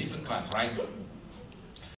mean, it's a different class, right?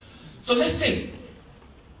 So let's say,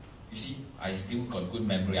 you see, I still got good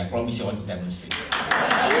memory. I promise you I want to demonstrate.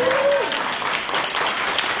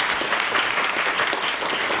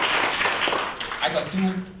 I got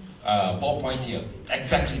two ballpoints here,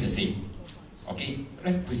 exactly the same. Okay,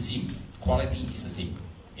 let's presume quality is the same.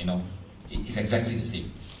 You know, it's exactly the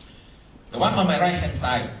same. The one on my right hand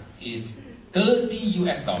side is 30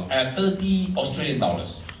 Australian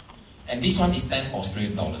dollars, and this one is 10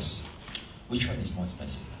 Australian dollars. Which one is more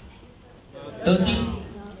expensive? 30,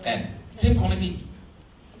 10. Same quality.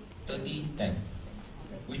 30, 10.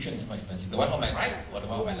 Which one is more expensive? The one on my right or the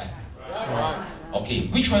one on my left? Right. Okay,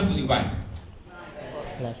 which one will you buy?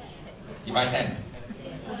 Left. You buy 10.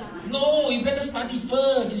 No, you better study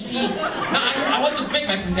first, you see. Now I want to make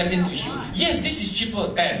my presentation to you. Yes, this is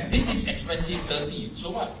cheaper, 10. This is expensive, 30.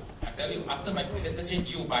 So what? I tell you, after my presentation,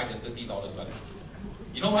 you buy the $30 one.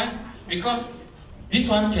 You know why? Because this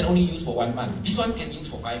one can only use for 1 month. This one can use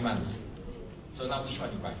for 5 months. So now which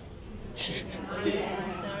one you buy?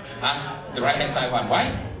 The right hand side one.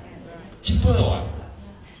 Why? Cheaper one.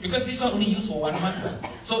 Because this one only used for 1 month. One.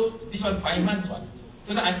 So this one 5 months one.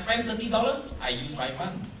 So now I spend $30, I use 5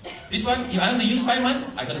 months. This one, if I only use 5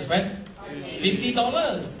 months, I gotta spend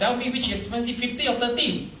 $50. Tell me which is expensive, 50 or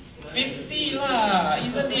 30? 50 lah,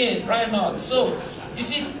 isn't it? Right or not? So, you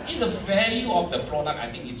see, it's the value of the product I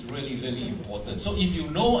think is really, really important. So if you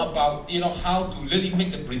know about, how to really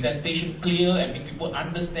make the presentation clear and make people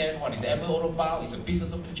understand what is Amway all about, it's a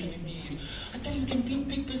business opportunities, I tell you can build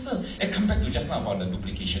big business. And come back to just now about the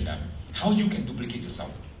duplication. How you can duplicate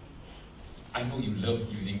yourself. I know you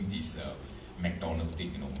love using this McDonald's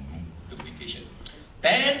thing, duplication.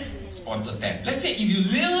 10, sponsor 10. Let's say if you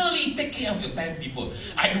really take care of your 10 people,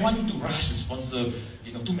 I don't want you to rush to sponsor,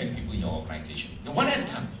 too many people in your organization. One at a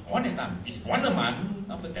time. One at a time. If 1 a month,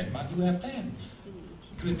 after 10 months, you have 10.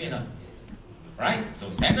 Agree with me now? Right? So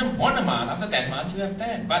 1 a month, after 10 months, you have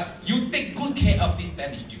 10. But you take good care of these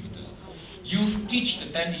 10 distributors. You teach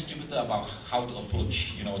the 10 distributor about how to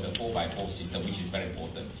approach, the 4x4 system, which is very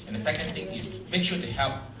important. And the second thing is make sure to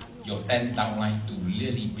help your 10 downline to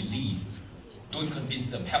really believe. Don't convince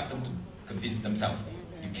them, help them to convince themselves.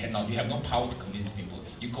 You cannot, you have no power to convince people.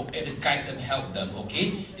 You go and guide them, help them,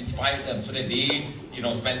 okay? Inspire them so that they,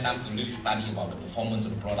 spend time to really study about the performance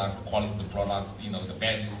of the products, the quality of the products, the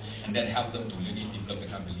values, and then help them to really develop the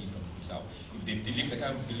kind of belief from themselves. If they develop the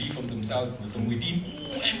kind of belief from themselves, from within,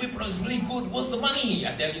 Amway product is really good, worth the money.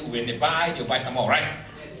 I tell you, when they buy, they'll buy some more, right?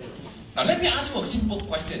 Now let me ask you a simple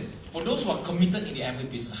question. For those who are committed in the Amway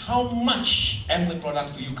business, how much Amway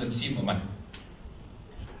products do you consume a month?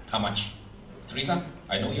 How much? Teresa,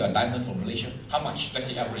 I know you're a diamond from Malaysia. How much? Let's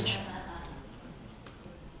say average.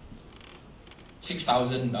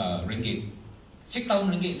 6,000 ringgit.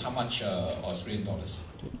 6,000 ringgit is how much Australian dollars?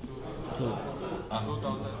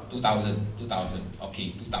 2,000. 2,000.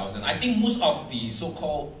 Okay, 2,000. I think most of the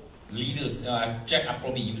so-called leaders, I've checked, I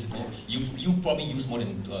probably use more. You probably use more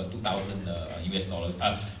than 2,000 US dollars,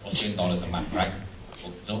 Australian dollars a month, right?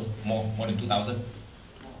 So more than 2,000.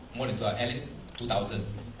 More than at least 2,000.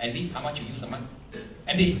 Andy, how much you use a month?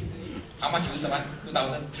 Andy, how much you use a month?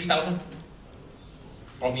 2,000? 3,000?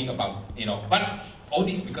 Probably about, But All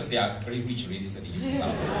this because they are very rich already, so they use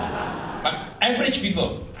 2,000. But average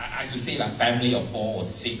people, I should say like family of 4 or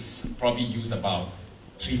 6, probably use about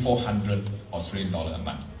 300-400 Australian dollar a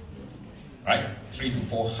month. Right? 300 to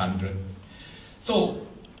 400. So,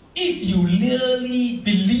 if you really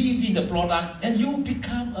believe in the products and you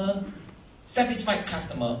become a satisfied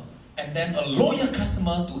customer and then a loyal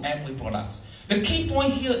customer to Amway products, the key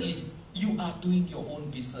point here is you are doing your own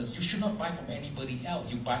business. You should not buy from anybody else.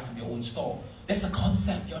 You buy from your own store. That's the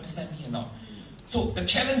concept. You understand me or not? So the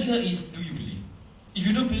challenge here is, do you believe? If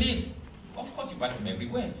you don't believe, of course you buy from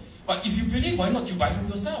everywhere. But if you believe, why not you buy from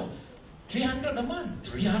yourself? 300 a month,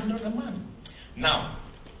 300 a month. Now,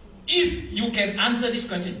 if you can answer this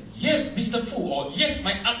question, yes, Mr. Fu, or yes,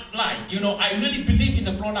 my upline, I really believe in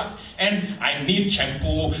the products, and I need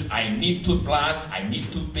shampoo, I need toothbrush, I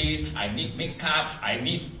need toothpaste, I need makeup, I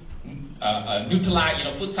need Nutrilite,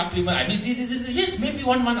 food supplement, I need this. Yes, maybe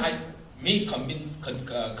 1 month I may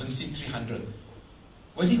consume 300.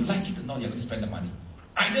 Whether you like it or not, you're going to spend the money.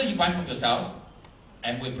 Either you buy from yourself,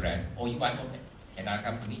 Amway brand, or you buy from another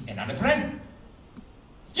company, another brand.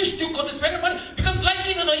 You still got to spend the money, because like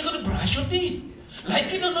it or not, you got to brush your teeth.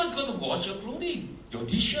 Like it or not, you got to wash your clothing, your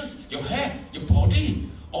dishes, your hair, your body.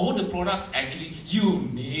 All the products actually you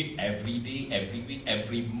need every day, every week,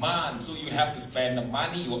 every month. So you have to spend the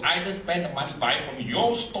money. You either spend the money buy from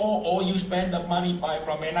your store, or you spend the money buy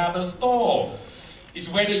from another store. It's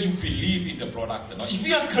whether you believe in the products or not. If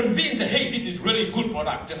you are convinced that, hey, this is really good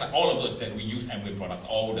product, just like all of us that we use Amway products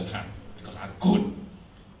all the time because are good.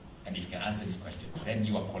 And if you can answer this question, then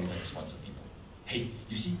you are qualified to sponsor people. Hey,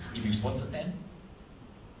 you see, if you sponsor them,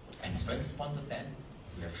 and sponsor them,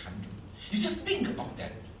 you have 100. You just think about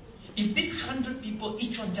that. If these 100 people,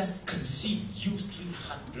 each one just use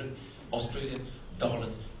 300 Australian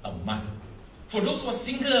dollars a month. For those who are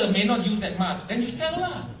single, may not use that much, then you sell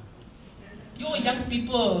lah. Your young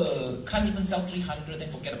people can't even sell 300, then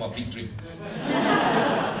forget about big drink.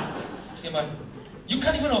 See, but you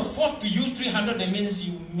can't even afford to use 300, that means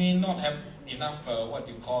you may not have enough,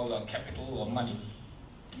 capital or money.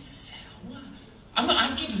 Then sell lah. I'm not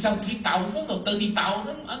asking you to sell 3,000 or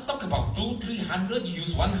 30,000. I'm talking about 200-300. You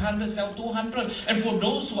use 100, sell 200. And for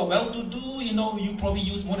those who are well-to-do, you probably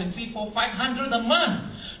use more than 300-500 a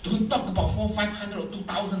month. Don't talk about 400-500 or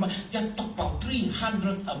 2,000 a month. Just talk about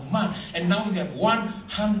 300 a month. And now you have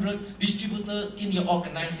 100 distributors in your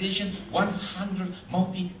organization. 100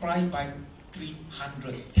 multiplied by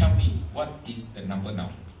 300. Tell me, what is the number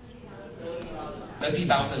now?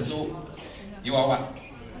 30,000. So you are what?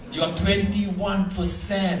 You are 21%.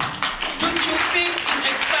 Don't you think it's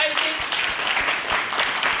exciting?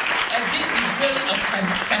 And this is really a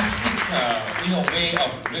fantastic way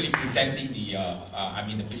of really presenting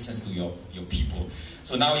the business to your people.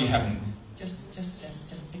 So now you have just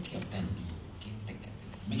take care of them, people. Okay? Take care of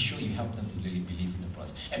them. Make sure you help them to really believe in the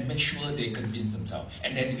process, and make sure they convince themselves,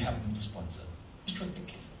 and then you help them to sponsor. Each one take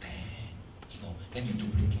care of them. Then you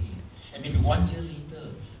duplicate. And maybe 1 year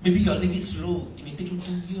later, maybe you're a little bit slow. It may take you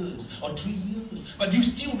 2 years or 3 years, but you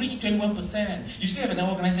still reach 21%. You still have an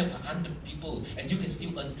organization of 100 people, and you can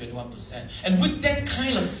still earn 21%. And with that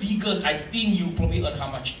kind of figures, I think you probably earn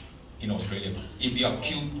how much in Australia? If you are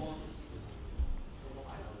queued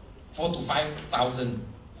 4,000 to 5,000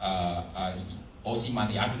 Aussie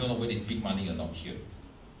money, I don't know whether it's big money or not here.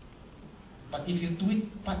 But if you do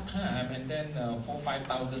it part-time, and then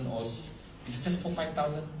 4,000-5,000 Aussie, is it just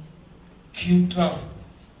 4,000-5,000? Q12.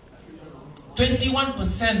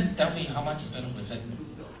 21%. Tell me how much is 20%?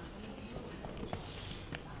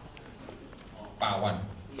 Per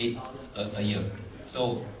 8 a year.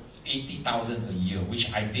 So 80,000 a year, which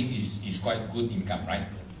I think is quite good income, right?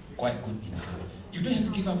 Quite good income. You don't have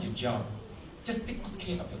to give up your job. Just take good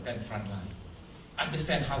care of your 10 front line.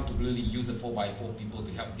 Understand how to really use the 4x4 people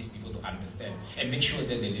to help these people to understand, and make sure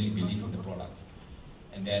that they really believe in the products.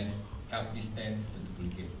 And then help these 10 to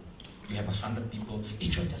duplicate. You have 100 people,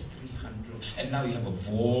 each one just 300, and now you have a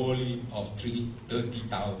volume of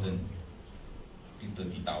 30,000,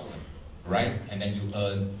 right? And then you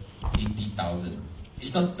earn 80,000.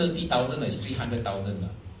 It's not 30,000, it's 300,000.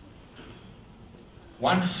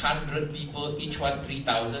 100 people, each one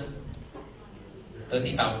 3,000,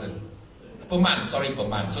 30,000 per month.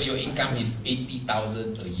 So your income is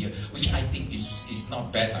 80,000 a year, which I think is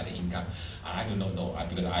not bad the income. I do not know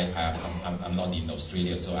because I'm not in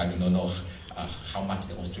Australia, so I do not know how much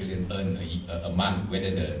the Australian earn a month, whether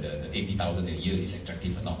the 80,000 a year is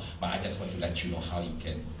attractive or not. But I just want to let you know how you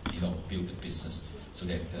can build the business so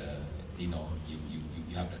that you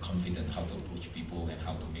have the confidence how to approach people and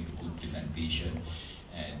how to make a good presentation,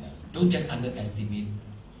 and don't just underestimate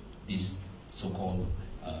this so-called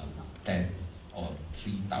 10 or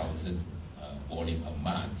 3,000 volume a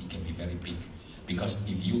month, it can be very big. Because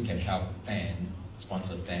if you can help 10,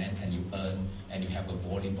 sponsor 10, and you earn, and you have a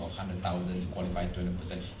volume of 100,000, you qualify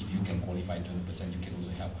 20%. If you can qualify 20%, you can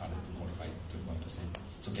also help others to qualify 21%.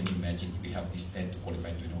 So can you imagine if you have this 10 to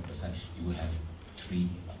qualify 21%, you will have 3,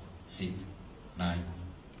 6, 9.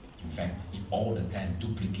 In fact, if all the 10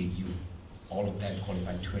 duplicate you, all of them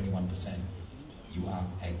qualify 21%, you are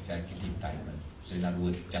executive diamond. So in other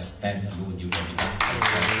words, just 10 alone, you can become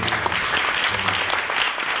executive.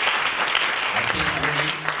 I think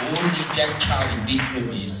only Jack Chow in this room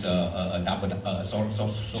is a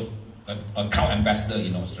account ambassador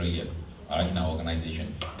in Australia, in our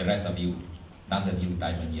organization. The rest of you, none of you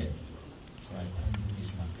diamond yet. So I tell you,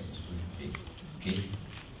 this market is really big. Okay,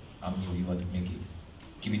 you want to make it.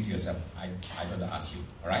 Keep it to yourself. I don't ask you,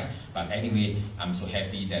 all right? But anyway, I'm so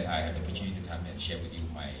happy that I have the opportunity to come and share with you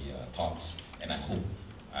my thoughts, and I hope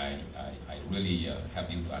I really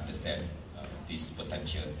help you to understand this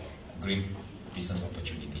potential great business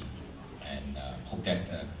opportunity, and hope that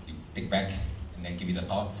you take back and then give it a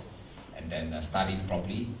thought, and then study it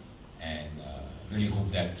properly, and really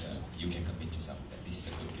hope that you can commit yourself that this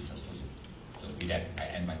is a good business for you. So with that,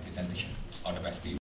 I end my presentation. All the best to you.